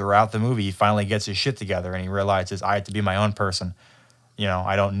finally, throughout the movie, he finally gets his shit together and he realizes I have to be my own person. You know,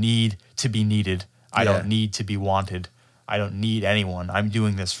 I don't need to be needed. I don't need to be wanted. I don't need anyone. I'm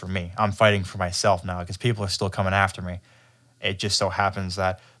doing this for me. I'm fighting for myself now because people are still coming after me. It just so happens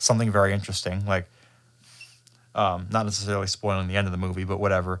that something very interesting, like not necessarily spoiling the end of the movie, but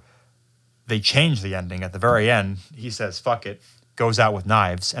whatever, they changed the ending. At the very end, he says, fuck it, goes out with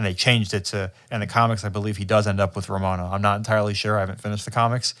knives, and they changed it to, in the comics, I believe he does end up with Ramona. I'm not entirely sure. I haven't finished the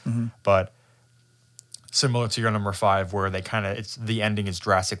comics, but similar to your number 5, where they kind of, the ending is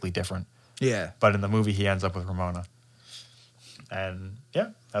drastically different. Yeah. But in the movie, he ends up with Ramona. And yeah,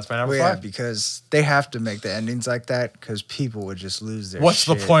 that's my number 5. Yeah, because they have to make the endings like that because people would just lose their What's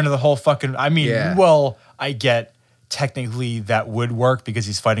shit. the point of the whole fucking... I mean, well, I get technically that would work because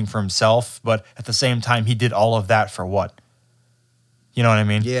he's fighting for himself, but at the same time, he did all of that for what? You know what I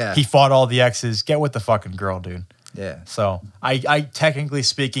mean? Yeah. He fought all the exes. Get with the fucking girl, dude. Yeah. So I technically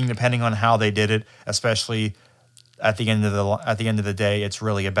speaking, depending on how they did it, especially at the end of the day, it's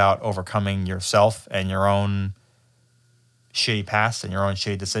really about overcoming yourself and your own shitty past and your own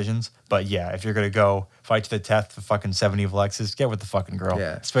shitty decisions. But yeah, if you're gonna go fight to the death for fucking 7 evil exes, get with the fucking girl.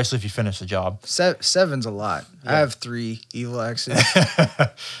 Yeah. Especially if you finish the job. 7's a lot. Yeah. I have 3 evil exes.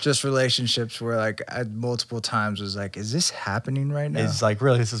 Just relationships where like I multiple times was like, is this happening right now? It's like,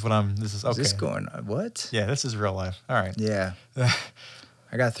 really, this is okay. Is this going on? What? Yeah, this is real life. All right. Yeah.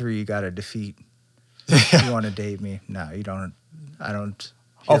 I got 3 you gotta defeat. You wanna date me? No, you don't. I don't.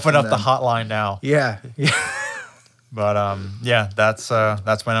 Open up the hotline now. Yeah. Yeah. But yeah, that's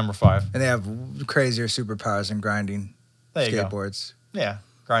my number 5. And they have crazier superpowers than grinding skateboards. Go. Yeah,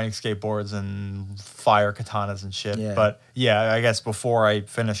 grinding skateboards and fire katanas and shit. Yeah. But yeah, I guess before I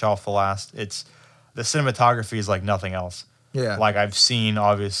finish off the last, it's the cinematography is like nothing else. Yeah. Like I've seen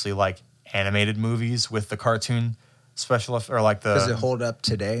obviously like animated movies with the cartoon special or like the... Does it hold up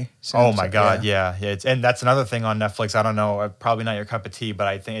today? Oh my God, yeah. And that's another thing on Netflix. I don't know, probably not your cup of tea, but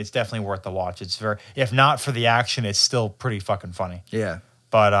I think it's definitely worth the watch. It's very, if not for the action, it's still pretty fucking funny. Yeah.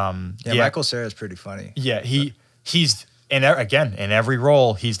 But yeah, Michael Cera's pretty funny. Yeah, he's in every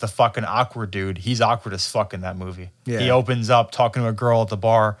role, he's the fucking awkward dude. He's awkward as fuck in that movie. Yeah. He opens up talking to a girl at the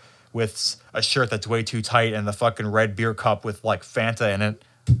bar with a shirt that's way too tight and the fucking red beer cup with like Fanta in it.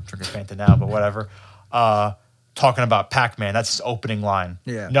 I'm drinking Fanta now, but whatever. Talking about Pac-Man. That's his opening line.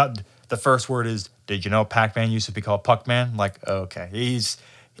 Yeah. Not the first word is, did you know Pac-Man used to be called Puck-Man? Like, okay.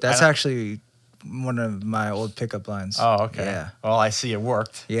 That's actually one of my old pickup lines. Oh, okay. Yeah. Well, I see it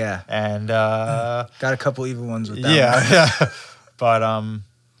worked. Yeah. And got a couple evil ones with that one. Yeah.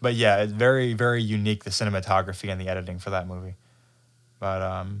 But yeah, it's very, very unique, the cinematography and the editing for that movie.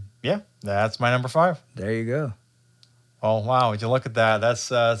 But yeah, that's my number 5. There you go. Oh, wow. Would you look at that? That's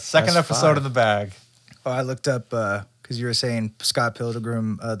second episode 5. in the bag. Oh, I looked up because you were saying Scott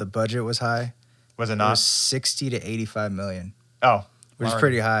Pilgrim, the budget was high. Was it not? It was 60 to 85 million. Oh. Which is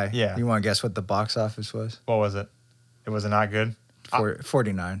pretty high. Yeah. You want to guess what the box office was? What was it? It was not good?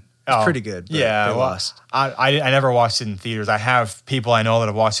 49. It's pretty good. But yeah. They lost. I never watched it in theaters. I have people I know that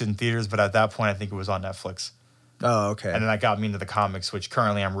have watched it in theaters, but at that point, I think it was on Netflix. Oh, okay. And then that got me into the comics, which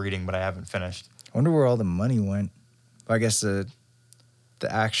currently I'm reading, but I haven't finished. I wonder where all the money went. I guess the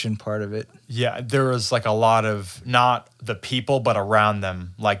the action part of it. Yeah, there was like a lot of not the people, but around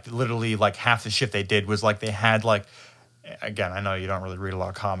them. Like literally, like half the shit they did was like they had like. Again, I know you don't really read a lot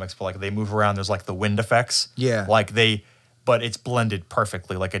of comics, but like they move around. There's like the wind effects. Yeah. Like but it's blended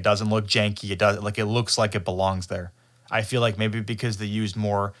perfectly. Like it doesn't look janky. It looks like it belongs there. I feel like maybe because they used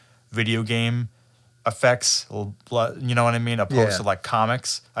more video game effects, you know what I mean, opposed to like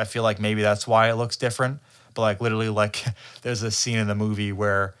comics. I feel like maybe that's why it looks different. But like literally, like there's a scene in the movie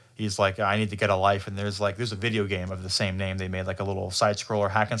where he's like, I need to get a life, and there's a video game of the same name. They made like a little side scroller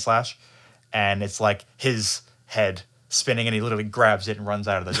hack and slash, and it's like his head spinning, and he literally grabs it and runs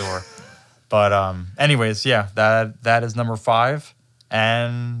out of the door. But anyways, yeah, that is number 5,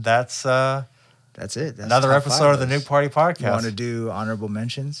 and that's it. That's another episode of the Nuke Party Podcast. You want to do honorable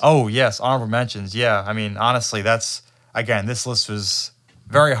mentions? Oh yes, honorable mentions. Yeah, I mean honestly, this list was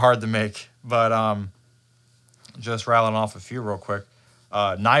very hard to make, but just rattling off a few real quick.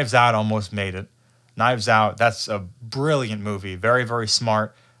 Knives Out almost made it. Knives Out, that's a brilliant movie, very very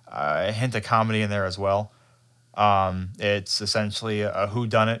smart. A hint of comedy in there as well. It's essentially a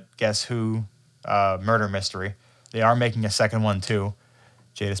whodunit, guess who, murder mystery. They are making a second one too.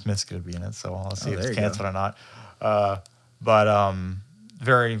 Jada Smith's going to be in it, so I'll see if it's canceled or not. But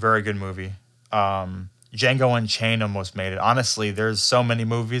very, very good movie. Django Unchained almost made it. Honestly, there's so many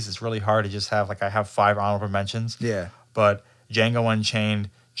movies, it's really hard to just have, I have 5 honorable mentions. Yeah. But Django Unchained,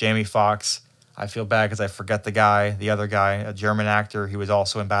 Jamie Foxx, I feel bad because I forget the other guy, a German actor. He was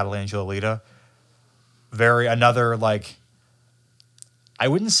also in Battle Angel Alita. Another, I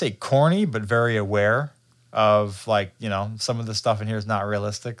wouldn't say corny, but very aware of, some of the stuff in here is not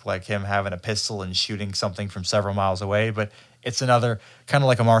realistic, like him having a pistol and shooting something from several miles away. But it's another kind of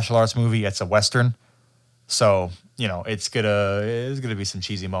like a martial arts movie. It's a Western. So, it's gonna be some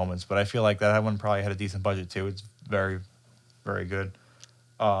cheesy moments, but I feel like that one probably had a decent budget too. It's very, very good.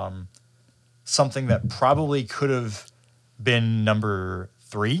 Something that probably could have been number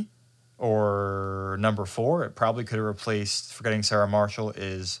 3 or number 4, it probably could have replaced Forgetting Sarah Marshall,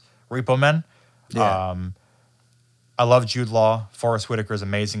 is Repo Men. Yeah. I love Jude Law. Forrest Whitaker is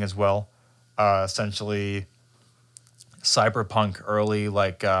amazing as well. Essentially, cyberpunk early,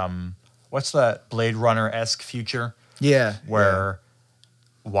 what's that Blade Runner-esque future? Yeah. Where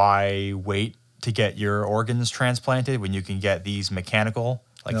why wait to get your organs transplanted when you can get these mechanical,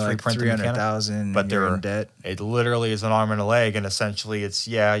 like 300,000, but they're in debt. It literally is an arm and a leg, and essentially it's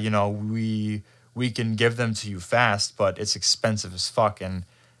we can give them to you fast, but it's expensive as fuck, and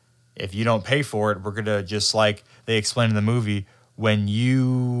if you don't pay for it, we're gonna just like they explain in the movie, when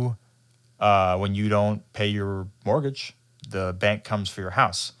you don't pay your mortgage, the bank comes for your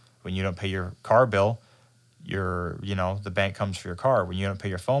house. When you don't pay your car bill, the bank comes for your car. When you don't pay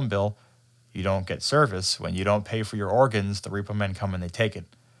your phone bill, you don't get service. When you don't pay for your organs, the repo men come and they take it.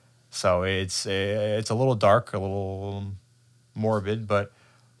 So it's a little dark, a little morbid, but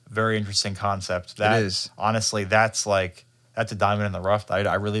very interesting concept. It is. Honestly, that's a diamond in the rough.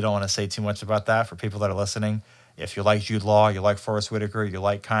 I really don't want to say too much about that for people that are listening. If you like Jude Law, you like Forrest Whitaker, you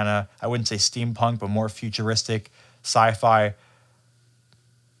like kind of, I wouldn't say steampunk, but more futuristic sci-fi, I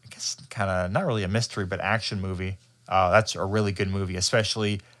guess kind of not really a mystery, but action movie. That's a really good movie,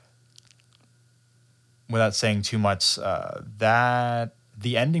 especially without saying too much, that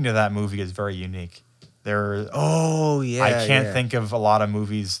the ending to that movie is very unique. I can't think of a lot of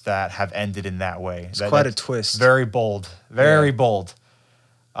movies that have ended in that way. It's quite a twist. Very bold. Bold.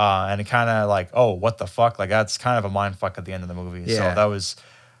 And it kind of what the fuck? That's kind of a mind fuck at the end of the movie. Yeah. So that was,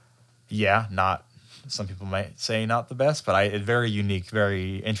 not, some people might say not the best, but very unique,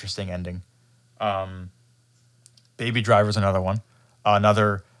 very interesting ending. Baby Driver's another one.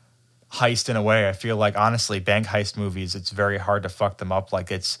 Another heist in a way. I feel like, honestly, bank heist movies, it's very hard to fuck them up.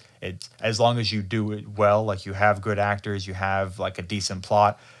 It's as long as you do it well, you have good actors, you have a decent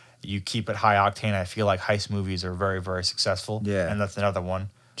plot, you keep it high octane. I feel like heist movies are very, very successful. Yeah. And that's another one.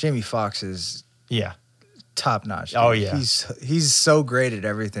 Jamie Foxx is top notch. Dude. Oh yeah. He's so great at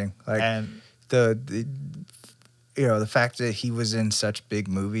everything. And the fact that he was in such big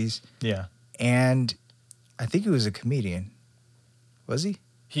movies. Yeah. And I think he was a comedian. Was he?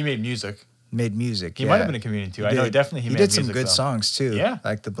 He made music. He might have been a comedian too. I know definitely he made music. He did some good songs too. Yeah.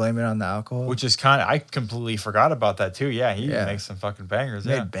 Like the Blame It on the Alcohol. Which is I completely forgot about that too. Yeah, he makes some fucking bangers.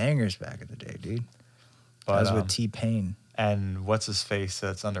 He made bangers back in the day, dude. But, that was with T-Pain. And what's his face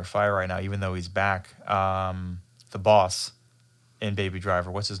that's under fire right now, even though he's back? The boss in Baby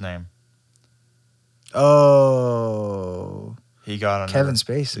Driver. What's his name? Oh. He got under Kevin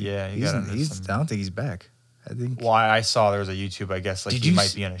Spacey. Yeah, I don't think he's back. I think. Well, I saw there was a YouTube, I guess, he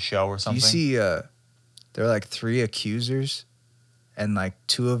might be in a show or something. You see, there are 3 accusers, and like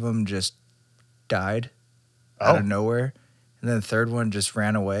 2 of them just died out of nowhere, and then the third one just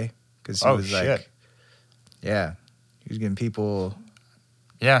ran away because he was like, yeah, he was getting people.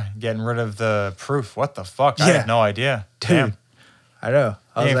 Yeah, getting rid of the proof. What the fuck? I had no idea. Dude, damn. I know.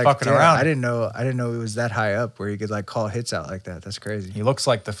 I was like, fucking around. I didn't know it was that high up where he could like call hits out like that. That's crazy. He looks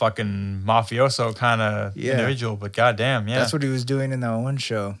like the fucking mafioso kind of individual, but goddamn, yeah. That's what he was doing in that one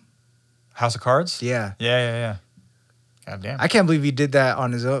show. House of Cards? Yeah. Yeah. Goddamn. I can't believe he did that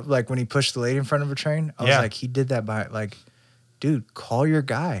on his own. Like when he pushed the lady in front of a train, I was like, he did that by like, dude, call your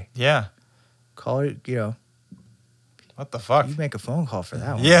guy. Yeah. Call it, What the fuck? You make a phone call for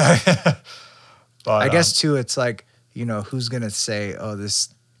that one. Yeah. But I guess too, it's like, who's gonna say, oh,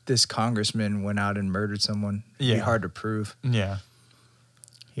 this congressman went out and murdered someone? It'd be hard to prove. Yeah.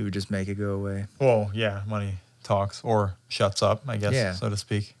 He would just make it go away. Well, yeah, money talks or shuts up, I guess, so to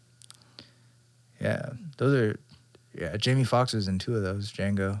speak. Yeah. Those are Jamie Foxx was in 2 of those,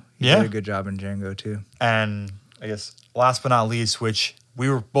 Django. He did a good job in Django too. And I guess last but not least, which we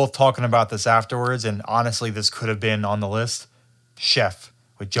were both talking about this afterwards, and honestly, this could have been on the list, Chef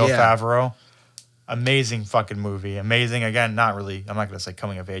with Joe Favreau. Amazing fucking movie. Amazing. Again, not really, I'm not going to say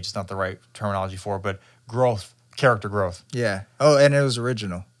coming of age. It's not the right terminology for it, but growth, character growth. Yeah. Oh, and it was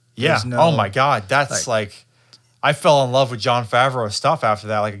original. Yeah. Oh my God. That's like, I fell in love with Jon Favreau's stuff after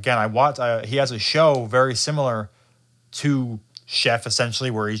that. Like, again, I watched, he has a show very similar to Chef,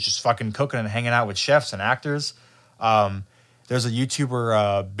 essentially, where he's just fucking cooking and hanging out with chefs and actors. There's a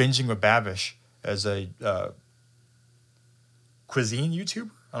YouTuber, Binging with Babish, as a cuisine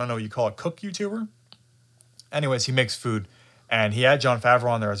YouTuber. I don't know what you call it, cook YouTuber. Anyways, he makes food, and he had Jon Favreau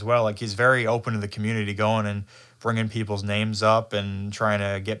on there as well. Like, he's very open to the community, going and bringing people's names up and trying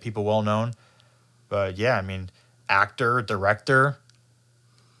to get people well known. But yeah, I mean, actor, director,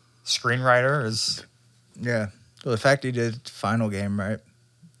 screenwriter is... Yeah. Well, the fact he did Final Game, right?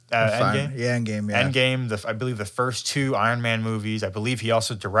 Endgame? Yeah, Endgame, yeah. Endgame, I believe the first 2 Iron Man movies. I believe he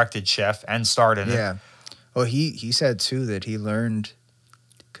also directed Chef and starred in it. Yeah. Well, he said, too, that he learned...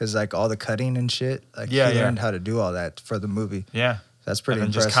 Because, like, all the cutting and shit, like, he learned how to do all that for the movie. Yeah. That's pretty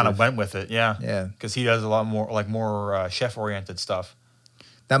impressive. And just kind of went with it, yeah. Yeah. Because he does a lot more chef-oriented stuff.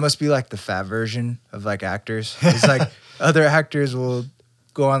 That must be, like, the fat version of, like, actors. It's like other actors will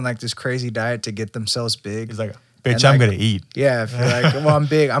go on, like, this crazy diet to get themselves big. He's like, bitch, I'm going to eat. Yeah. If you're like, well, I'm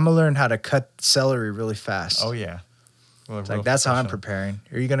big. I'm going to learn how to cut celery really fast. Oh, yeah. Well, it's like, that's how I'm preparing.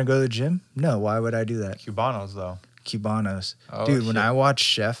 Are you going to go to the gym? No. Why would I do that? Cubanos, though. Cubanos. Oh, dude, when I watched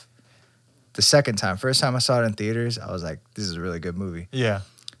Chef the second time, first time I saw it in theaters, I was like, this is a really good movie. Yeah.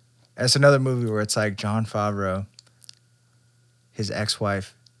 It's another movie where it's like Jon Favreau, his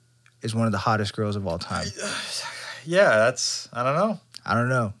ex-wife, is one of the hottest girls of all time. Yeah, that's, I don't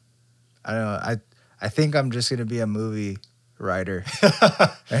know. I think I'm just going to be a movie writer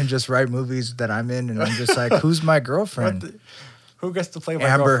and just write movies that I'm in, and I'm just like, who's my girlfriend? Who gets to play my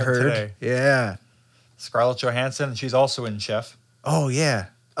Amber girlfriend Heard. today? Yeah. Scarlett Johansson, she's also in Chef. Oh, yeah.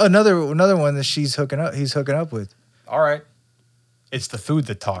 Oh, another one that he's hooking up with. All right. It's the food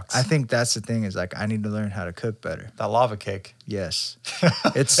that talks. I think that's the thing, is like, I need to learn how to cook better. That lava cake. Yes.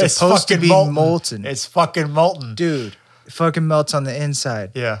 It's supposed to be molten. It's fucking molten. Dude, it fucking melts on the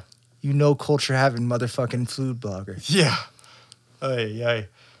inside. Yeah. Culture having motherfucking food blogger. Yeah. Ay.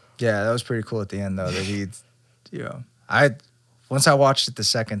 Yeah, that was pretty cool at the end, though, that he, once I watched it the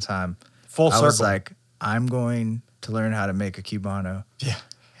second time, Full circle. I was like, I'm going to learn how to make a Cubano. Yeah.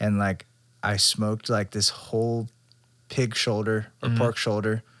 And like, I smoked like this whole pig shoulder or pork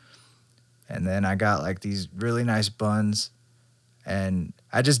shoulder. And then I got like these really nice buns. And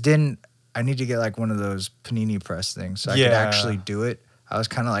I need to get like one of those panini press things so I could actually do it. I was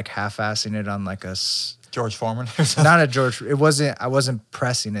kind of like half-assing it on like a... George Foreman? Not a George... I wasn't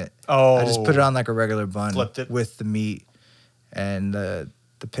pressing it. Oh. I just put it on like a regular bun. Flipped it. With the meat and the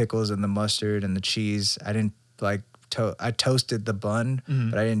pickles and the mustard and the cheese. I didn't like... I toasted the bun,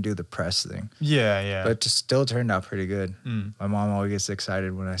 but I didn't do the press thing. Yeah. But it still turned out pretty good. My mom always gets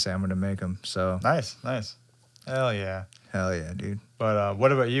excited when I say I'm going to make them. So Nice. Hell yeah, dude. But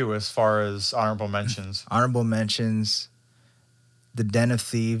what about you as far as honorable mentions? Honorable mentions, The Den of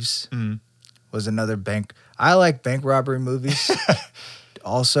Thieves was another bank. I like bank robbery movies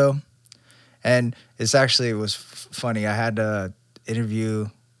also. And it was funny. I had to interview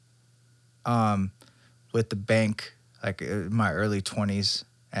with the bank like in my early 20s,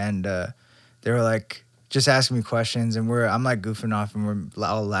 and they were like just asking me questions, and I'm like goofing off, and we're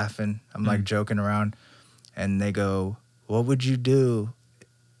all laughing. I'm like joking around, and they go, "What would you do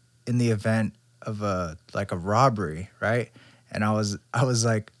in the event of a robbery, right?" And I was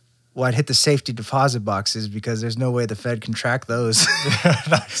like, well, I'd hit the safety deposit boxes because there's no way the Fed can track those.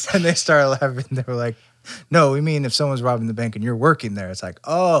 Nice. And they started laughing. They were like, no, we mean if someone's robbing the bank and you're working there. It's like,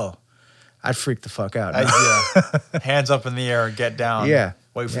 oh, I'd freak the fuck out. Yeah. Hands up in the air, get down. Yeah.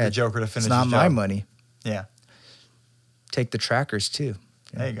 Wait for the Joker to finish It's not his my job. money. Yeah. Take the trackers too.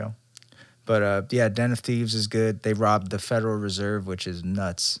 Yeah. There you go. But Den of Thieves is good. They robbed the Federal Reserve, which is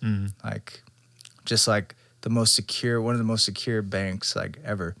nuts. Like, just like one of the most secure banks like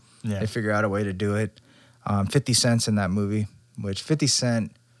ever. Yeah. They figure out a way to do it. 50 Cent's in that movie, which 50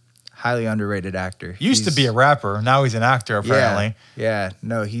 Cent, highly underrated actor. Used to be a rapper. Now he's an actor, apparently. Yeah.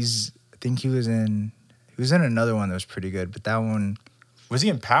 No, I think he was in another one that was pretty good, but that one. Was he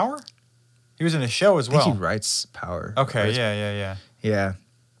in Power? He was in a show as well. I think he writes Power. Okay, yeah. Yeah.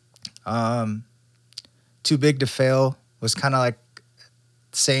 Too Big to Fail was kind of like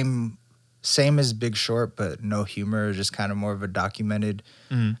same as Big Short, but no humor. Just kind of more of a documented,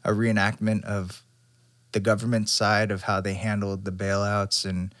 a reenactment of the government side of how they handled the bailouts,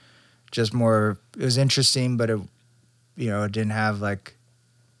 and just more. It was interesting, but it didn't have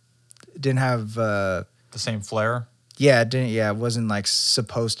the same flair. Yeah, it didn't. Yeah, it wasn't like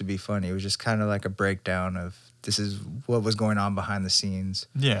supposed to be funny. It was just kind of like a breakdown of this is what was going on behind the scenes.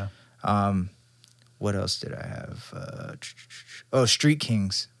 Yeah. What else did I have? Street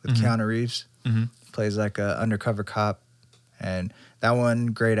Kings with Keanu Reeves. Plays like a undercover cop, and that one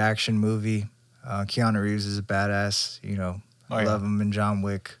great action movie. Keanu Reeves is a badass. I love him in John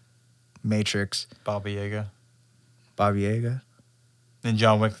Wick, Matrix. Baba Yaga. And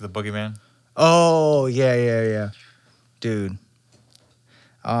John Wick, the Boogeyman. Oh yeah, dude.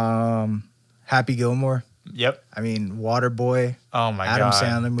 Happy Gilmore. Yep. I mean, Waterboy. Oh my Adam God.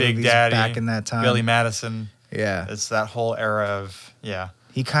 Sandler movies Big Daddy, back in that time. Billy Madison. Yeah. It's that whole era of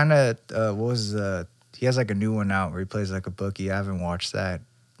He kind of he has like a new one out where he plays like a bookie. I haven't watched that.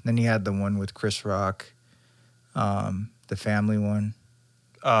 Then he had the one with Chris Rock, the family one.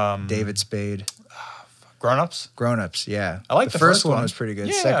 David Spade. Grown Ups? Grown Ups, yeah. I like the first one. Was pretty good.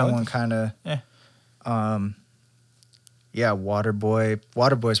 Yeah, Second one kind of. Yeah. Waterboy.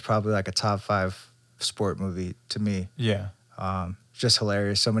 Waterboy's probably like a top 5 sport movie to me. Yeah. Just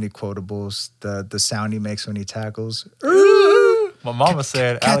hilarious. So many quotables. The sound he makes when he tackles. My mama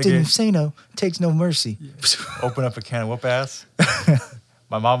said Captain Insano takes no mercy. Open up a can of whoop ass.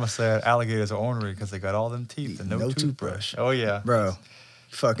 My mama said alligators are ornery because they got all them teeth and no toothbrush. Oh, yeah. Bro,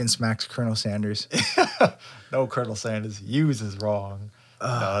 fucking smacks Colonel Sanders. No, Colonel Sanders. Use is wrong.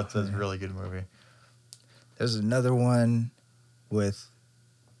 No, that's a really good movie. There's another one with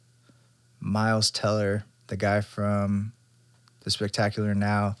Miles Teller, the guy from The Spectacular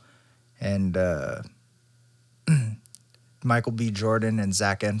Now, and Michael B. Jordan and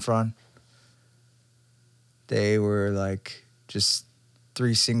Zac Efron. They were like just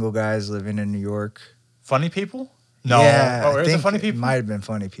 3 single guys living in New York. Funny People? No. Yeah, is it Funny People? It might have been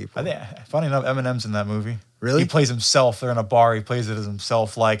Funny People. I think, funny enough, Eminem's in that movie. Really? He plays himself. They're in a bar. He plays it as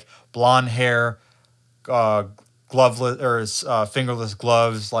himself, like blonde hair, gloveless or fingerless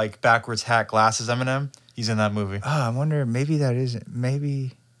gloves, like backwards hat, glasses. Eminem. He's in that movie. Oh, I wonder. Maybe that isn't.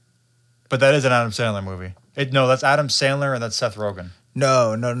 Maybe. But that is an Adam Sandler movie. No, that's Adam Sandler and that's Seth Rogen.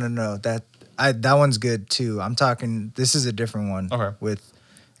 No. That one's good too. I'm talking. This is a different one. Okay.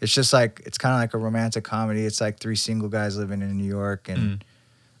 It's just like it's kind of like a romantic comedy. It's like 3 single guys living in New York, and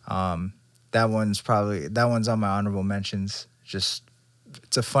that one's on my honorable mentions. Just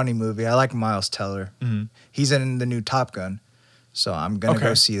it's a funny movie. I like Miles Teller. He's in the new Top Gun, so I'm gonna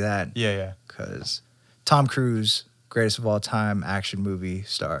go see that. Yeah. Because Tom Cruise, greatest of all time action movie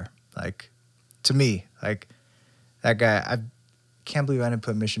star. Like to me, like that guy. I can't believe I didn't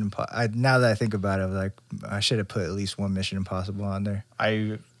put Mission Impossible. Now that I think about it, like I should have put at least one Mission Impossible on there.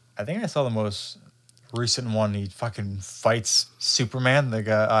 I think I saw the most recent one. He fucking fights Superman, the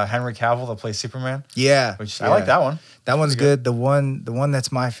guy Henry Cavill that plays Superman. Yeah, I like that one. That one's good. The one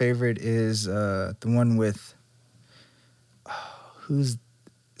that's my favorite is the one with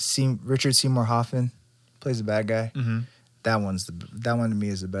Richard Seymour Hoffman plays the bad guy. That one to me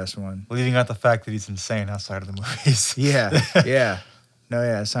is the best one. Leaving out the fact that he's insane outside of the movies. Yeah.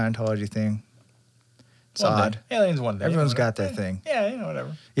 Scientology thing. It's odd. Aliens one day. Everyone's got their thing. Yeah,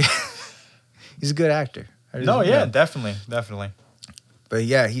 whatever. Yeah. He's a good actor. Definitely. But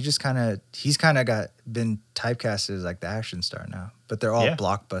yeah, he's kind of been typecasted as like the action star now. But they're all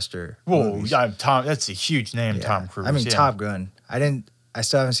blockbuster movies. Whoa, Tom, that's a huge name, Yeah. Tom Cruise. I mean, Top Gun. I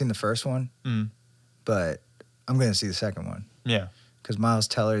still haven't seen the first one, but I'm going to see the second one. Yeah. Because Miles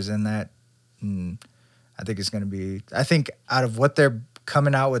Teller's in that. And I think it's going to be, out of what they're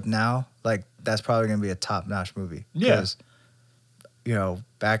coming out with now, like that's probably going to be a top-notch movie. Yeah.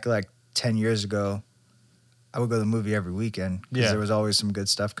 back like 10 years ago, I would go to the movie every weekend because there was always some good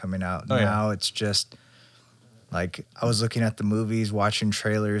stuff coming out. Now it's just like I was looking at the movies, watching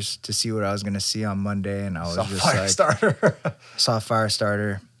trailers to see what I was going to see on Monday, and I was just Firestarter. saw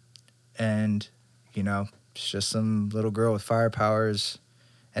Firestarter, and it's just some little girl with fire powers,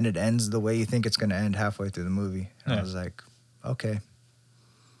 and it ends the way you think it's going to end halfway through the movie. And I was like, okay.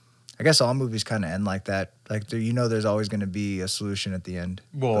 I guess all movies kind of end like that. Like, there's always going to be a solution at the end.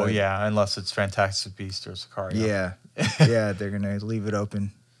 Well, unless it's Fantastic Beasts or Sicario. Yeah. Yeah, they're going to leave it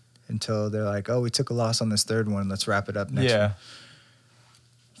open until they're like, oh, we took a loss on this third one. Let's wrap it up next one.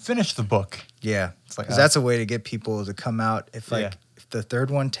 Finish the book. Yeah. Because that's a way to get people to come out. If the third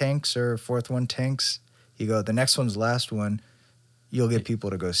one tanks or fourth one tanks, you go, the next one's the last one, you'll get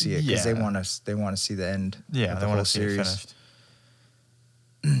people to go see it because they want to see the end of the whole series. It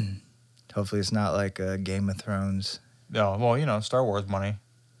finished. Hopefully it's not like Game of Thrones. No, well, Star Wars money.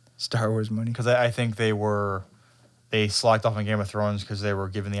 Star Wars money? Because I think they slacked off on Game of Thrones because they were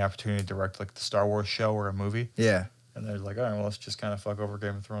given the opportunity to direct like the Star Wars show or a movie. Yeah. And they're like, all right, well, let's just kind of fuck over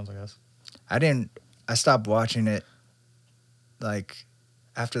Game of Thrones, I guess. I stopped watching it like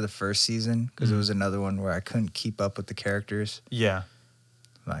after the first season because it was another one where I couldn't keep up with the characters. Yeah.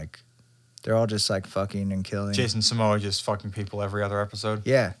 Like, they're all just like fucking and killing. Jason Momoa just fucking people every other episode.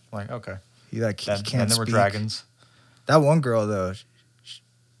 Yeah. Like, okay. He can't speak. And there were dragons. That one girl though,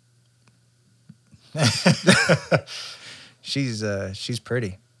 she's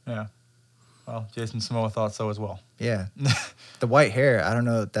pretty. Yeah. Well, Jason Momoa thought so as well. Yeah. The white hair, I don't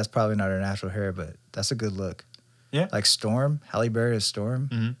know, that's probably not her natural hair, but that's a good look. Yeah. Like Storm, Halle Berry's Storm.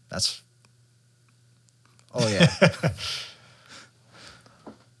 Mm-hmm. That's. Oh yeah.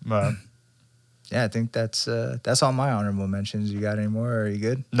 But. Yeah, I think that's all my honorable mentions. You got any more? Or are you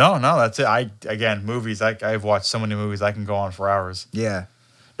good? No, that's it. Movies. I've watched so many movies. I can go on for hours. Yeah.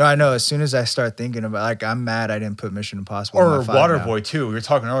 No, I know. As soon as I start thinking about, like, I'm mad I didn't put Mission Impossible. Or Waterboy too. We were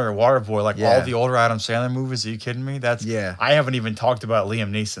talking earlier. Waterboy, like all the older Adam Sandler movies. Are you kidding me? I haven't even talked about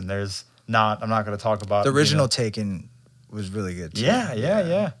Liam Neeson. I'm not going to talk about the original Taken. Was really good too.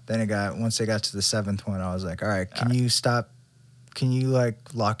 Yeah. Then once they got to the seventh one, I was like, all right, can you stop? Can you like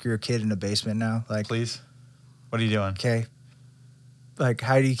lock your kid in a basement now? Like, please. What are you doing? Okay. Like,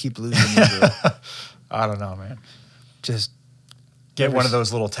 how do you keep losing? I don't know, man. Just get one of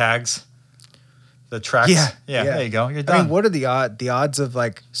those little tags. The tracks. Yeah. There you go. You're done. I mean, what are the odds of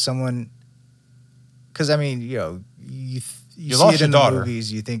like someone? Because I mean, you see it in the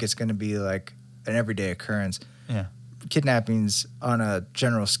movies. You think it's going to be like an everyday occurrence. Yeah. Kidnappings on a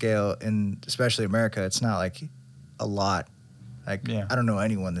general scale, in especially America, it's not like a lot. Like, I don't know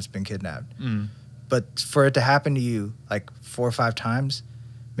anyone that's been kidnapped. Mm. But for it to happen to you like 4 or 5 times,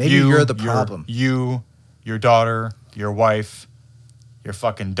 maybe you're the problem. Your daughter, your wife, your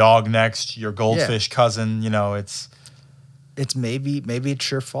fucking dog next, your goldfish cousin, it's maybe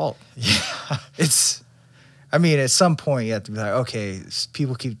it's your fault. Yeah. I mean, at some point you have to be like, okay,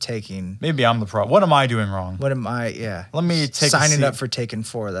 people keep taking. Maybe I'm the problem. What am I doing wrong? What am I? Yeah. Let me take signing up for Taken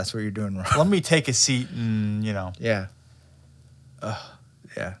 4. That's what you're doing wrong. Let me take a seat and Yeah.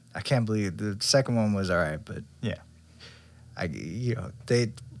 Yeah. I can't believe the second one was all right, but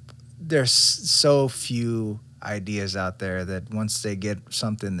there's so few ideas out there that once they get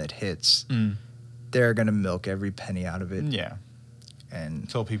something that hits, they're gonna milk every penny out of it. Yeah. And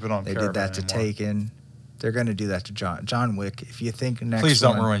until people don't care. They did that to Taken. They're going to do that to John Wick. If you think next Please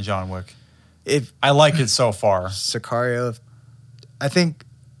don't ruin John Wick. I like it so far. Sicario, I think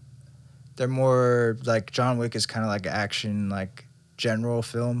they're more like John Wick is kind of like action, like general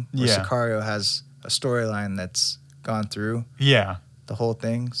film. Where Sicario has a storyline that's gone through. Yeah. The whole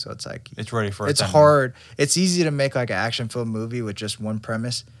thing. So it's like. It's ready for it. It's hard. It's easy to make like an action film movie with just one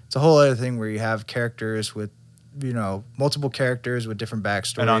premise. It's a whole other thing where you have characters with multiple characters with different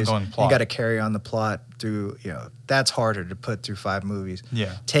backstories. An ongoing plot. You got to carry on the plot through, that's harder to put through 5 movies.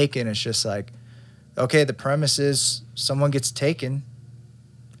 Yeah. Taken, it's just like, okay, the premise is someone gets taken,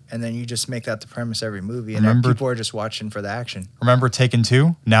 and then you just make that the premise every movie, and then people are just watching for the action. Remember Taken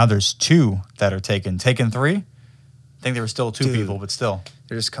 2? Now there's 2 that are taken. Taken 3? I think there were still 2 people, but still.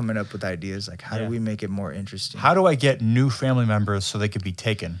 They're just coming up with ideas like, how do we make it more interesting? How do I get new family members so they could be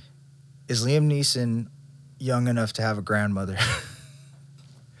taken? Is Liam Neeson young enough to have a grandmother?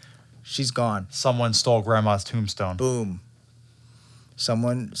 She's gone. Someone stole grandma's tombstone. Boom.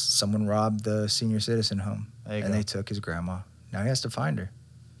 Someone robbed the senior citizen home, and they took his grandma. Now he has to find her.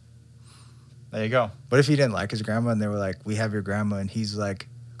 There you go. What if he didn't like his grandma and they were like, we have your grandma, and he's like,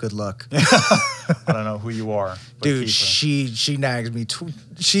 good luck. I don't know who you are. Dude, she nags me.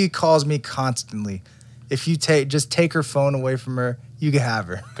 She calls me constantly. If you just take her phone away from her, You can have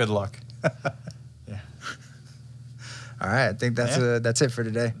her. Good luck. All right, I think that's it for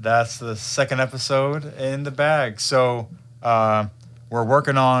today. That's the second episode in the bag. So we're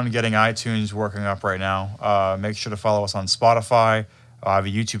working on getting iTunes working up right now. Make sure to follow us on Spotify. I have a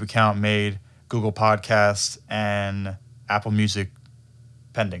YouTube account made, Google Podcasts, and Apple Music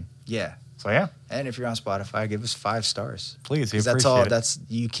pending. Yeah. So yeah. And if you're on Spotify, give us 5 stars. Please, we appreciate that's all. It.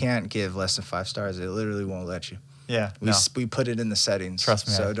 You can't give less than 5 stars. It literally won't let you. Yeah, we put it in the settings. Trust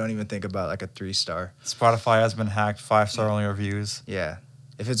me. So don't even think about like a 3-star. Spotify has been hacked. 5-star only reviews. Yeah.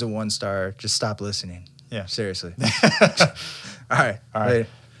 If it's a 1-star, just stop listening. Yeah. Seriously. All right. Later.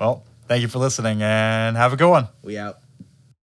 Well, thank you for listening and have a good one. We out.